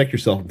one to protect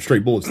yourself from stray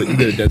bullets that you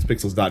go to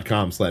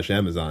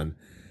densepixels.com/Amazon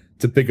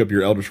to pick up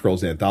your Elder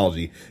Scrolls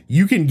Anthology.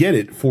 You can get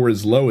it for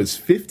as low as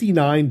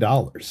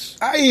 $59.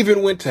 I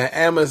even went to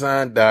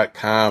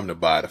Amazon.com to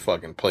buy the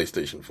fucking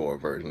PlayStation 4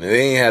 version.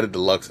 They ain't had a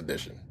deluxe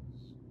edition.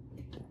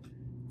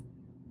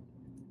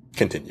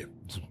 Continue.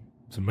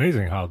 It's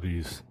amazing how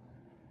these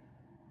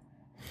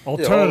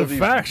alternative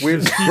facts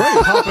weird just keep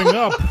popping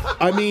up.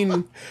 I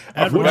mean,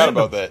 I forgot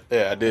about that.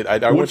 Yeah, I did.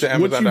 I went to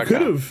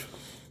Amazon.com.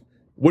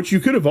 What you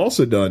could have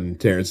also done,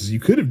 Terrence, is you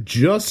could have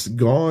just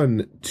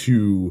gone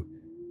to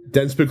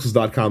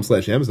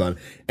densepixels.com/Amazon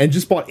and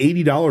just bought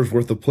 $80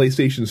 worth of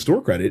PlayStation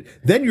Store credit.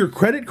 Then your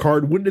credit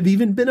card wouldn't have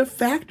even been a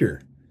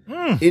factor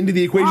into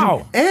the equation.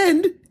 Wow.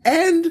 And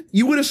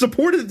you would have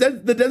supported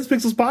the Dense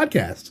Pixels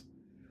podcast.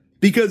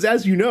 Because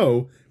as you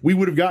know, we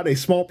would have gotten a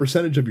small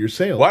percentage of your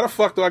sale. Why the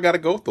fuck do I got to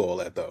go through all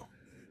that, though?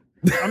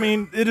 I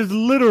mean, it is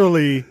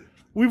literally,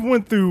 we've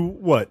went through,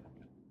 what,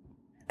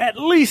 at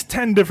least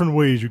 10 different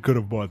ways you could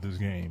have bought this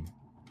game.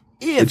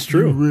 It's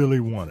true. You really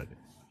wanted it.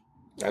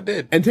 I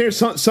did. And Terrence,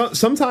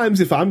 sometimes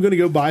if I'm going to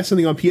go buy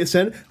something on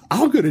PSN,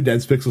 I'll go to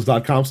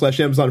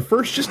densepixels.com/Amazon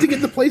first just to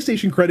get the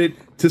PlayStation credit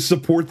to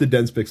support the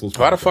Dense Pixels podcast.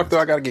 Why the fuck do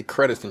I got to get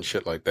credits and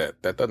shit like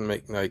that? That doesn't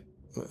make, like,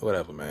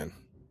 whatever, man.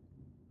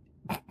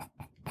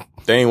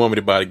 They ain't want me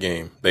to buy the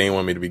game. They ain't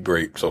want me to be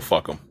great, so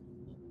fuck them.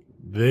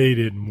 They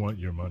didn't want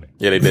your money.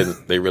 Yeah, they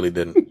didn't. They really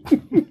didn't.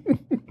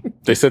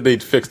 They said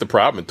they'd fix the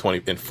problem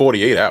in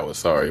 48 hours,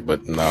 sorry,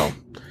 but no.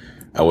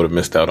 I would have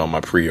missed out on my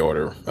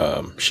pre-order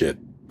shit,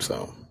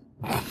 so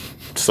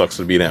sucks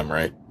to be them,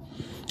 right?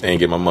 They ain't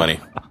get my money.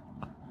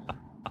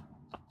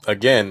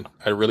 Again,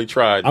 I really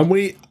tried.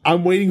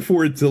 I'm waiting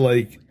for it to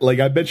like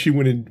I bet you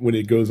when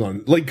it goes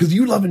on, like, because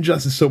you love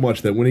Injustice so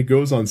much that when it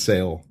goes on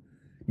sale,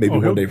 maybe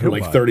one day for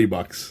like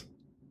 $30,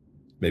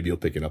 maybe you'll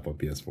pick it up on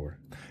PS4.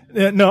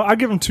 Yeah, no, I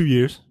give him 2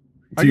 years.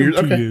 2 years?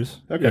 Okay. 2 years.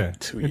 Okay. Yeah,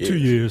 2 in years. 2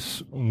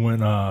 years when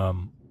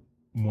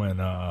when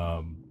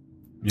the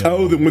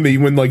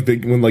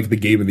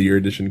Game of the Year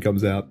edition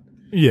comes out.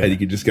 Yeah. And you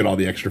can just get all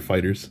the extra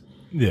fighters.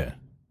 Yeah.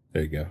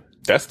 There you go.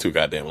 That's too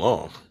goddamn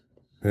long.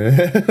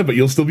 But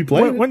you'll still be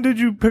playing. When did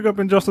you pick up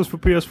Injustice for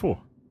PS4?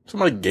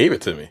 Somebody gave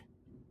it to me.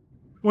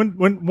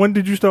 When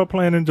did you start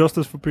playing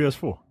Injustice for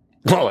PS4?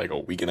 Well, like a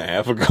week and a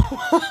half ago.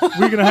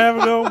 Week and a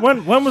half ago?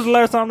 When was the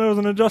last time there was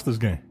an Injustice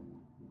game?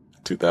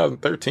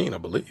 2013, I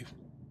believe.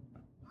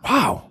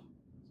 Wow.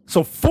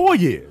 So 4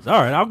 years.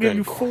 All right, I'll give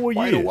you 4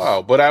 Quite years. a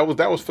while, but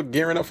that was for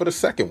gearing up for the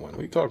second one. What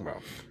are you talking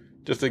about?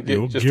 Just to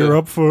get gear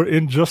up for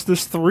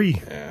Injustice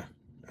 3. Yeah,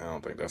 I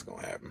don't think that's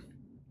gonna happen.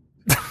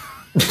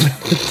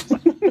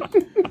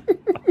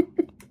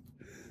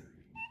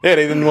 Yeah,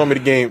 they didn't want me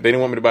to game. They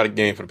didn't want me to buy the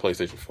game for the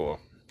PlayStation 4.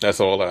 That's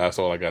all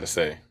I got to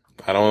say.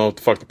 I don't know what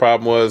the fuck the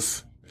problem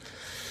was.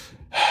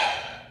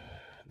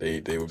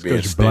 They were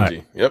being stingy. Black.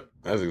 Yep,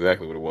 that's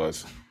exactly what it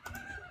was.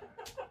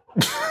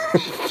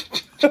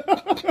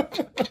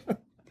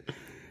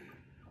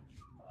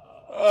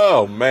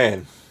 Oh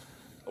man.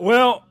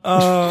 Well,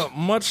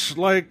 much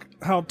like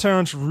how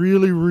Terrence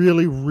really,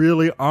 really,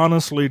 really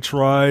honestly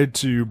tried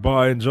to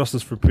buy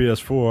Injustice for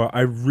PS4,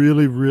 I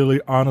really,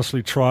 really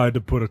honestly tried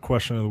to put a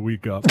question of the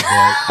week up, but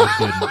I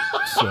didn't.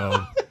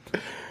 So,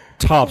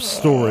 top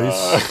stories.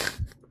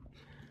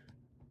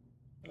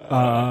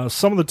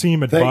 Some of the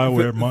team at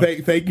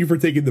BioWare... Thank you for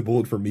taking the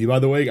bullet from me, by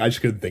the way. I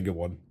just couldn't think of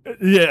one.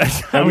 Yeah.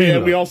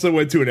 We also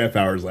went 2.5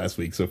 hours last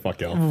week, so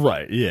fuck y'all.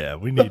 Right, yeah.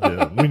 We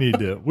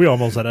we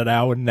almost at an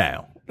hour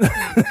now.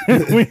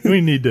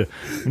 we need to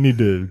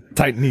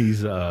tighten these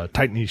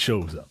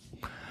shows up.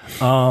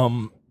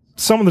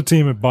 Some of the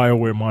team at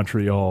BioWare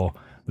Montreal,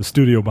 the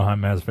studio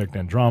behind Mass Effect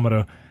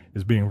Andromeda,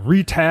 is being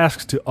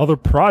retasked to other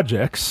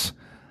projects.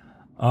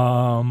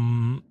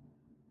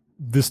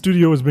 The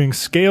studio is being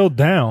scaled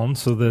down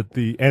so that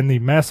the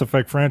Mass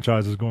Effect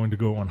franchise is going to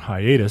go on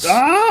hiatus.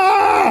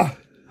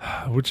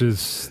 which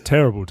is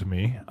terrible to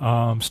me.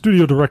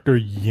 Studio director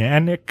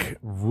Yannick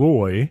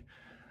Roy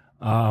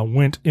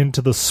went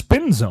into the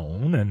spin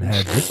zone and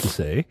had this to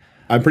say.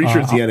 I'm pretty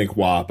sure it's Yannick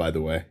Roy, by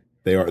the way.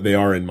 They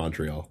are in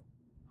Montreal.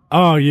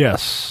 Oh,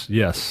 yes.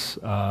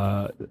 Frenchie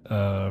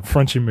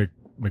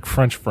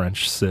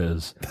McFrench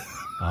says,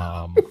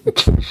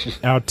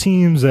 our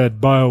teams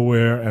at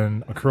BioWare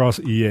and across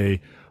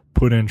EA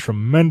put in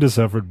tremendous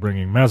effort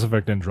bringing Mass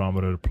Effect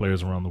Andromeda to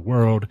players around the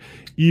world,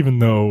 even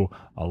though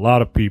a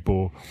lot of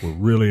people were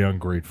really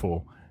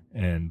ungrateful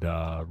and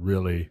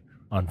really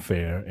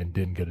unfair and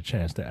didn't get a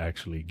chance to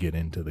actually get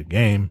into the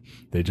game.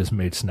 They just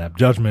made snap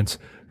judgments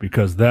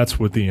because that's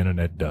what the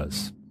internet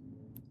does.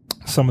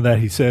 Some of that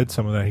he said,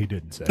 some of that he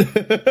didn't say. I'll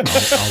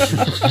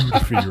leave you to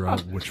figure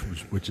out which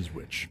is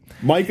which.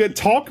 Micah,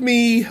 talk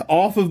me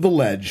off of the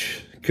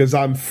ledge because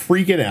I'm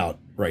freaking out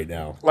right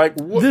now. Like,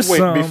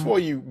 before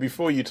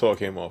you talk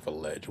him off a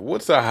ledge,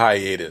 what's a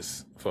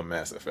hiatus for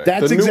Mass Effect?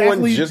 That's the exactly.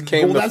 new one just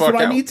came the that's fuck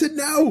what out. I need to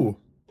know.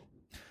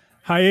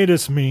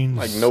 Hiatus means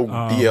Like no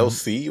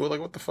DLC or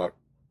like what the fuck?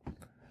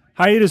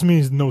 Hiatus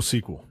means no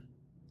sequel.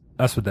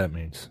 That's what that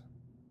means.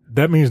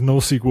 That means no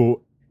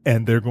sequel.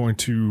 And they're going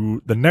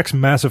to, the next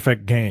Mass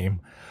Effect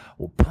game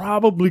will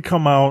probably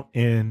come out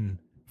in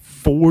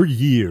 4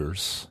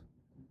 years.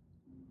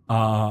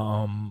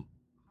 How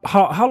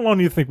long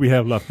do you think we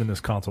have left in this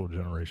console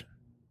generation?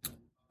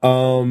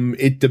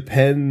 It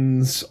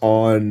depends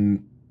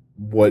on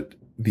what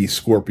the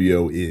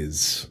Scorpio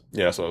is.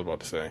 Yeah, that's what I was about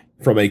to say.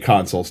 From a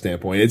console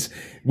standpoint, it's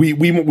we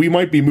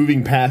might be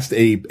moving past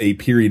a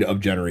period of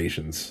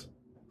generations,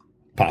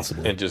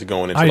 possibly, and just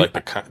going into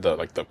the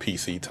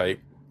PC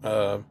type.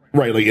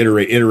 Right, like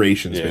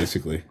iterations,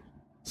 basically.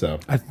 So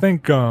I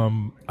think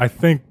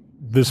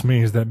this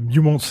means that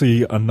you won't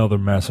see another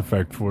Mass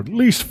Effect for at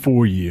least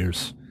 4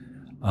 years,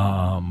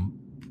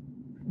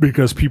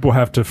 because people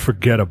have to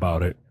forget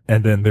about it,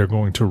 and then they're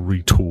going to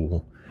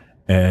retool,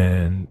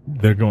 and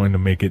they're going to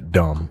make it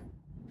dumb,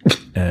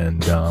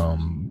 and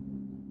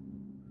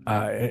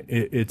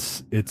it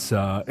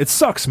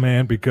sucks,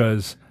 man,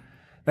 because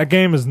that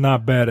game is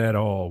not bad at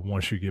all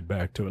once you get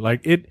back to it.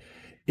 Like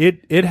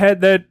it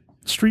had that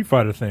Street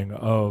Fighter thing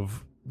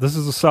of this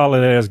is a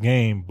solid ass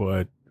game,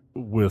 but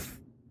with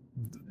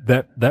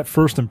that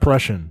first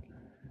impression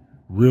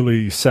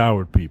really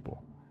soured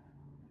people,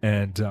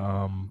 and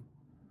a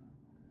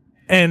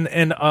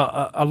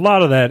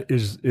lot of that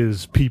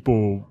is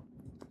people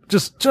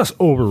just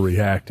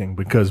overreacting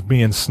because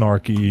being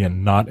snarky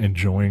and not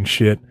enjoying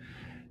shit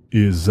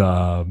is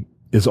all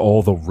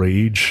the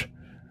rage.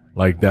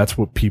 Like, that's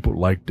what people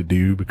like to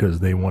do because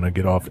they want to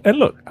get off. And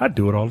look, I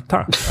do it all the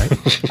time,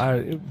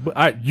 right?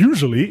 I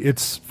usually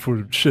it's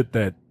for shit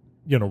that,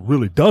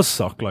 really does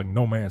suck, like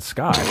No Man's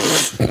Sky.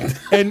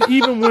 and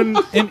even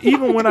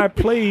when I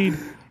played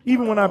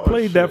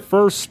that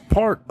first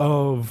part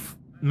of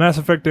Mass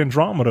Effect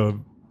Andromeda,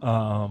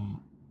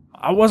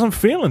 I wasn't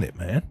feeling it,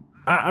 man.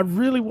 I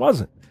really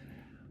wasn't.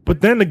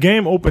 But then the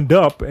game opened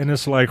up and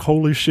it's like,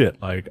 holy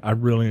shit, like, I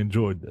really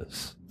enjoyed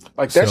this.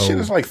 Like, that shit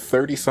is like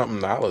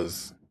 $30-something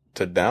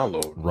to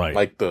download, right?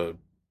 Like the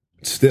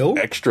still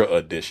extra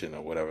edition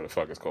or whatever the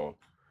fuck it's called.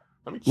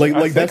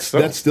 Like that's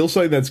still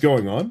something that's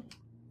going on.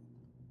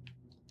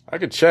 I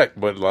could check,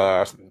 but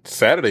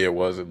Saturday it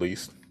was at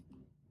least.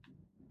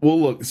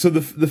 Well, look. So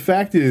the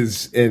fact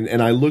is,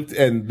 and I looked,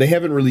 and they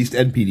haven't released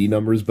NPD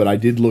numbers, but I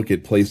did look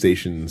at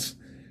PlayStation's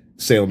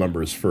sale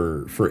numbers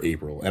for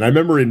April, and I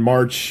remember in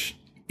March,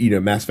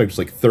 Mass Effect was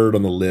like 3rd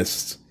on the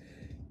list.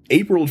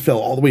 April it fell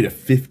all the way to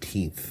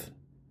 15th.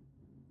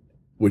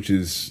 Which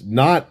is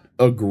not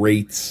a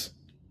great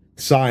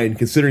sign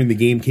considering the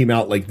game came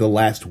out like the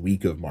last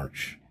week of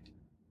March,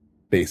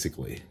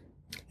 basically.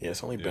 Yeah,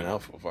 it's only been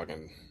out for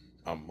fucking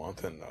a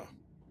month and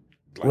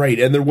right,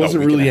 and there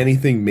wasn't really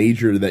anything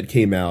major that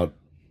came out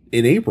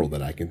in April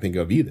that I can think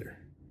of either,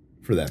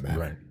 for that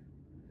matter.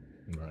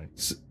 Right.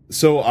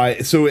 So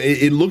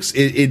it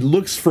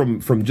looks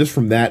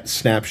from that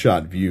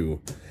snapshot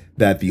view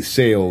that the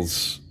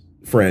sales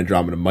for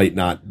Andromeda might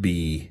not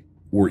be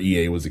where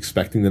EA was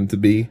expecting them to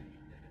be.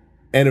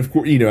 And of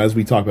course, as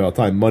we talk about all the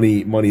time,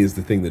 money is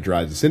the thing that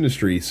drives this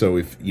industry. So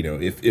if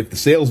the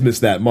sales miss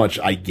that much,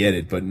 I get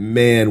it. But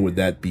man, would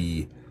that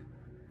be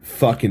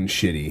fucking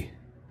shitty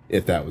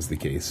if that was the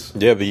case.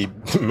 Yeah, the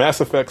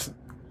Mass Effect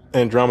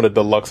Andromeda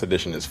Deluxe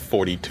Edition is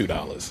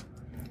 $42.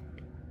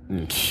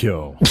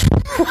 Yo.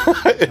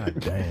 God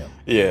damn.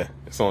 Yeah,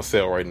 it's on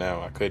sale right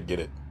now. I could get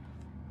it.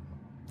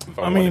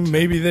 I mean,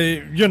 maybe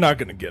you're not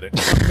going to get it.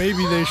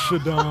 Maybe they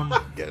should,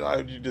 Why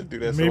would you just do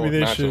that? Maybe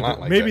they should,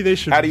 like maybe that? they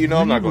should. How do you know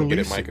I'm not going to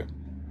get it, Micah?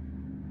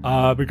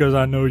 Because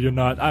I know you're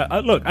not.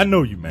 Look, I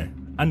know you,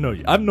 man. I know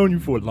you. I've known you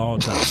for a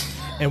long time.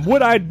 And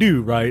what I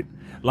do, right?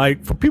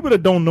 Like, for people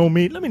that don't know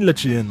me, let me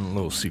let you in a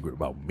little secret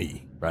about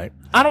me, right?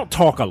 I don't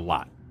talk a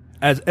lot,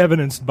 as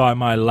evidenced by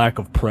my lack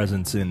of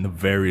presence in the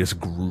various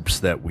groups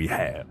that we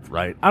have,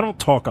 right? I don't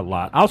talk a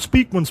lot. I'll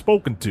speak when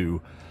spoken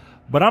to,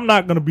 but I'm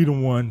not going to be the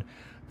one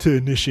to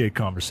initiate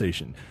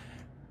conversation.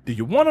 Do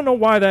you want to know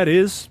why that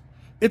is?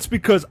 It's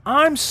because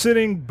I'm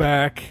sitting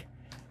back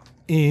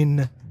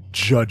in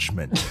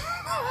judgment.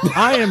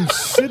 I am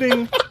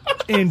sitting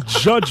in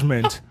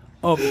judgment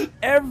of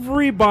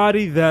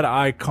everybody that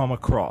I come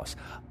across.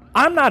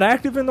 I'm not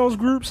active in those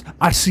groups.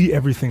 I see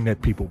everything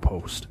that people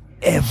post.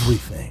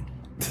 Everything.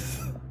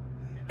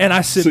 And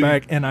I sit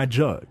back and I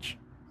judge.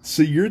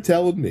 So you're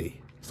telling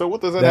me. So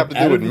what does that have to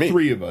do with me?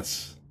 Three of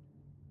us.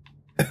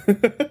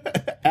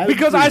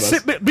 Because I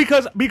sit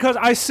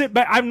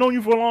back. I've known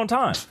you for a long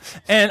time,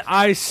 and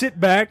I sit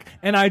back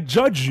and I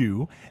judge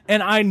you,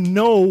 and I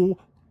know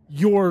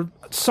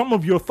some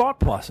of your thought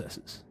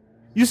processes.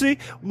 You see,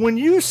 when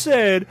you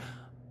said,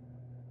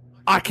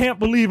 "I can't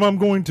believe I'm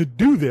going to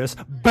do this,"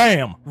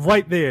 bam,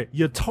 right there,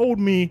 you told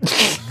me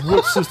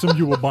what system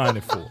you were buying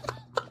it for.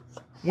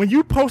 When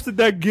you posted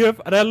that gif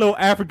of that little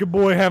African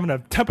boy having a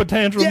temper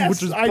tantrum,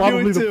 which is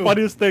probably the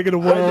funniest thing in the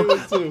world, I do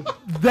it too.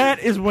 That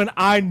is when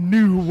I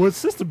knew what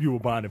system you were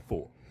buying it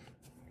for.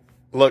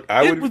 Look,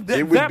 it would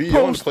be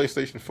on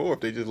PlayStation 4 if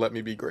they just let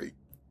me be great.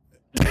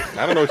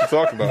 I don't know what you're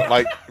talking about.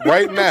 Like,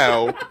 right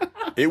now,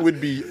 it would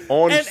be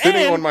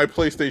sitting on my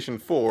PlayStation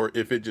 4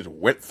 if it just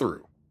went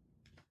through.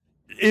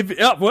 If it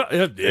just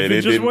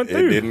went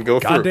through. It didn't go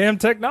through. Goddamn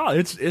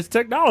technology. It's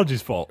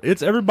technology's fault.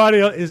 It's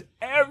everybody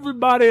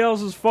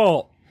else's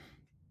fault,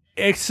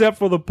 except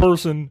for the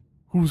person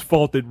whose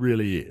fault it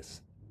really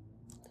is.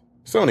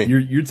 Sony,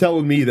 you're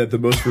telling me that the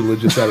most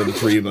religious out of the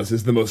three of us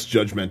is the most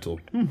judgmental.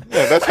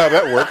 Yeah, that's how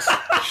that works.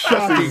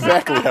 That's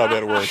exactly how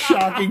that works.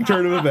 Shocking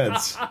turn of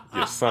events.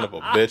 You son of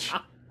a bitch.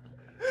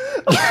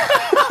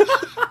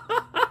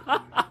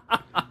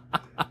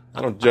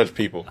 I don't judge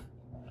people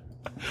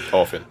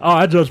often. Oh,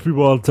 I judge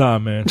people all the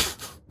time, man.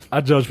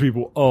 I judge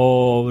people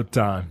all the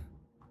time.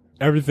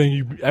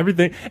 Everything.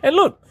 And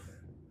look,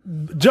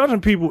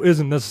 judging people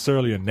isn't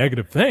necessarily a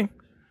negative thing.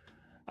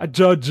 I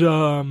judge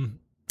Carl,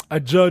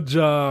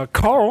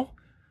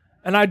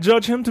 and I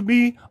judge him to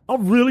be a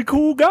really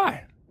cool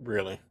guy.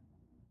 Really?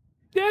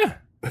 Yeah.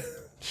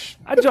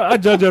 I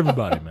judge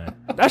everybody, man.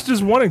 That's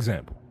just one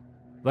example.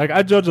 Like,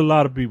 I judge a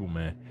lot of people,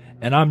 man,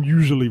 and I'm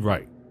usually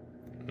right.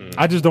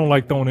 I just don't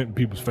like throwing it in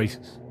people's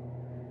faces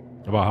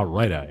about how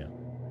right I am.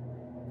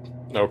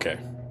 Okay.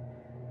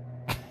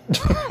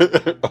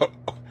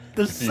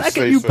 The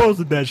second you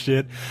posted that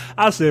shit,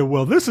 I said,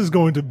 well, this is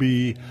going to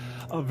be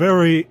a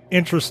very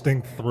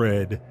interesting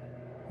thread,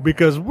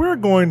 because we're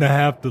going to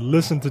have to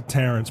listen to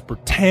Terrence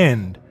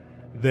pretend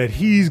that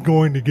he's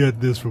going to get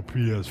this for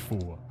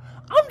PS4.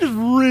 I'm just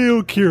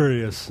real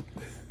curious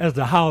as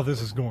to how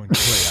this is going to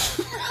play out.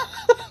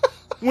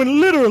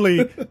 When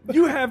literally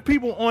you have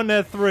people on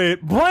that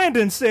thread,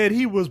 Brandon said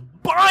he was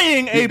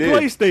buying a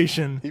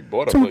PlayStation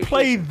to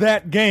play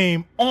that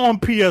game on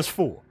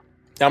PS4.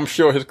 I'm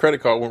sure his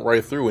credit card went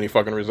right through when he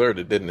fucking reserved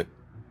it, didn't it?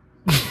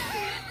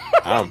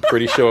 I'm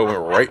pretty sure it went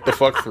right the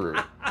fuck through.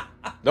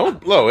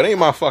 Don't blow. It ain't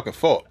my fucking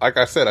fault. Like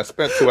I said, I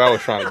spent 2 hours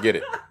trying to get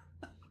it.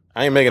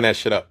 I ain't making that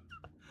shit up.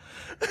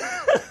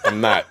 I'm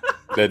not.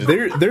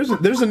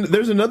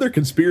 There's another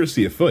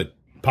conspiracy afoot,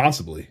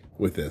 possibly,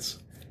 with this.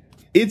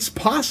 It's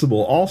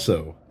possible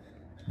also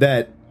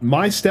that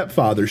my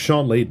stepfather,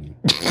 Sean Layden,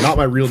 not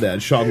my real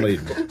dad, Sean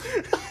Layden,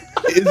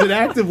 is an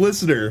active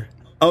listener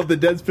of the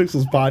Dense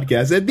Pixels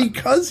podcast, and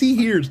because he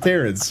hears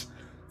Terrence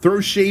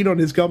throw shade on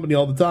his company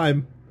all the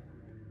time,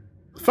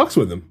 fucks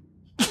with him.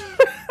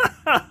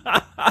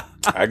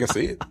 I can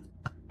see it.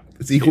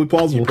 It's equally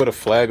plausible. He put a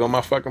flag on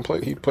my fucking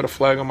plate. He put a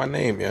flag on my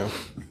name, yo.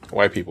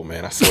 White people,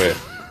 man, I swear.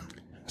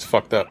 It's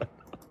fucked up.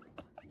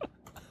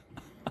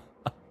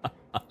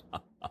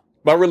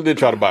 But I really did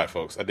try to buy it,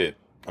 folks. I did.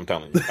 I'm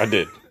telling you. I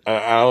did.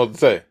 I'll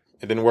say,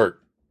 it didn't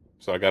work.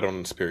 So I got it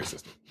on the Superior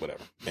system. Whatever.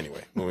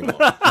 Anyway, moving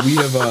on. We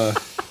have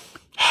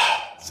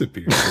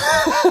Superior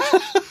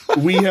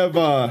system. We have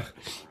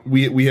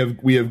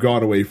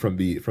gone away from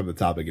the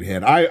topic at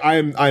hand.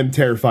 I'm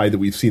terrified that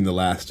we've seen the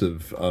last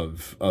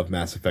of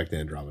Mass Effect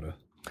Andromeda.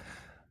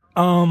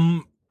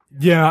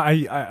 Yeah,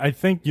 I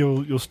think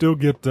you'll still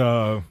get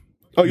you'll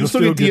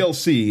still get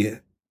DLC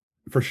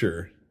for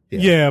sure.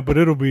 Yeah, but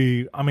it'll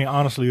be,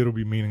 honestly, it'll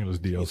be meaningless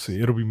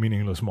DLC. It'll be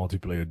meaningless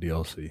multiplayer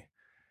DLC.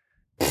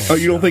 And,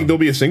 you don't think there'll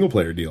be a single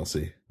player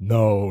DLC?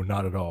 No,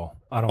 not at all.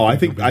 I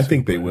think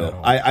they will.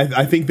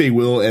 I think they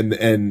will, and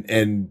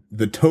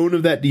the tone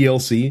of that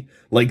DLC,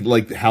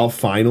 like how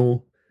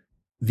final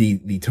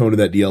the tone of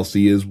that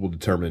DLC is, will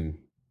determine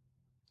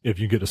if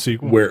you get a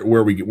sequel, where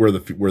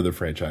the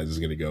franchise is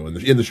going to go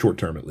in the short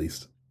term, at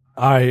least.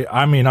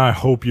 I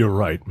hope you're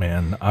right,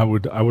 man. I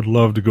would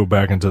love to go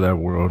back into that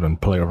world and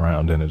play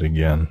around in it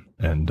again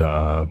and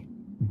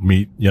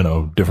meet,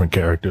 different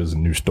characters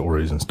and new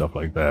stories and stuff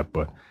like that.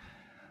 But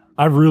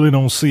I really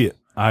don't see it.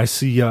 I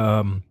see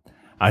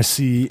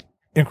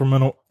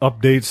incremental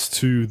updates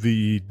to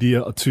the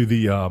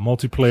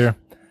multiplayer,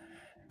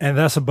 and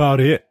that's about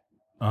it.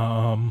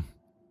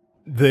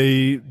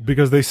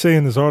 Because they say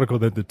in this article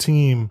that the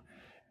team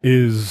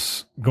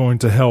is going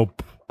to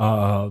help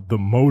the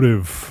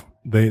Motive.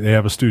 They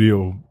have a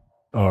studio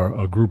or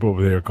a group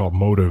over there called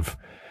Motive.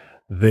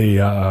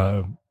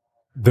 They're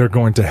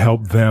going to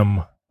help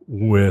them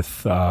with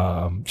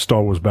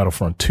Star Wars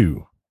Battlefront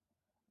 2.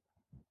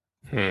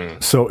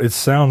 So it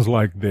sounds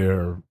like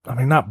they're, I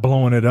mean, not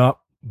blowing it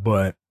up,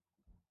 but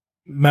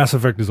Mass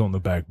Effect is on the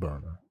back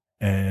burner.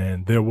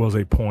 And there was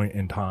a point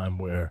in time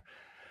where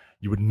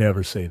you would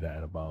never say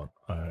that about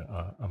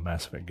a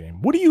Mass Effect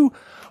game. What do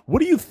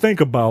you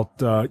think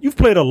about, you've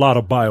played a lot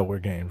of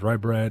BioWare games, right,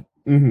 Brad?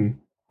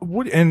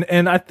 Mm-hmm.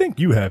 And I think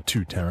you have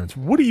too, Terrence.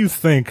 What do you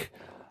think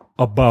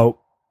about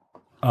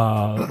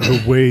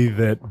the way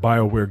that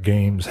BioWare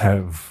games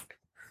have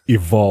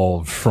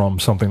evolved from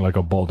something like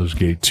a Baldur's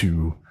Gate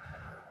to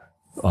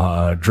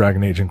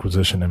Dragon Age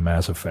Inquisition and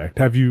Mass Effect?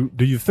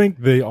 Do you think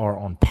they are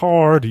on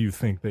par? Do you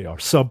think they are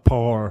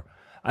subpar?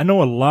 I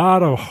know a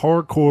lot of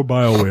hardcore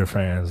BioWare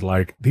fans,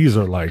 like these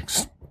are like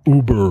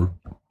uber,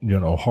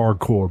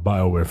 hardcore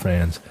BioWare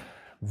fans,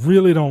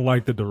 really don't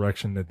like the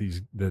direction that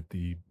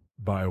the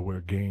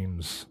BioWare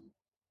games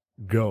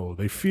go.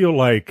 They feel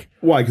like,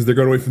 why? Because they're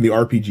going away from the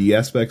RPG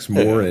aspects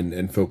more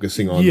and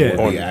focusing on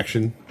more of the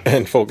action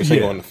and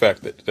focusing on the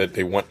fact that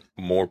they want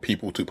more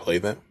people to play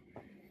them.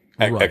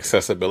 Right.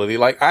 Accessibility.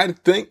 Like, I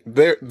think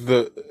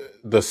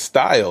the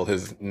style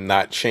has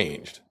not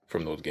changed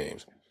from those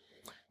games.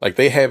 Like,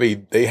 they have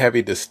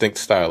a distinct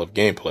style of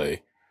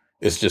gameplay.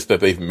 It's just that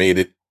they've made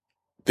it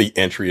the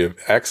entry of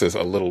access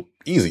a little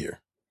easier.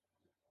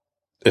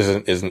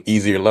 Is an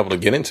easier level to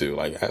get into.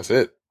 Like, that's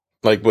it.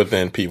 Like, but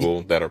then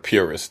people that are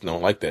purists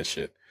don't like that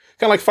shit.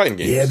 Kind of like fighting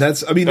games. Yeah,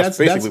 that's our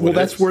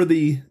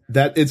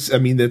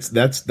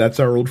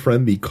old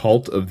friend, the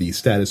cult of the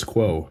status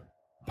quo,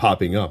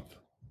 popping up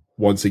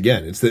once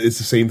again. It's the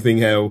same thing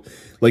how,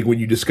 like, when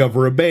you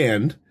discover a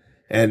band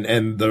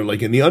and they're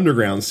like in the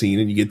underground scene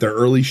and you get their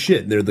early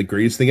shit and they're the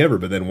greatest thing ever,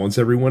 but then once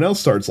everyone else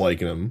starts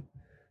liking them,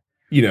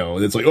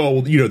 it's like, oh,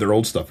 well, their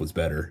old stuff was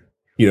better.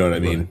 You know what I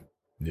mean?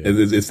 Yeah.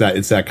 It's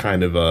that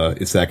kind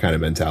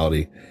of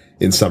mentality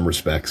in some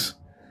respects.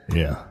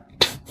 Yeah.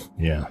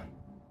 Yeah.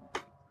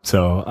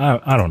 So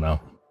I don't know.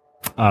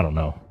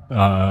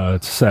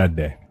 It's a sad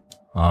day.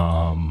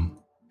 And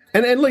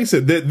like I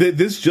said,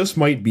 this just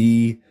might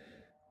be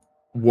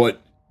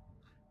what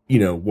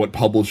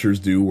publishers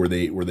do, where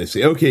they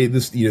say, okay,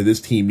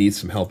 this team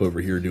needs some help over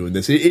here doing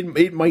this.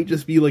 It might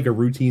just be like a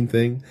routine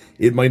thing.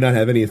 It might not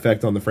have any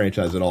effect on the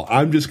franchise at all.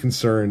 I'm just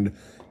concerned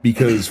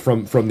because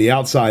from the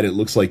outside, it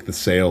looks like the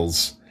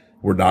sales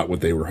were not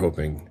what they were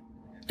hoping,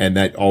 and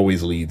that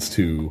always leads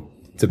to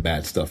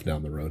bad stuff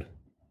down the road.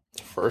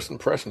 First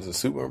impressions are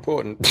super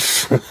important.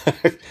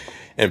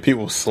 And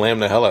people slam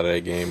the hell out of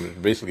that game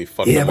and basically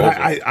fuck them over.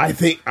 I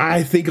think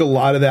a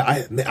lot of that.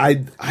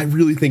 I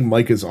really think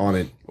Mike is on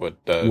it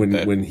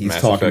when he's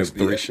Mass talking Effect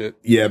 3 shit.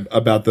 Yeah,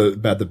 about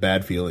the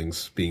bad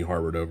feelings being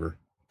harbored over.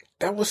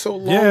 That was so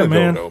long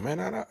ago, though, man.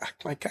 I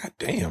like,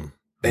 goddamn.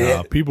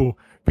 People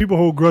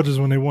hold grudges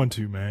when they want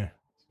to, man.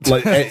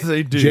 Like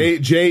they do.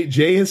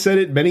 Jay has said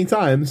it many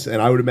times,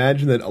 and I would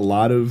imagine that a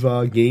lot of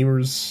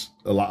gamers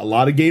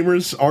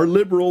are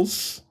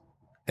liberals,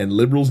 and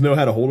liberals know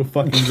how to hold a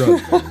fucking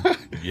grudge. Man.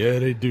 Yeah,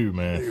 they do,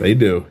 man. They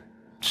do.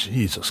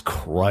 Jesus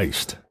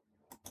Christ.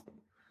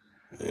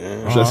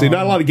 Yeah. Should I say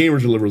not a lot of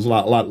gamers are liberals? A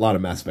lot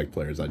of Mass Effect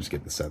players. I just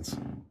get the sense.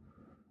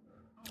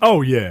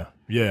 Oh yeah.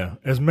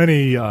 As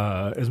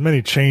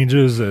many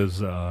changes as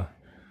that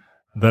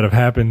have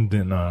happened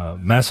in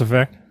Mass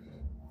Effect,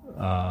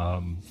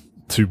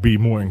 to be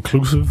more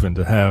inclusive and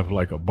to have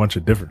like a bunch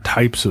of different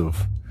types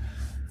of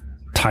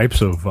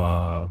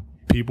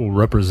people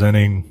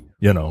representing,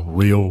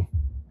 real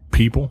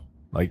people.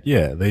 Like,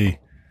 yeah,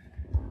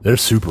 they're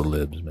super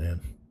libs,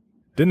 man.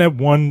 Didn't that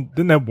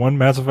one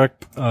Mass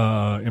Effect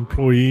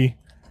employee,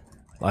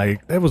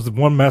 like, that was the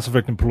one Mass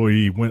Effect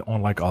employee went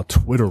on like a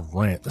Twitter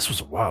rant. This was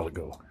a while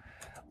ago.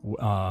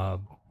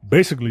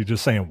 Basically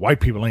just saying white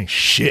people ain't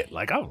shit.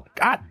 Like, oh,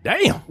 god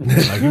damn.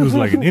 Like, he was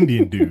like an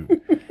Indian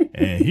dude.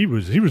 And he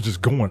was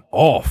just going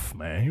off,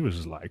 man. He was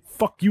just like,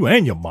 fuck you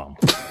and your mom.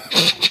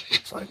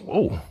 It's like,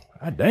 whoa,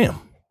 god damn.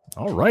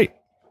 All right.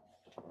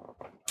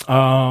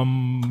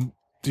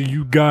 Do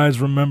you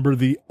guys remember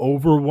the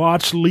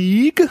Overwatch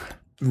League?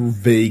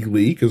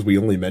 Vaguely, because we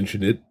only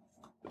mentioned it,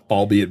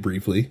 albeit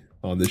briefly,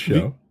 on this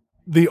show.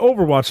 The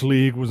Overwatch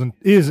League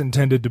is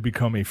intended to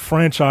become a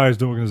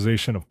franchised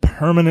organization of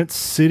permanent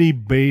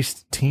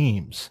city-based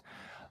teams.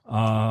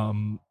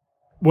 Well,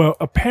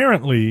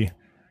 apparently,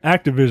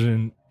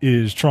 Activision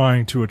is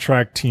trying to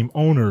attract team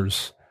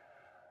owners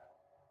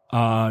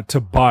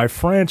to buy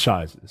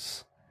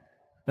franchises.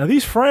 Now,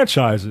 these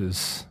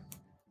franchises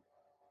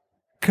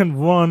can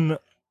run.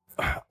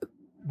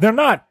 They're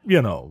not,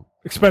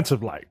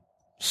 expensive like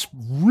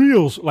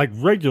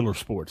regular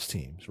sports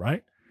teams,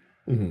 right?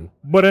 Mm-hmm.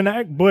 But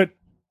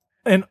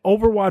an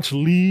Overwatch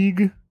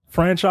League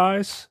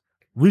franchise,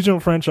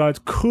 regional franchise,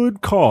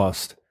 could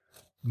cost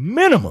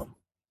minimum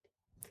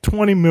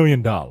 $20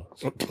 million.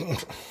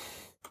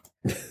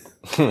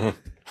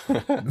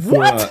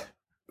 What?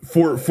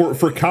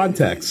 For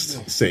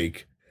context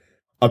sake,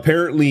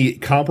 apparently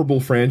comparable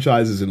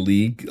franchises in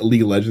League of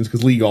Legends,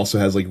 because League also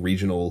has like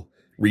regional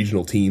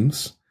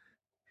teams,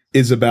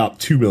 is about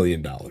 $2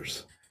 million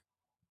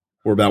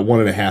or about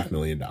 $1.5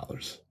 million.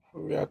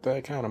 We got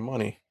that kind of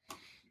money.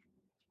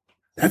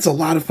 That's a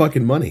lot of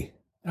fucking money.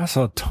 That's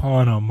a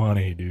ton of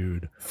money,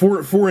 dude. For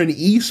an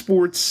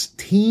esports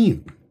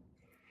team.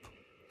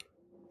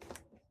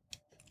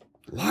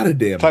 A lot of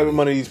damn type of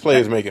money these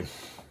players making.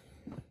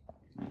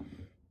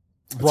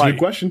 That's a good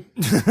question.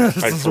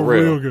 Like, for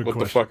real, what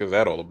the fuck is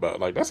that all about?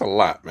 Like, that's a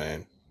lot,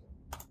 man.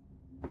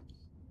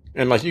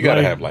 And like, you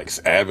gotta have like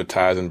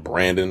advertising,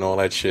 branding, and all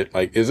that shit.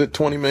 Like, is it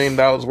 $20 million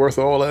worth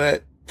of all of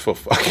that for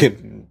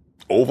fucking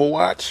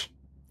Overwatch?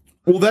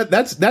 Well,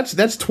 that's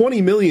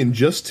 $20 million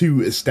just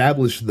to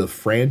establish the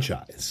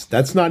franchise.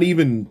 That's not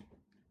even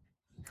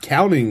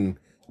counting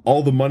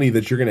all the money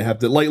that you're going to have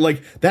to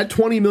like that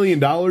 $20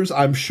 million.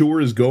 I'm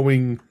sure is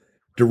going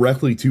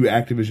directly to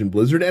Activision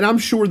Blizzard, and I'm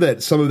sure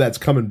that some of that's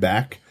coming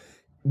back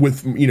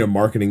with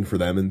marketing for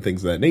them and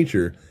things of that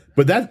nature.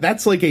 But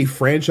that's like a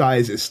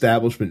franchise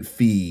establishment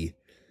fee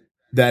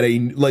that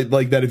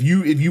that if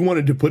you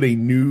wanted to put a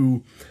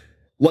new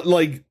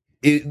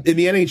in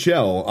the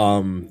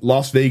NHL,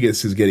 Las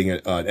Vegas is getting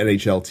an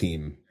NHL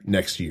team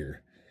next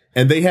year,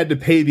 and they had to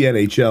pay the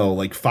NHL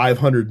like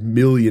 $500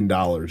 million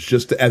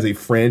just as a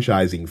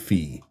franchising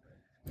fee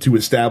to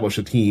establish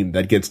a team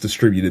that gets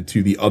distributed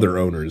to the other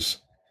owners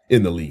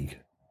in the league,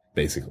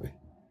 basically.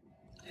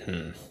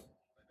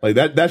 Like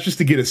that's just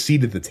to get a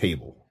seat at the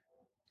table.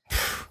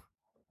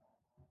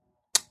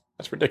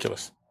 That's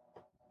ridiculous.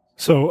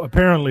 So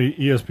apparently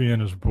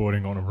ESPN is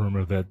reporting on a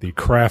rumor that the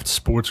Kraft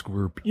Sports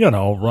Group,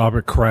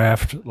 Robert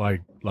Kraft,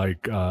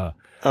 the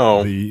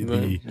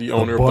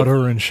owner butter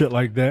of and shit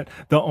like that,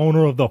 the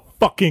owner of the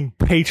fucking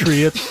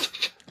Patriots,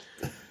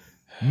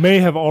 may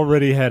have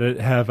already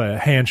have a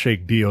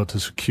handshake deal to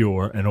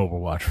secure an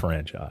Overwatch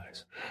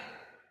franchise.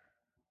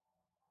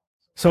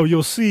 So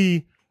you'll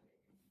see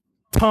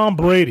Tom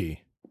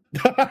Brady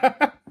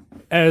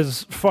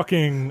as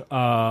fucking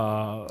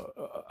McCree,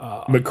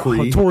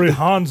 Hattori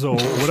Hanzo,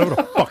 whatever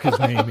the fuck his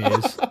name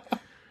is,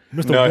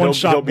 Mr. One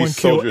Shot, One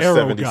Kill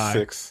Arrow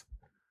guy.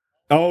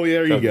 Oh, yeah,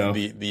 there you go.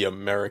 The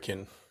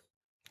American,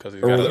 because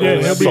he's got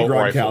he'll be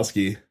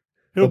Gronkowski.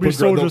 He'll be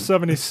Soldier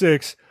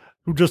 76,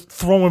 who just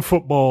throwing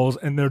footballs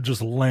and they're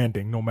just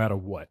landing no matter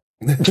what.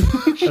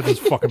 That's his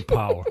fucking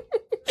power.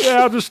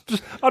 Yeah,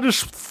 I'll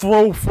just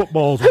throw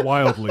footballs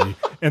wildly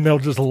and they'll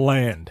just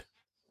land.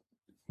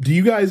 Do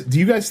you guys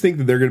think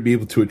that they're going to be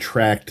able to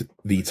attract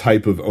the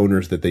type of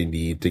owners that they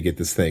need to get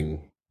this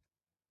thing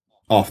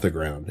off the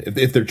ground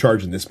if they're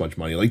charging this much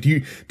money? Like,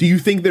 do you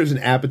think there's an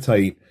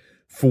appetite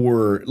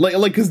for like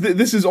because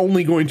this is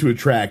only going to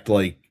attract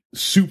like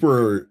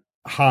super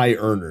high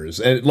earners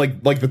and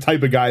like the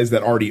type of guys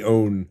that already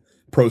own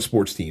pro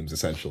sports teams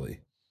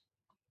essentially?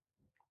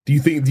 Do you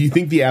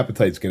think the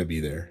appetite's going to be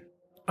there?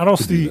 I don't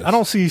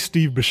see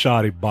Steve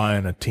Bisciotti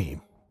buying a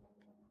team.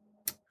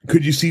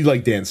 Could you see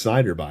like Dan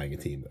Snyder buying a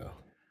team though?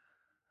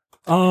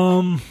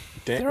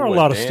 There are a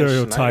lot of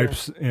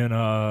stereotypes in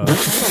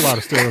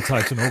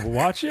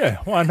Overwatch. Yeah,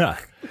 why not?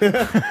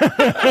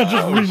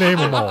 Just rename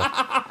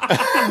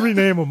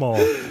them all.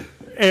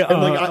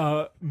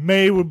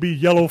 May would be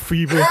Yellow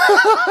Fever.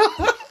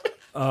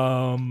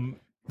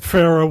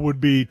 Farrah would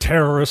be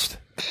Terrorist.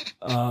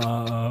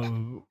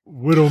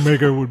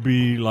 Widowmaker would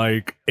be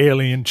like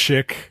Alien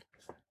Chick.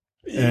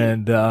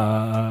 And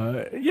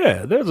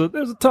there's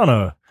a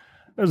ton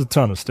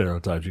of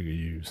stereotypes you could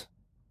use.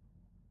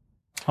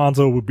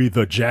 Hanzo would be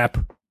the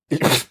Jap.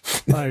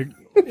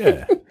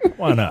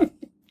 Why not?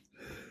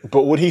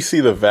 But would he see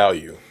the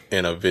value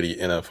in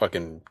a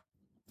fucking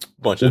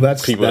bunch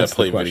of people that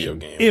play video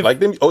games? Like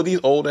them, these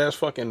old ass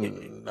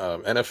fucking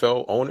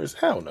NFL owners?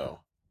 Hell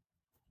no.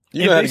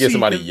 You know how to get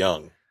somebody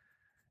young.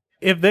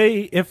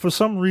 If for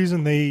some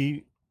reason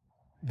they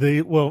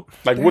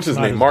like what's his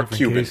name? Mark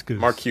Cuban.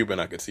 Mark Cuban,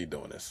 I could see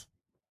doing this.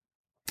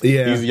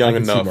 Yeah, he's young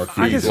enough.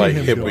 He's like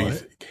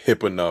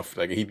hip enough.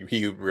 Like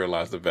he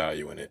realized the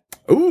value in it.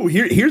 Oh,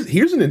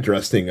 here's an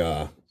interesting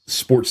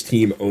sports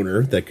team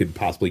owner that could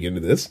possibly get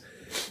into this.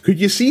 Could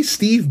you see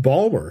Steve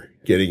Ballmer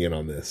getting in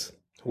on this?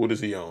 Who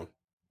does he own?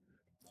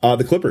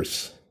 The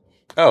Clippers.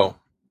 Oh,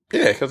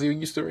 yeah, because he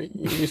used to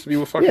be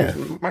with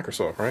fucking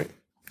Microsoft, right?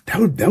 That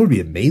would be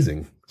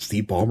amazing.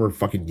 Steve Ballmer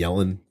fucking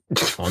yelling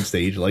on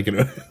stage like an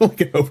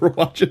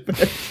Overwatch event.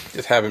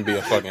 Just have him be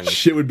a fucking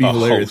shit would be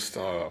hilarious.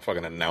 Host,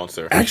 fucking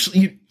announcer.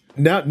 Actually,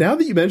 now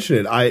that you mention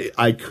it,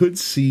 I could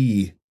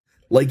see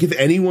like if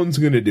anyone's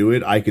going to do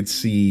it, I could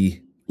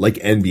see like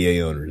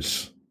NBA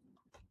owners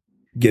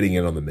getting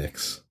in on the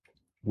mix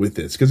with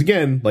this because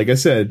again, like I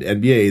said,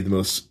 NBA, the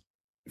most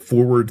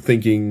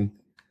forward-thinking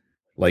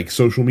like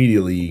social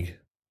media league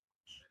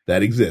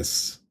that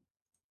exists.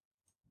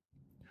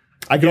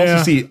 I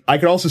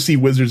could also see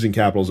Wizards and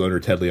Capitals owner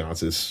Ted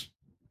Leonsis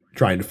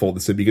trying to fold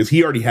this in because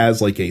he already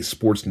has like a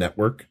sports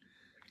network,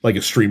 like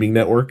a streaming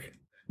network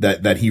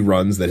that he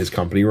runs, that his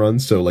company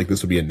runs. So like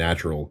this would be a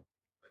natural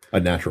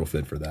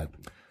fit for that.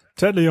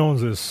 Ted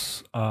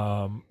Leonsis,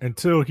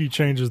 until he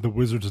changes the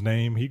Wizards'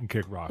 name, he can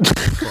kick rock.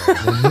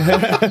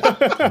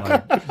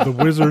 The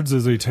Wizards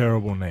is a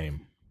terrible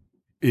name.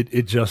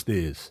 It just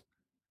is.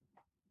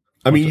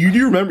 I mean, you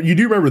do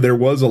remember there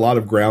was a lot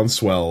of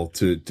groundswell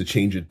to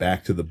change it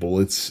back to the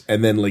bullets,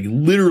 and then like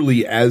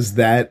literally as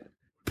that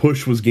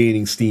push was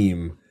gaining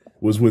steam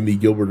was when the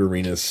Gilbert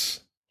Arenas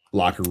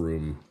locker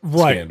room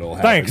scandal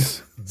happened.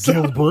 Thanks,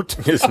 Gilbert.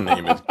 His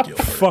name is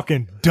Gilbert.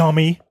 Fucking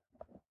dummy.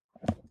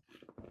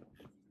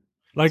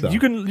 Like you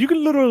can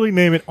literally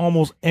name it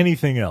almost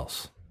anything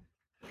else.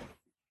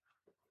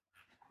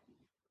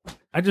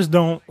 I just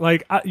don't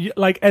like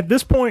at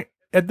this point,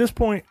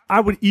 I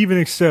would even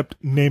accept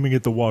naming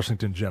it the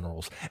Washington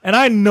Generals. And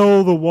I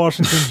know the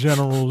Washington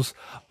Generals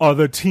are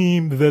the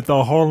team that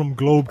the Harlem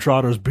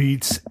Globetrotters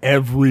beats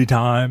every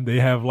time. They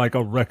have like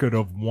a record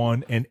of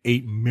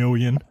 1-8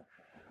 million.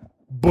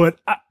 But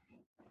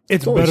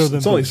it's better than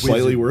it's only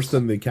slightly worse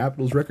than the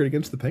Capitals' record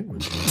against the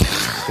Penguins.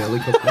 Stanley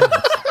Cup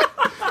Finals.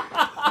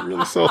 I'm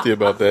really salty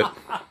about that.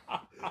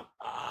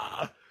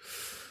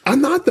 I'm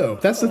not though.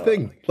 That's the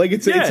thing. Like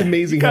it's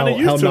amazing how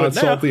not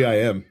salty I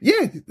am.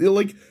 Yeah,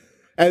 like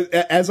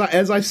as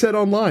I said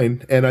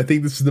online, and I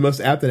think this is the most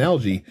apt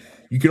analogy.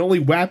 You can only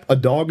whap a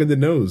dog in the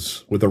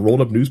nose with a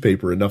rolled up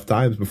newspaper enough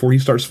times before he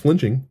starts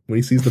flinching when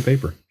he sees the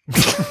paper.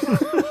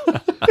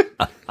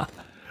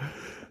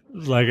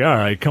 It's like, all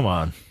right, come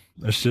on.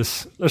 Let's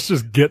just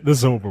get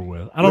this over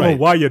with. I don't know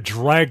why you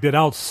dragged it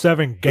out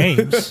 7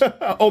 games.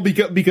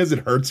 because it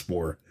hurts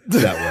more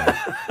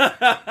that way.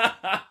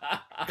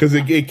 Because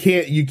it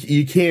can't,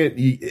 you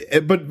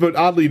can't, but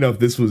oddly enough,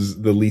 this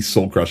was the least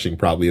soul crushing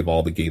probably of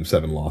all the Game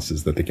 7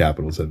 losses that the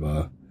Capitals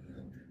have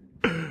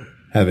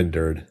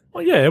endured.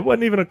 Well, yeah, it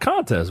wasn't even a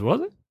contest,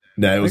 was it?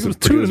 No, it was a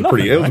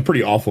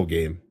pretty awful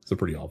game. It's a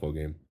pretty awful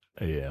game.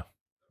 Yeah.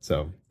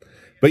 So,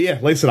 but yeah,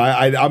 like I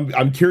said,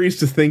 I'm curious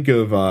to think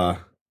of,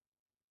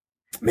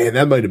 man,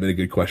 that might have been a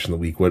good question of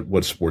the week.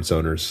 What sports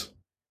owners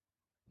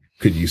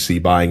could you see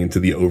buying into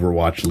the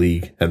Overwatch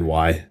League and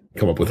why?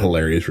 Come up with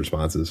hilarious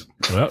responses.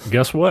 Well,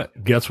 guess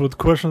what? Guess what the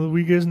question of the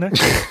week is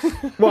next week?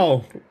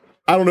 Well,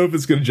 I don't know if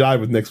it's going to jive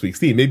with next week's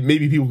team.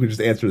 Maybe people could just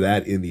answer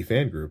that in the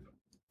fan group.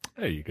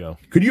 There you go.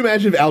 Could you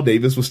imagine if Al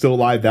Davis was still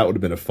alive? That would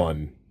have been a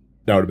fun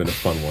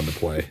one to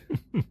play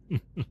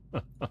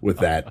with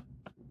that.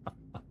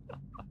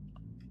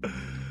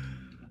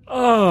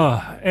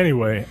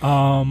 Anyway,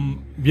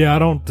 yeah, I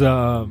don't,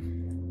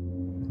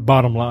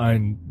 bottom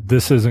line,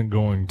 this isn't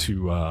going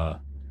to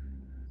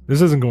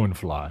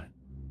fly.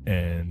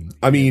 And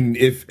I mean,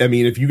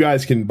 if you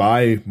guys can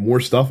buy more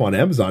stuff on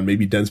Amazon,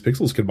 maybe Dense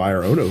Pixels could buy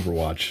our own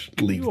Overwatch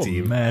League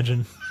team.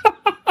 Imagine.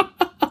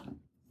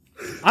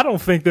 I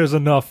don't think there's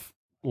enough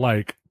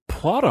like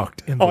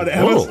product in the world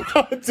Amazon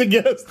to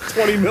get us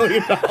 $20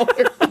 million.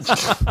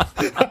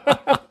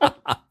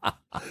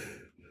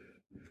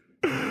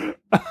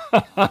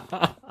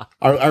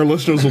 Our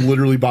listeners will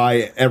literally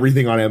buy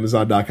everything on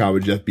Amazon.com,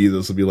 and Jeff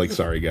Bezos will be like,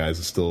 "Sorry guys,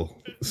 it's still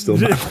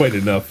not quite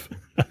enough."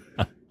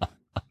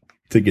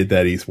 To get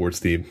that esports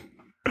team.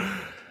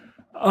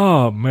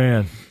 Oh,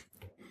 man.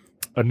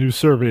 A new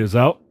survey is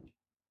out.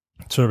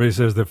 Survey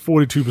says that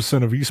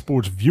 42% of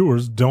esports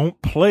viewers don't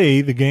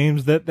play the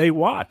games that they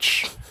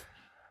watch.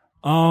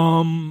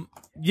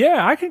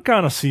 Yeah, I can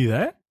kind of see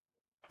that.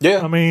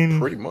 Yeah, I mean,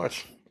 pretty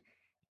much.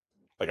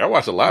 Like, I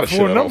watch a lot of shit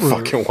I don't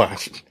fucking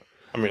watch.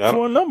 I mean,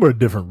 for a number of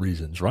different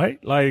reasons,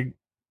 right? Like,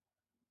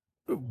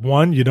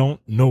 1, you don't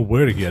know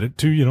where to get it.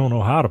 2, you don't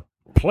know how to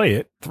play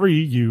it.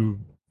 3, you're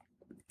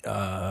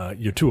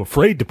too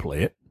afraid to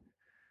play it.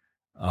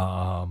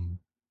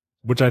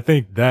 Which I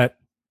think that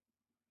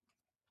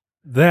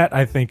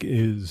I think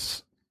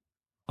is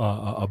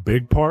a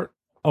big part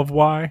of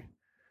why,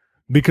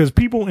 because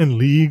people in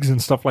leagues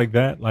and stuff like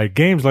that, like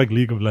games like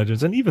League of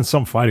Legends and even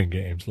some fighting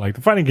games, like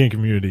the fighting game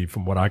community,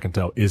 from what I can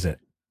tell, isn't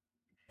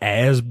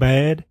as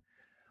bad,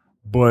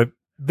 but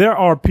there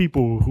are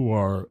people who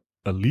are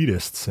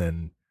elitists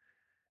and,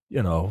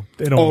 you know,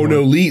 they don't. Oh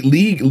no,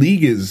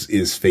 League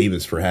is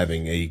famous for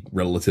having a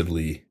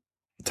relatively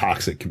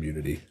toxic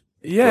community.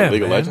 Yeah,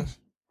 League of Legends.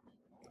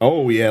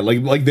 Oh yeah,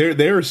 like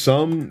there are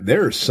some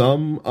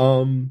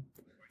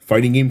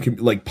fighting game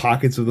like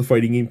pockets of the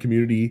fighting game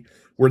community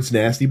where it's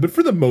nasty, but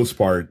for the most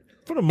part,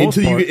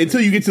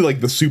 until you get to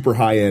like the super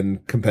high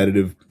end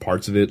competitive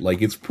parts of it,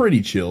 like it's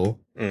pretty chill.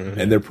 Mm-hmm.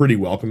 And they're pretty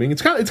welcoming.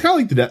 It's kind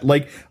of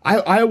like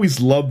I always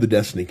loved the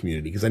Destiny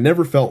community because I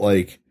never felt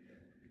like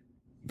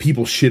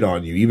people shit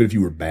on you, even if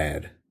you were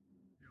bad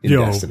in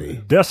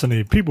Destiny.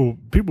 Destiny, people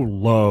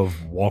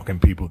love walking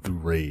people through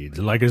raids.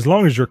 Like, as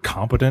long as you're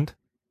competent,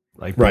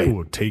 like, people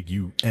will take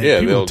you. And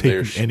people will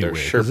take you anywhere.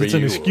 It's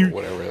an excuse.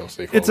 Whatever else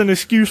they call it's an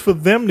excuse for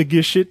them to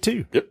get shit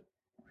too. Yep.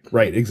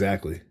 Right.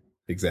 Exactly.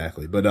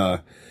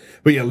 But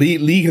yeah,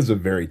 League has a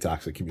very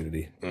toxic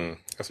community.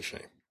 That's a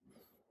shame.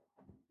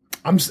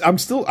 I'm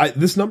still.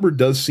 This number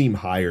does seem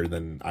higher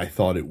than I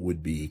thought it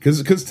would be.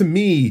 Because to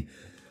me,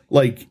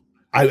 like,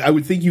 I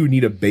would think you would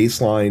need a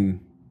baseline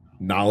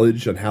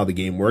knowledge on how the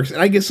game works.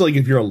 And I guess, like,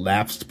 if you're a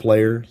lapsed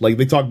player, like,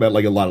 they talk about,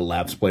 like, a lot of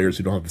lapsed players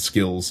who don't have the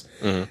skills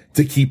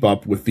to keep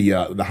up with the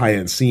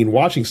high-end scene,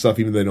 watching stuff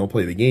even though they don't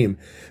play the game.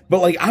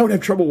 But, like, I would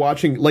have trouble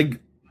watching, like,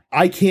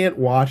 I can't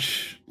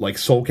watch, like,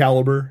 Soul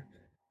Calibur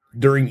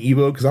during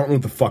EVO because I don't know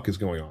what the fuck is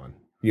going on.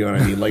 You know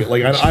what I mean?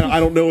 Like I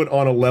don't know it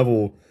on a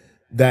level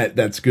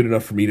that's good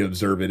enough for me to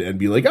observe it and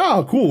be like,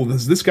 oh, cool.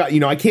 This guy,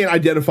 I can't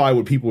identify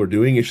what people are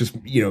doing. It's just,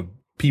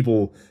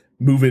 people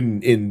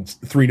moving in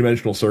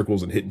 3-dimensional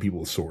circles and hitting people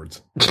with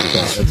swords.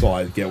 That's all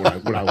I get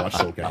when I watch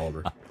Soul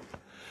Calibur.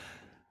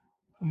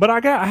 But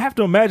I have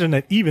to imagine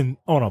that even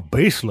on a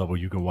base level,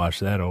 you can watch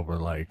that over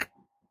like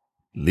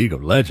League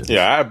of Legends.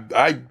 Yeah,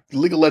 I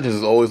League of Legends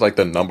is always like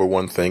the number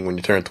one thing when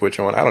you turn Twitch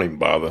on. I don't even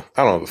bother.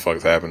 I don't know what the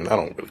fuck's happening. I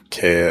don't really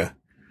care.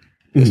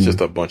 It's just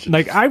a bunch of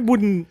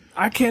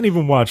I can't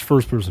even watch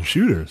first person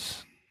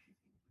shooters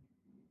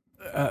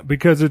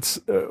because it's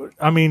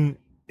the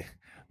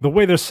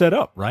way they're set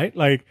up, right?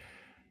 Like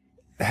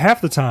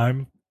half the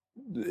time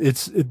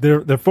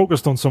they're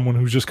focused on someone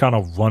who's just kind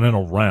of running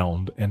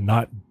around and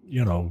not,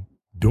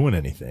 doing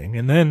anything.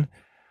 And then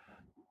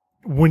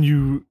when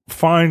you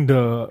find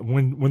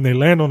when they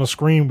land on a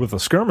screen with a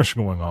skirmish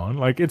going on,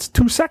 like it's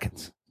 2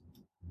 seconds.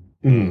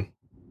 Mm.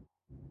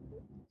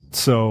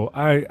 So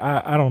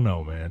I don't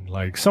know, man.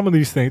 Like some of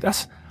these things, I'm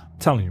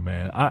telling you,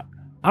 man. I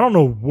don't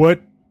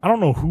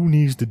know who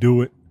needs to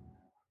do it,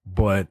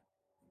 but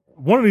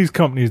one of these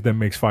companies that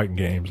makes fighting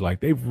games,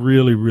 like they've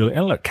really,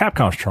 and look,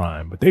 Capcom's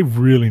trying, but they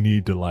really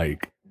need to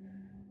like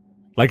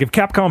if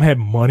Capcom had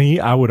money,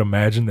 I would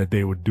imagine that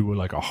they would do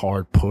like a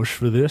hard push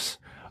for this,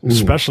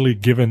 especially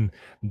given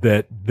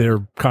that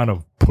they're kind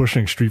of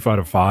pushing Street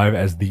Fighter V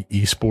as the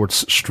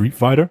eSports Street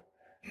Fighter.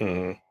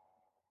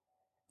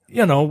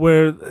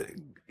 Where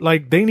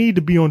like they need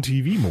to be on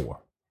TV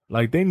more.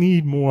 Like they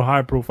need more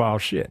high profile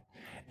shit.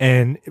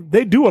 And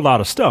they do a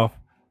lot of stuff,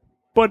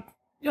 but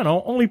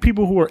only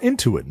people who are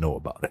into it know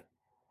about it.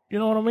 You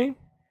know what I mean?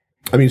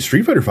 I mean,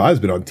 Street Fighter V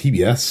has been on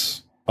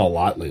TBS a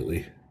lot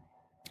lately.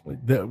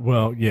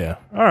 Well, yeah.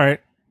 All right.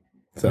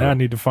 So. Now I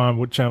need to find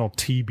what channel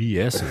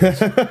TBS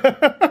is.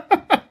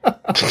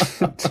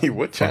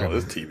 What channel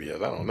is TBS?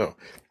 I don't know.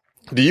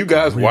 Do you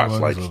guys watch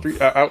like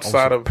Street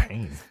outside of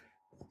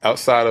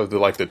the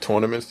like the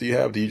tournaments? Do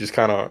you just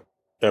kind of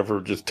ever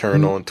just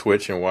turn on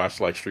Twitch and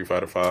watch like Street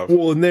Fighter V?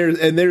 Well, and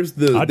there's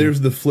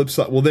the flip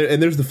side. Well,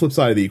 there's the flip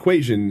side of the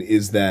equation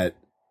is that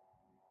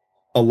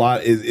a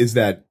lot is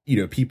that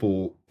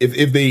people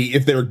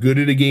if they're good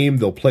at a game,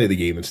 they'll play the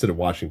game instead of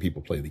watching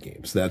people play the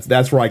game. So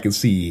that's where I can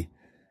see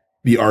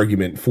the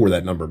argument for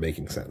that number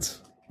making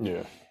sense.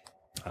 Yeah.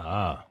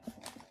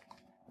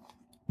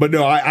 But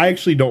no, I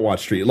actually don't watch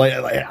Street.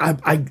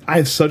 I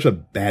have such a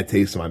bad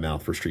taste in my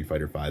mouth for Street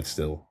Fighter V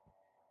still.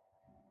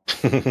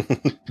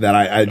 That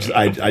I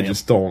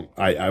just don't.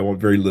 I want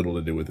very little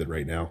to do with it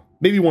right now.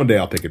 Maybe one day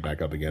I'll pick it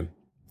back up again.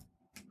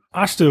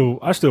 I still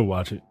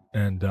watch it,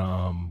 and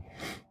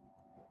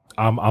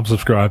I'm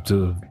subscribed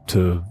to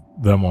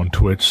them on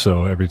Twitch,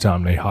 so every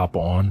time they hop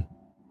on,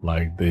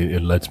 like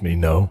it lets me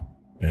know.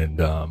 And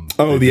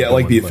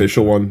the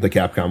official one, the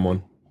Capcom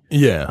one.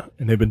 Yeah,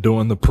 and they've been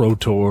doing the Pro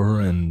Tour,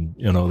 and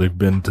they've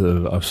been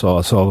to. I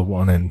saw the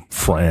one in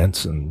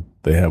France, and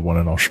they had one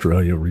in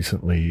Australia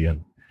recently,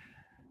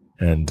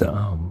 and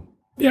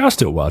I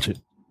still watch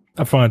it.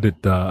 I find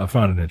it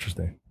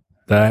interesting.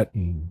 That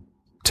and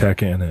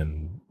Tekken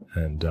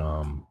and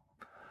a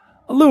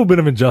little bit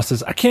of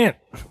Injustice. I can't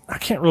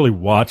really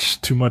watch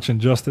too much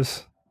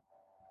Injustice,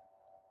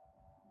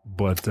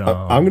 but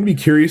I'm going to be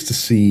curious to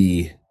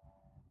see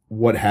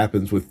what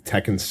happens with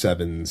Tekken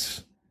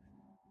 7's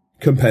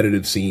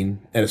competitive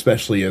scene, and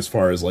especially as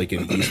far as like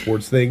an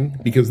esports thing,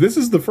 because this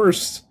is the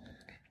first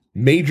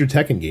major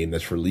Tekken game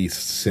that's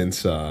released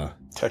since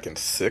Tekken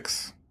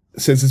 6.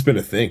 Since it's been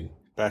a thing.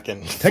 Back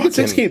in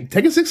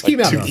Tekken 6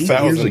 came out 8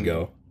 years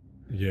ago.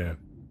 Yeah.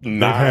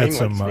 They've had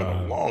some, it's been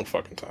a long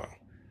fucking time.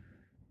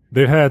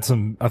 They've had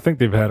some, I think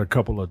they've had a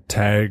couple of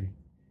tag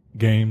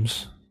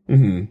games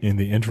in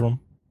the interim.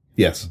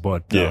 Yes.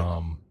 But,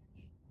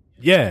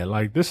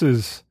 like this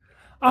is,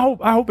 I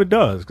hope it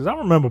does, because I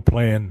remember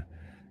playing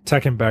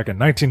Tekken back in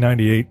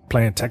 1998,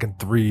 playing Tekken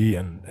 3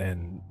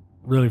 and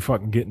really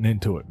fucking getting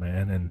into it,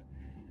 man. And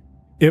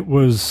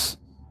it's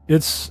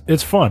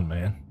fun,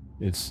 man.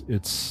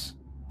 It's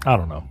I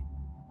don't know.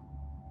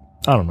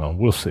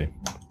 We'll see.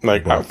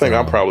 Like, I think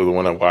I'm probably the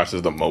one that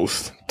watches the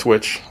most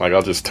Twitch. Like,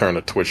 I'll just turn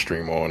a Twitch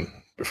stream on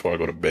before I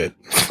go to bed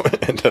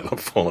and then I'm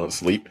falling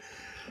asleep.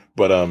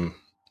 But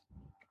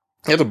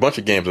there's a bunch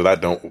of games that I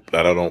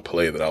don't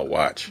play that I'll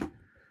watch.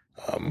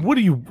 What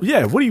do you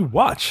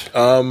watch?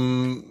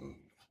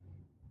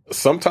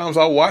 Sometimes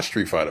I'll watch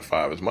Street Fighter V,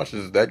 as much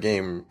as that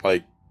game,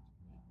 like,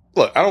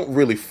 look, I don't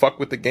really fuck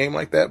with the game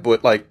like that,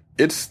 but like,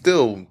 it's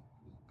still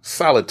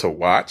solid to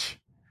watch.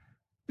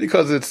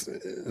 Because it's,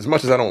 as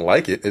much as I don't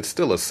like it, it's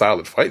still a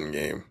solid fighting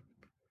game.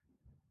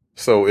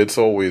 So it's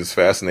always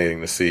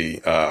fascinating to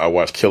see. I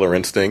watch Killer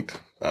Instinct.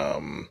 I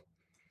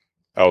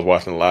was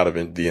watching a lot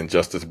of the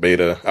Injustice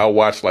beta. I'll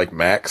watch like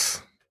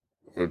Max,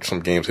 or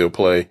some games he'll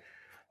play.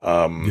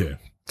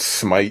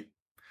 Smite,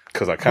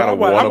 because I kind of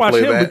want to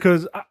play that.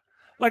 Because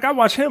I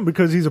watch him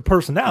because he's a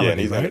personality, yeah, and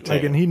he's right?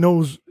 Like, and he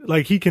knows,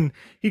 like, he can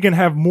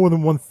have more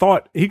than one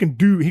thought. He can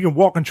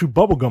walk and chew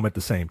bubblegum at the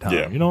same time.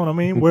 Yeah. You know what I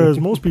mean? Whereas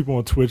most people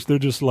on Twitch, they're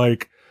just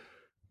like,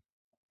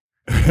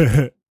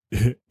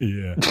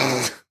 Yeah.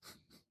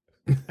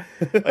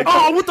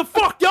 Oh, what the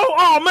fuck, yo?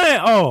 Oh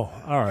man. Oh,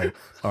 all right.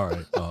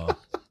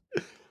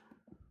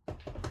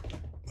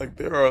 Like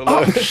there are a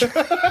lot.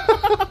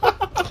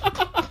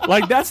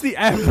 Like that's the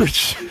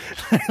average.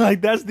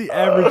 Like that's the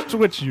average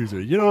Twitch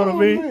user. You know what I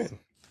mean? Man.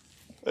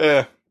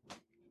 Yeah.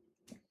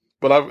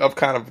 But I've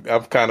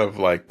kind of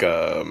like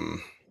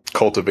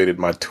cultivated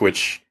my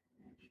Twitch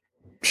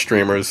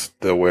streamers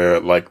that where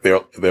like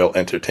they'll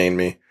entertain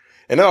me,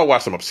 and then I'll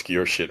watch some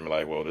obscure shit and be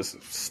like, well, this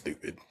is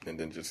stupid, and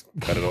then just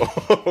cut it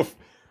off.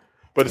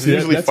 But it's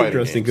usually that's fighting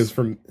interesting games.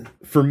 because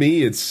for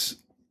me, it's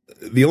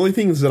the only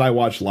things that I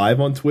watch live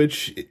on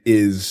Twitch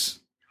is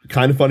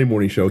Kind of Funny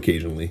Morning Show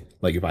occasionally.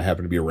 Like if I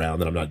happen to be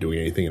around and I'm not doing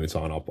anything and it's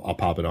on, I'll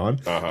pop it on.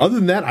 Other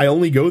than that, I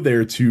only go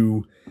there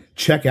to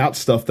check out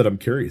stuff that I'm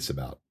curious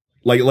about.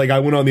 Like I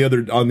went on the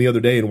other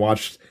day and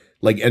watched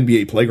like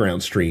NBA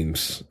Playground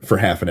streams for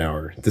half an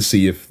hour to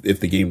see if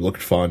the game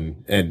looked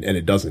fun, and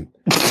it doesn't.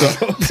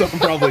 So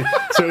probably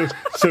so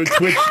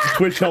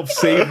Twitch helped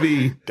save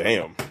me.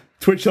 Damn.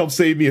 Twitch helped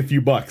save me a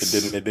few bucks.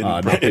 It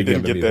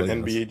didn't get that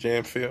NBA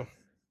Jam feel.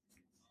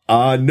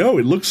 No,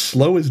 it looks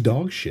slow as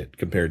dog shit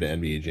compared to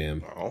NBA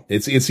Jam. Oh.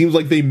 It seems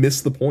like they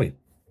missed the point.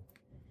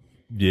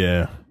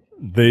 Yeah,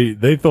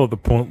 they thought the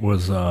point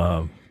was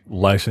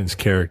licensed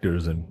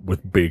characters and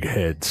with big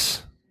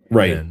heads,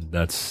 right? And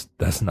that's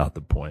not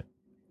the point.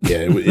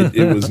 Yeah,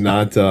 it was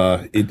not.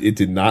 It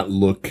did not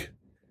look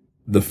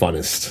the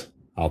funnest.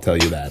 I'll tell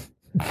you that.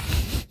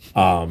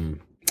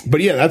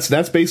 But yeah,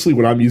 that's basically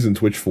what I'm using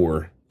Twitch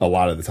for a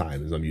lot of the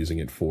time. Is I'm using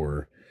it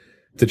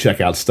to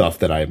check out stuff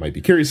that I might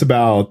be curious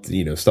about.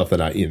 You know, stuff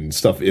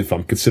stuff if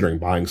I'm considering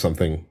buying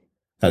something,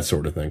 that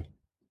sort of thing.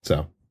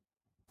 So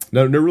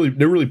no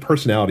really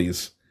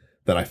personalities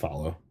that I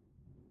follow.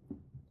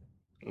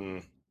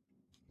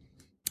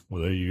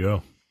 Well, there you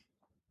go.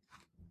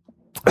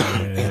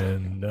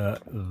 And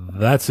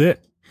that's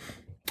it.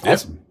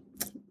 Awesome.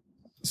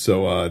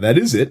 So that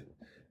is it.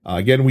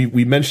 Again,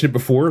 we mentioned it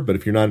before, but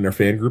if you're not in our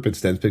fan group,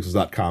 it's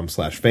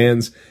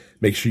denspixels.com/fans.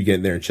 Make sure you get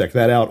in there and check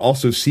that out.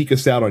 Also, seek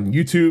us out on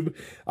YouTube.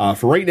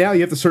 For right now,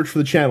 you have to search for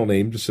the channel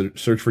name. Just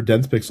search for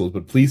Dense Pixels,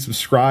 but please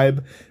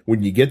subscribe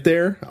when you get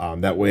there.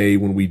 That way,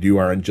 when we do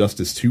our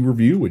Injustice 2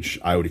 review, which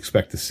I would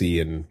expect to see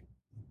in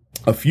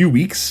a few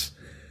weeks,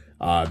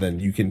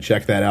 then you can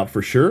check that out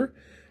for sure.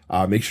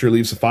 Make sure to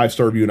leave us a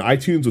 5-star review in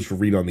iTunes, which we'll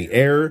read on the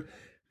air.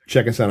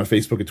 Check us out on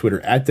Facebook and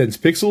Twitter at Dense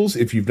Pixels.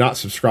 If you've not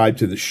subscribed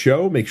to the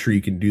show, make sure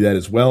you can do that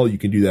as well. You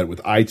can do that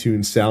with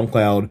iTunes,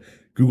 SoundCloud,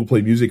 Google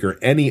Play Music, or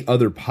any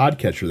other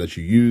podcatcher that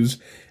you use.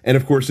 And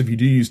of course, if you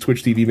do use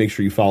Twitch TV, make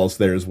sure you follow us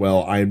there as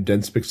well. I am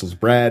Dense Pixels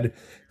Brad.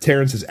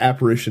 Terrence is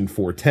Apparition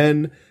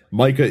 410.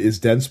 Micah is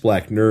Dense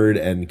Black Nerd.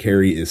 And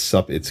Carrie is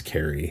Sup It's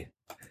Carrie.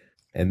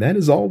 And that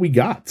is all we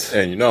got.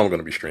 And you know I'm going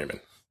to be streaming.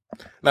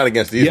 Not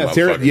against these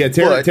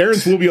motherfuckers.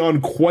 Terrence will be on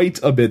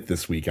quite a bit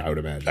this week, I would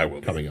imagine. I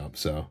will coming up.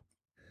 So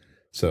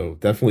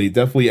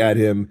definitely add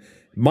him.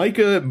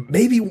 Micah,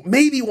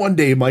 maybe one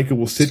day Micah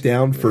will sit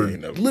down for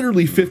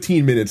literally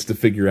 15 minutes to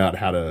figure out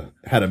how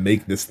to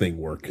make this thing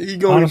work. You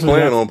going to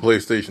plan on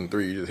PlayStation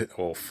 3, you just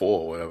hit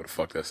 4, whatever the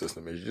fuck that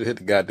system is. You just hit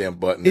the goddamn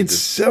button. It's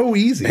so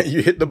easy.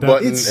 You hit the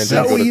button and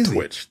then go to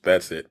Twitch.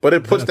 That's it. But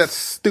it puts that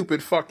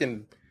stupid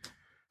fucking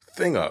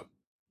thing up.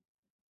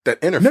 That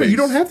interface. No, you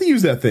don't have to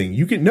use that thing.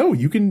 You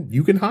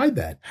can hide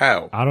that.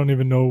 How? I don't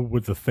even know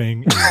what the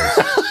thing is.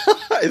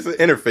 It's an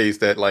interface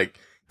that like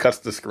cuts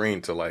the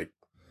screen to like,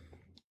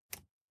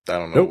 I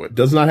don't know. Nope, what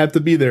does not have to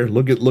be there.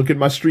 Look at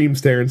my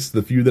streams, Terrence.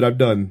 The few that I've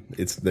done,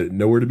 it's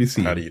nowhere to be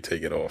seen. How do you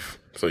take it off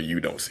so you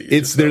don't see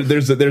it?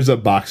 There's a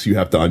box you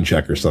have to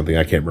uncheck or something.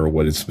 I can't remember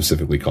what it's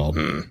specifically called,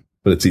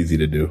 but it's easy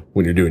to do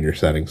when you're doing your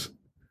settings.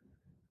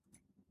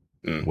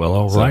 Well,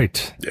 all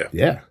right.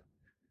 Yeah.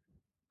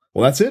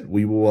 Well, that's it.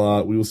 We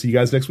will see you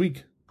guys next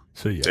week.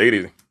 See ya. Take it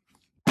easy.